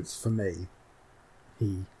spacesuits for me?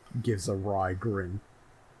 He gives a wry grin.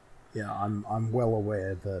 Yeah, I'm well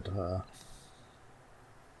aware that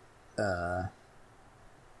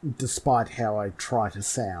despite how I try to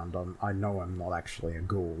sound, I know I'm not actually a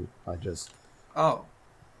ghoul. I just... Oh.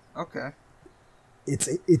 Okay. It's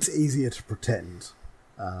easier to pretend.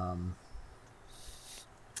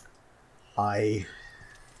 I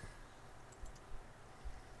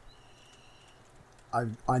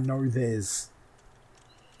know there's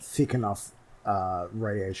thick enough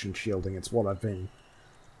radiation shielding. It's what I've been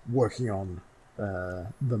working on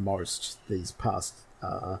the most these past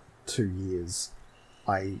 2 years.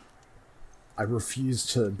 I refuse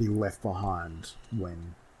to be left behind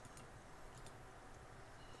when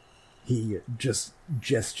he just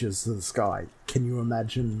gestures to the sky. Can you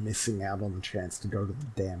imagine missing out on the chance to go to the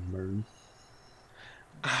damn moon?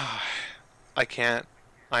 I can't.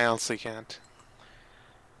 I honestly can't.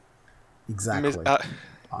 Exactly.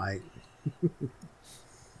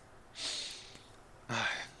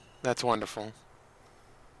 That's wonderful.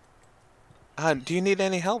 Do you need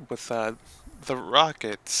any help with the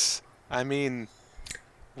rockets? I mean,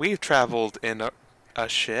 we've traveled in a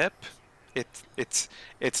ship.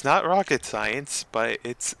 It's not rocket science, but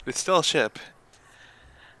it's still a ship.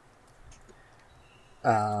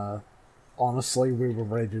 Honestly, we were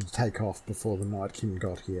ready to take off before the Night King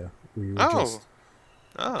got here. We were just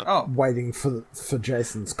Oh, Oh, waiting for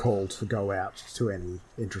Jason's call to go out to any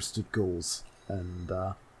interested ghouls, and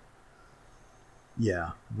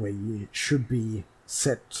yeah, we should be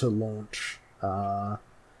set to launch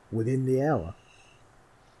within the hour.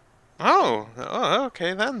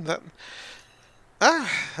 okay then. All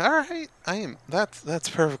right. That's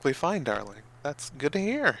perfectly fine, darling. That's good to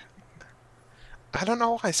hear. I don't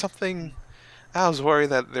know why something. I was worried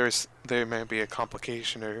that there may be a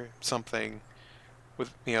complication or something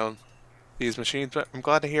with these machines, but I'm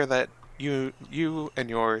glad to hear that you and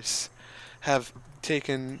yours have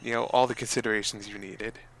taken all the considerations you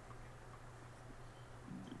needed.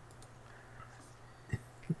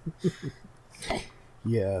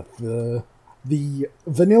 Yeah, the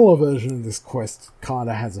vanilla version of this quest kind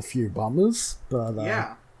of has a few bummers, but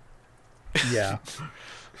yeah. yeah.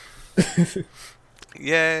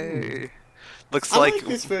 Yay! Looks I like like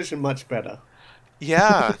this version much better.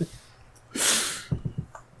 yeah.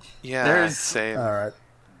 Yeah, There's- same. All right.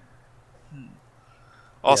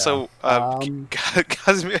 Also, yeah.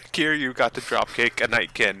 Kiryu got to dropkick a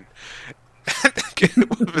Nightkin.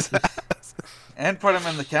 What was that? And put him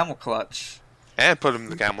in the camel clutch. And put him in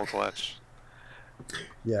the camel clutch.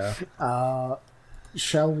 Yeah.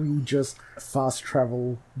 Shall we just fast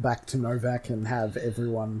travel back to Novak and have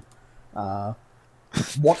everyone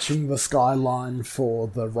watching the skyline for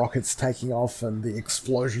the rockets taking off and the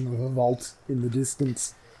explosion of a vault in the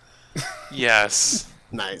distance? Yes.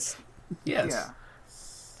 Nice. Yes. Yeah.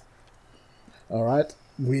 Alright.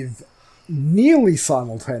 With nearly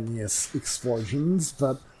simultaneous explosions,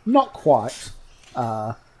 but not quite.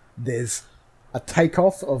 There's a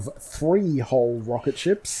takeoff of 3 whole rocket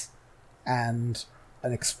ships and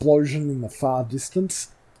an explosion in the far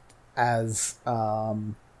distance as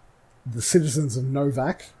the citizens of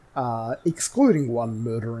Novak, excluding one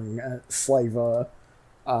murdering slaver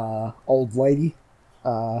old lady,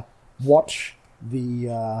 watch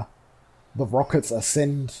the rockets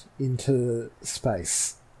ascend into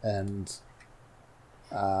space, and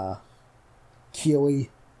Keely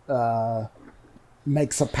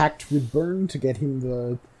makes a pact with Boone to get him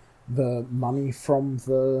the money from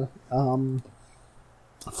the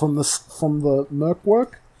Merc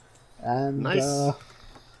work, and Nice.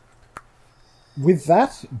 with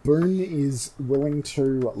that, Boone is willing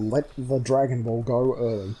to let the Dragon Ball go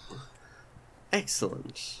early.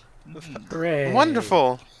 Excellent. Hooray.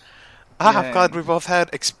 Wonderful. I'm Yay. glad we both had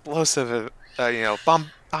explosive,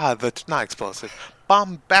 not explosive,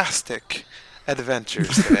 bombastic adventures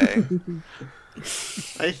today.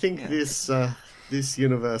 I think this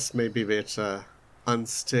universe may be a bit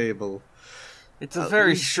unstable. It's a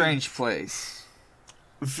very strange place.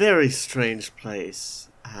 Very strange place.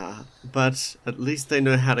 But at least they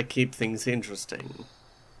know how to keep things interesting.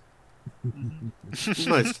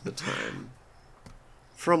 Most of the time.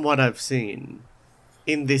 From what I've seen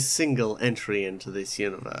in this single entry into this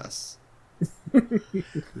universe.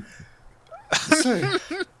 So,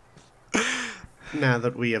 now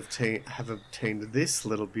that we have obtained this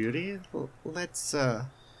little beauty, let's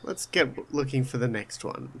get looking for the next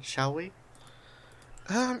one, shall we?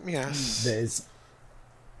 Yes. There's,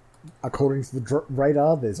 according to the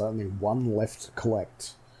radar, there's only one left to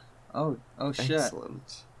collect. Oh shit.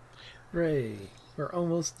 Excellent. Hooray. We're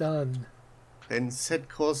almost done. Then set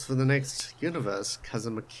course for the next universe,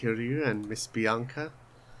 Kazuma Kiryu and Miss Bianca.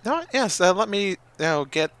 No, yes, let me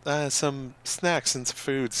get some snacks and some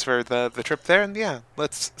foods for the trip there, and yeah,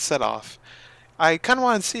 let's set off. I kind of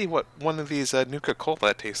want to see what one of these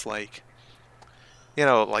Nuka-Cola tastes like.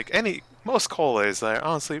 Like most colas are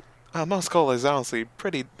honestly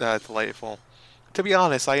pretty delightful. To be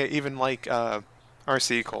honest, I even like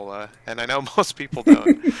RC Cola, and I know most people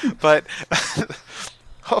don't. But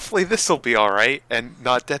hopefully this will be alright and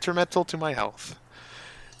not detrimental to my health.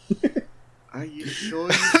 Are you sure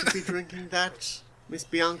you should be drinking that, Miss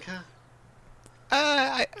Bianca?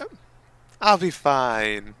 I'll be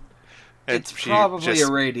fine. And It's probably just-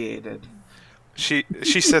 irradiated. She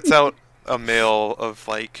sets out a meal of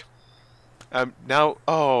like. I'm now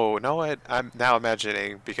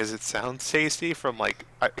imagining, because it sounds tasty from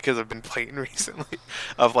because I've been playing recently,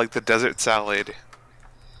 of like the desert salad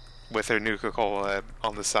with her Nuka-Cola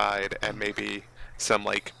on the side, and maybe some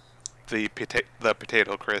like the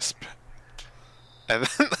potato crisp, and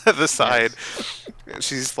then at the side,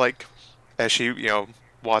 she's like, as she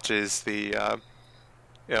watches the,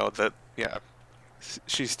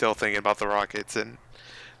 she's still thinking about the rockets and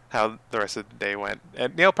how the rest of the day went.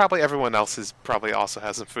 And, probably everyone else probably also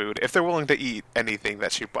has some food. If they're willing to eat anything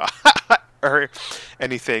that she bought, or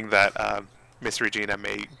anything that Miss Regina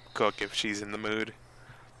may cook if she's in the mood.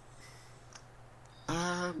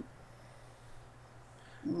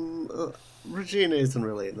 Regina isn't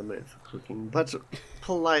really in the mood for cooking, but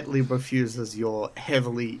politely refuses your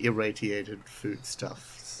heavily irradiated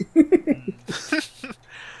foodstuffs.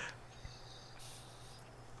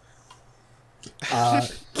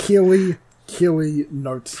 Keely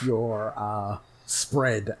notes your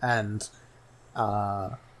spread and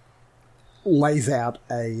lays out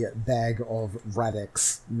a bag of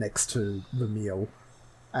Radex next to the meal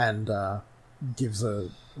and gives a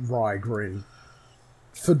wry grin.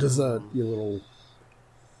 For dessert, you little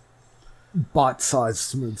bite-sized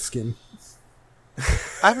smooth skin.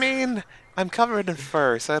 I mean, I'm covered in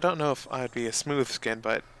fur, so I don't know if I'd be a smooth skin,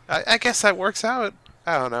 but I guess that works out.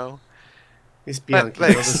 I don't know. Miss Bianchi,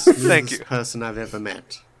 Thanks. you're the smoothest Thank you. person I've ever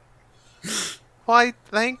met. Why,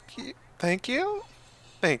 thank you. Thank you?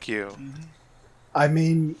 Thank you. I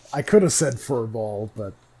mean, I could have said furball,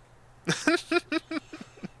 but...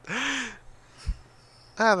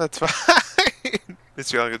 That's fine.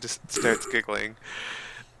 Miss Bianca just starts giggling.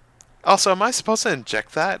 Also, am I supposed to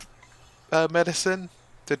inject that medicine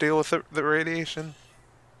to deal with the radiation?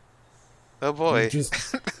 Oh boy.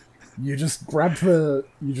 You just grab the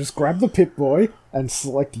Pip-Boy and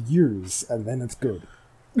select use, and then it's good.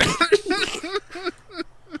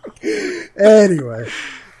 Anyway.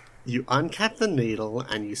 You uncap the needle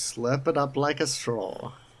and you slurp it up like a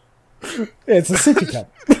straw. It's a sippy cup.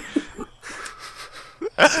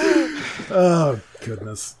 Oh,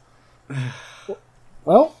 goodness.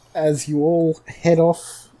 Well, as you all head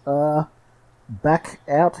off back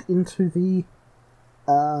out into the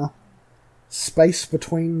space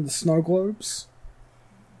between the snow globes,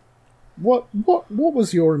 what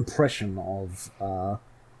was your impression of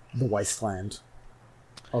the wasteland?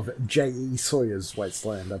 Of J.E. Sawyer's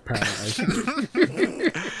wasteland, apparently.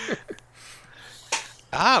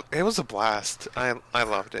 It was a blast. I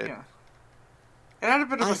loved it. Yeah. It had a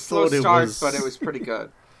bit of I a slow thought it start, was- but it was pretty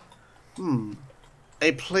good.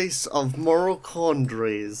 A place of moral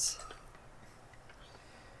quandaries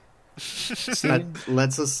that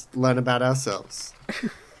lets us learn about ourselves.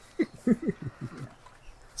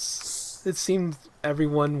 It seemed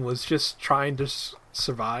everyone was just trying to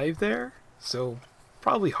survive there, so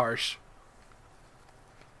probably harsh.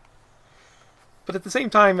 But at the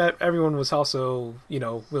same time, everyone was also,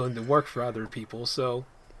 willing to work for other people, so...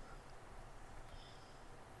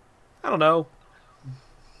 I don't know.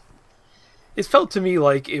 It felt to me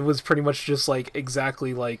like it was pretty much just like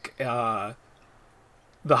exactly like the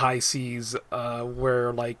high seas,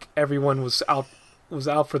 where like everyone was out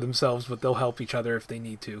for themselves, but they'll help each other if they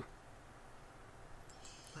need to.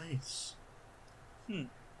 Nice.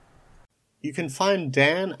 You can find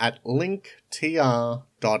Dan at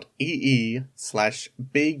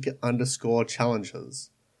linktr.ee/big_challenges.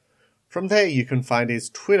 From there you can find his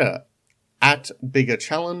Twitter at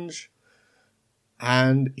biggerchallenge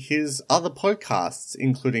and his other podcasts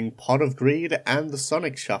including Pot of Greed and The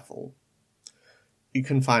Sonic Shuffle. You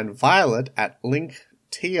can find Violet at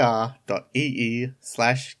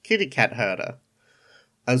linktr.ee/kittycatherder,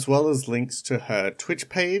 as well as links to her Twitch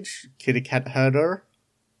page, Kitty Cat Herder,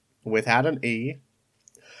 without an E,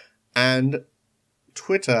 and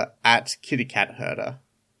Twitter at Kitty Cat Herder.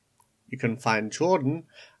 You can find Jordan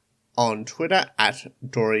on Twitter at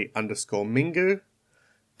Dory_Mingu,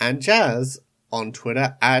 and Jazz on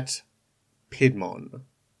Twitter at Pidmon.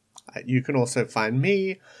 You can also find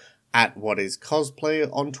me at whatiscosplay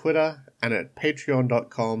on Twitter and at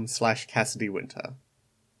patreon.com/CassidyWinter.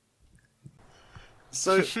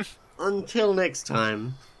 So, until next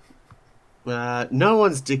time, no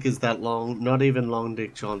one's dick is that long, not even Long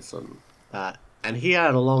Dick Johnson. And he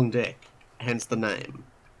had a long dick, hence the name.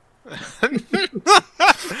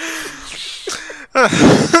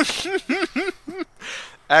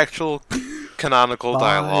 Actual canonical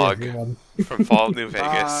dialogue everyone. from Fallout New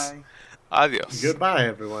Vegas. Bye. Adios. Goodbye,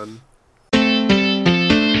 everyone.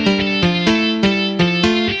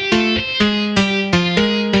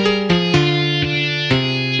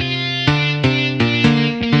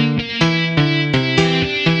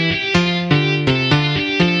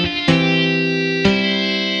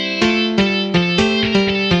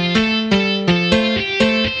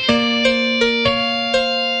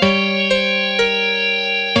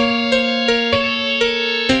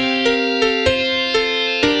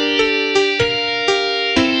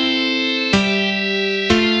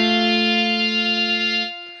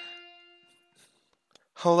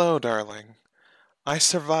 Hello, darling. I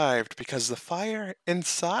survived because the fire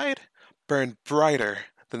inside burned brighter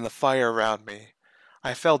than the fire around me.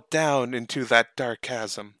 I fell down into that dark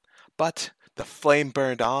chasm, but the flame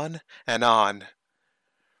burned on and on.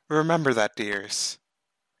 Remember that, dears.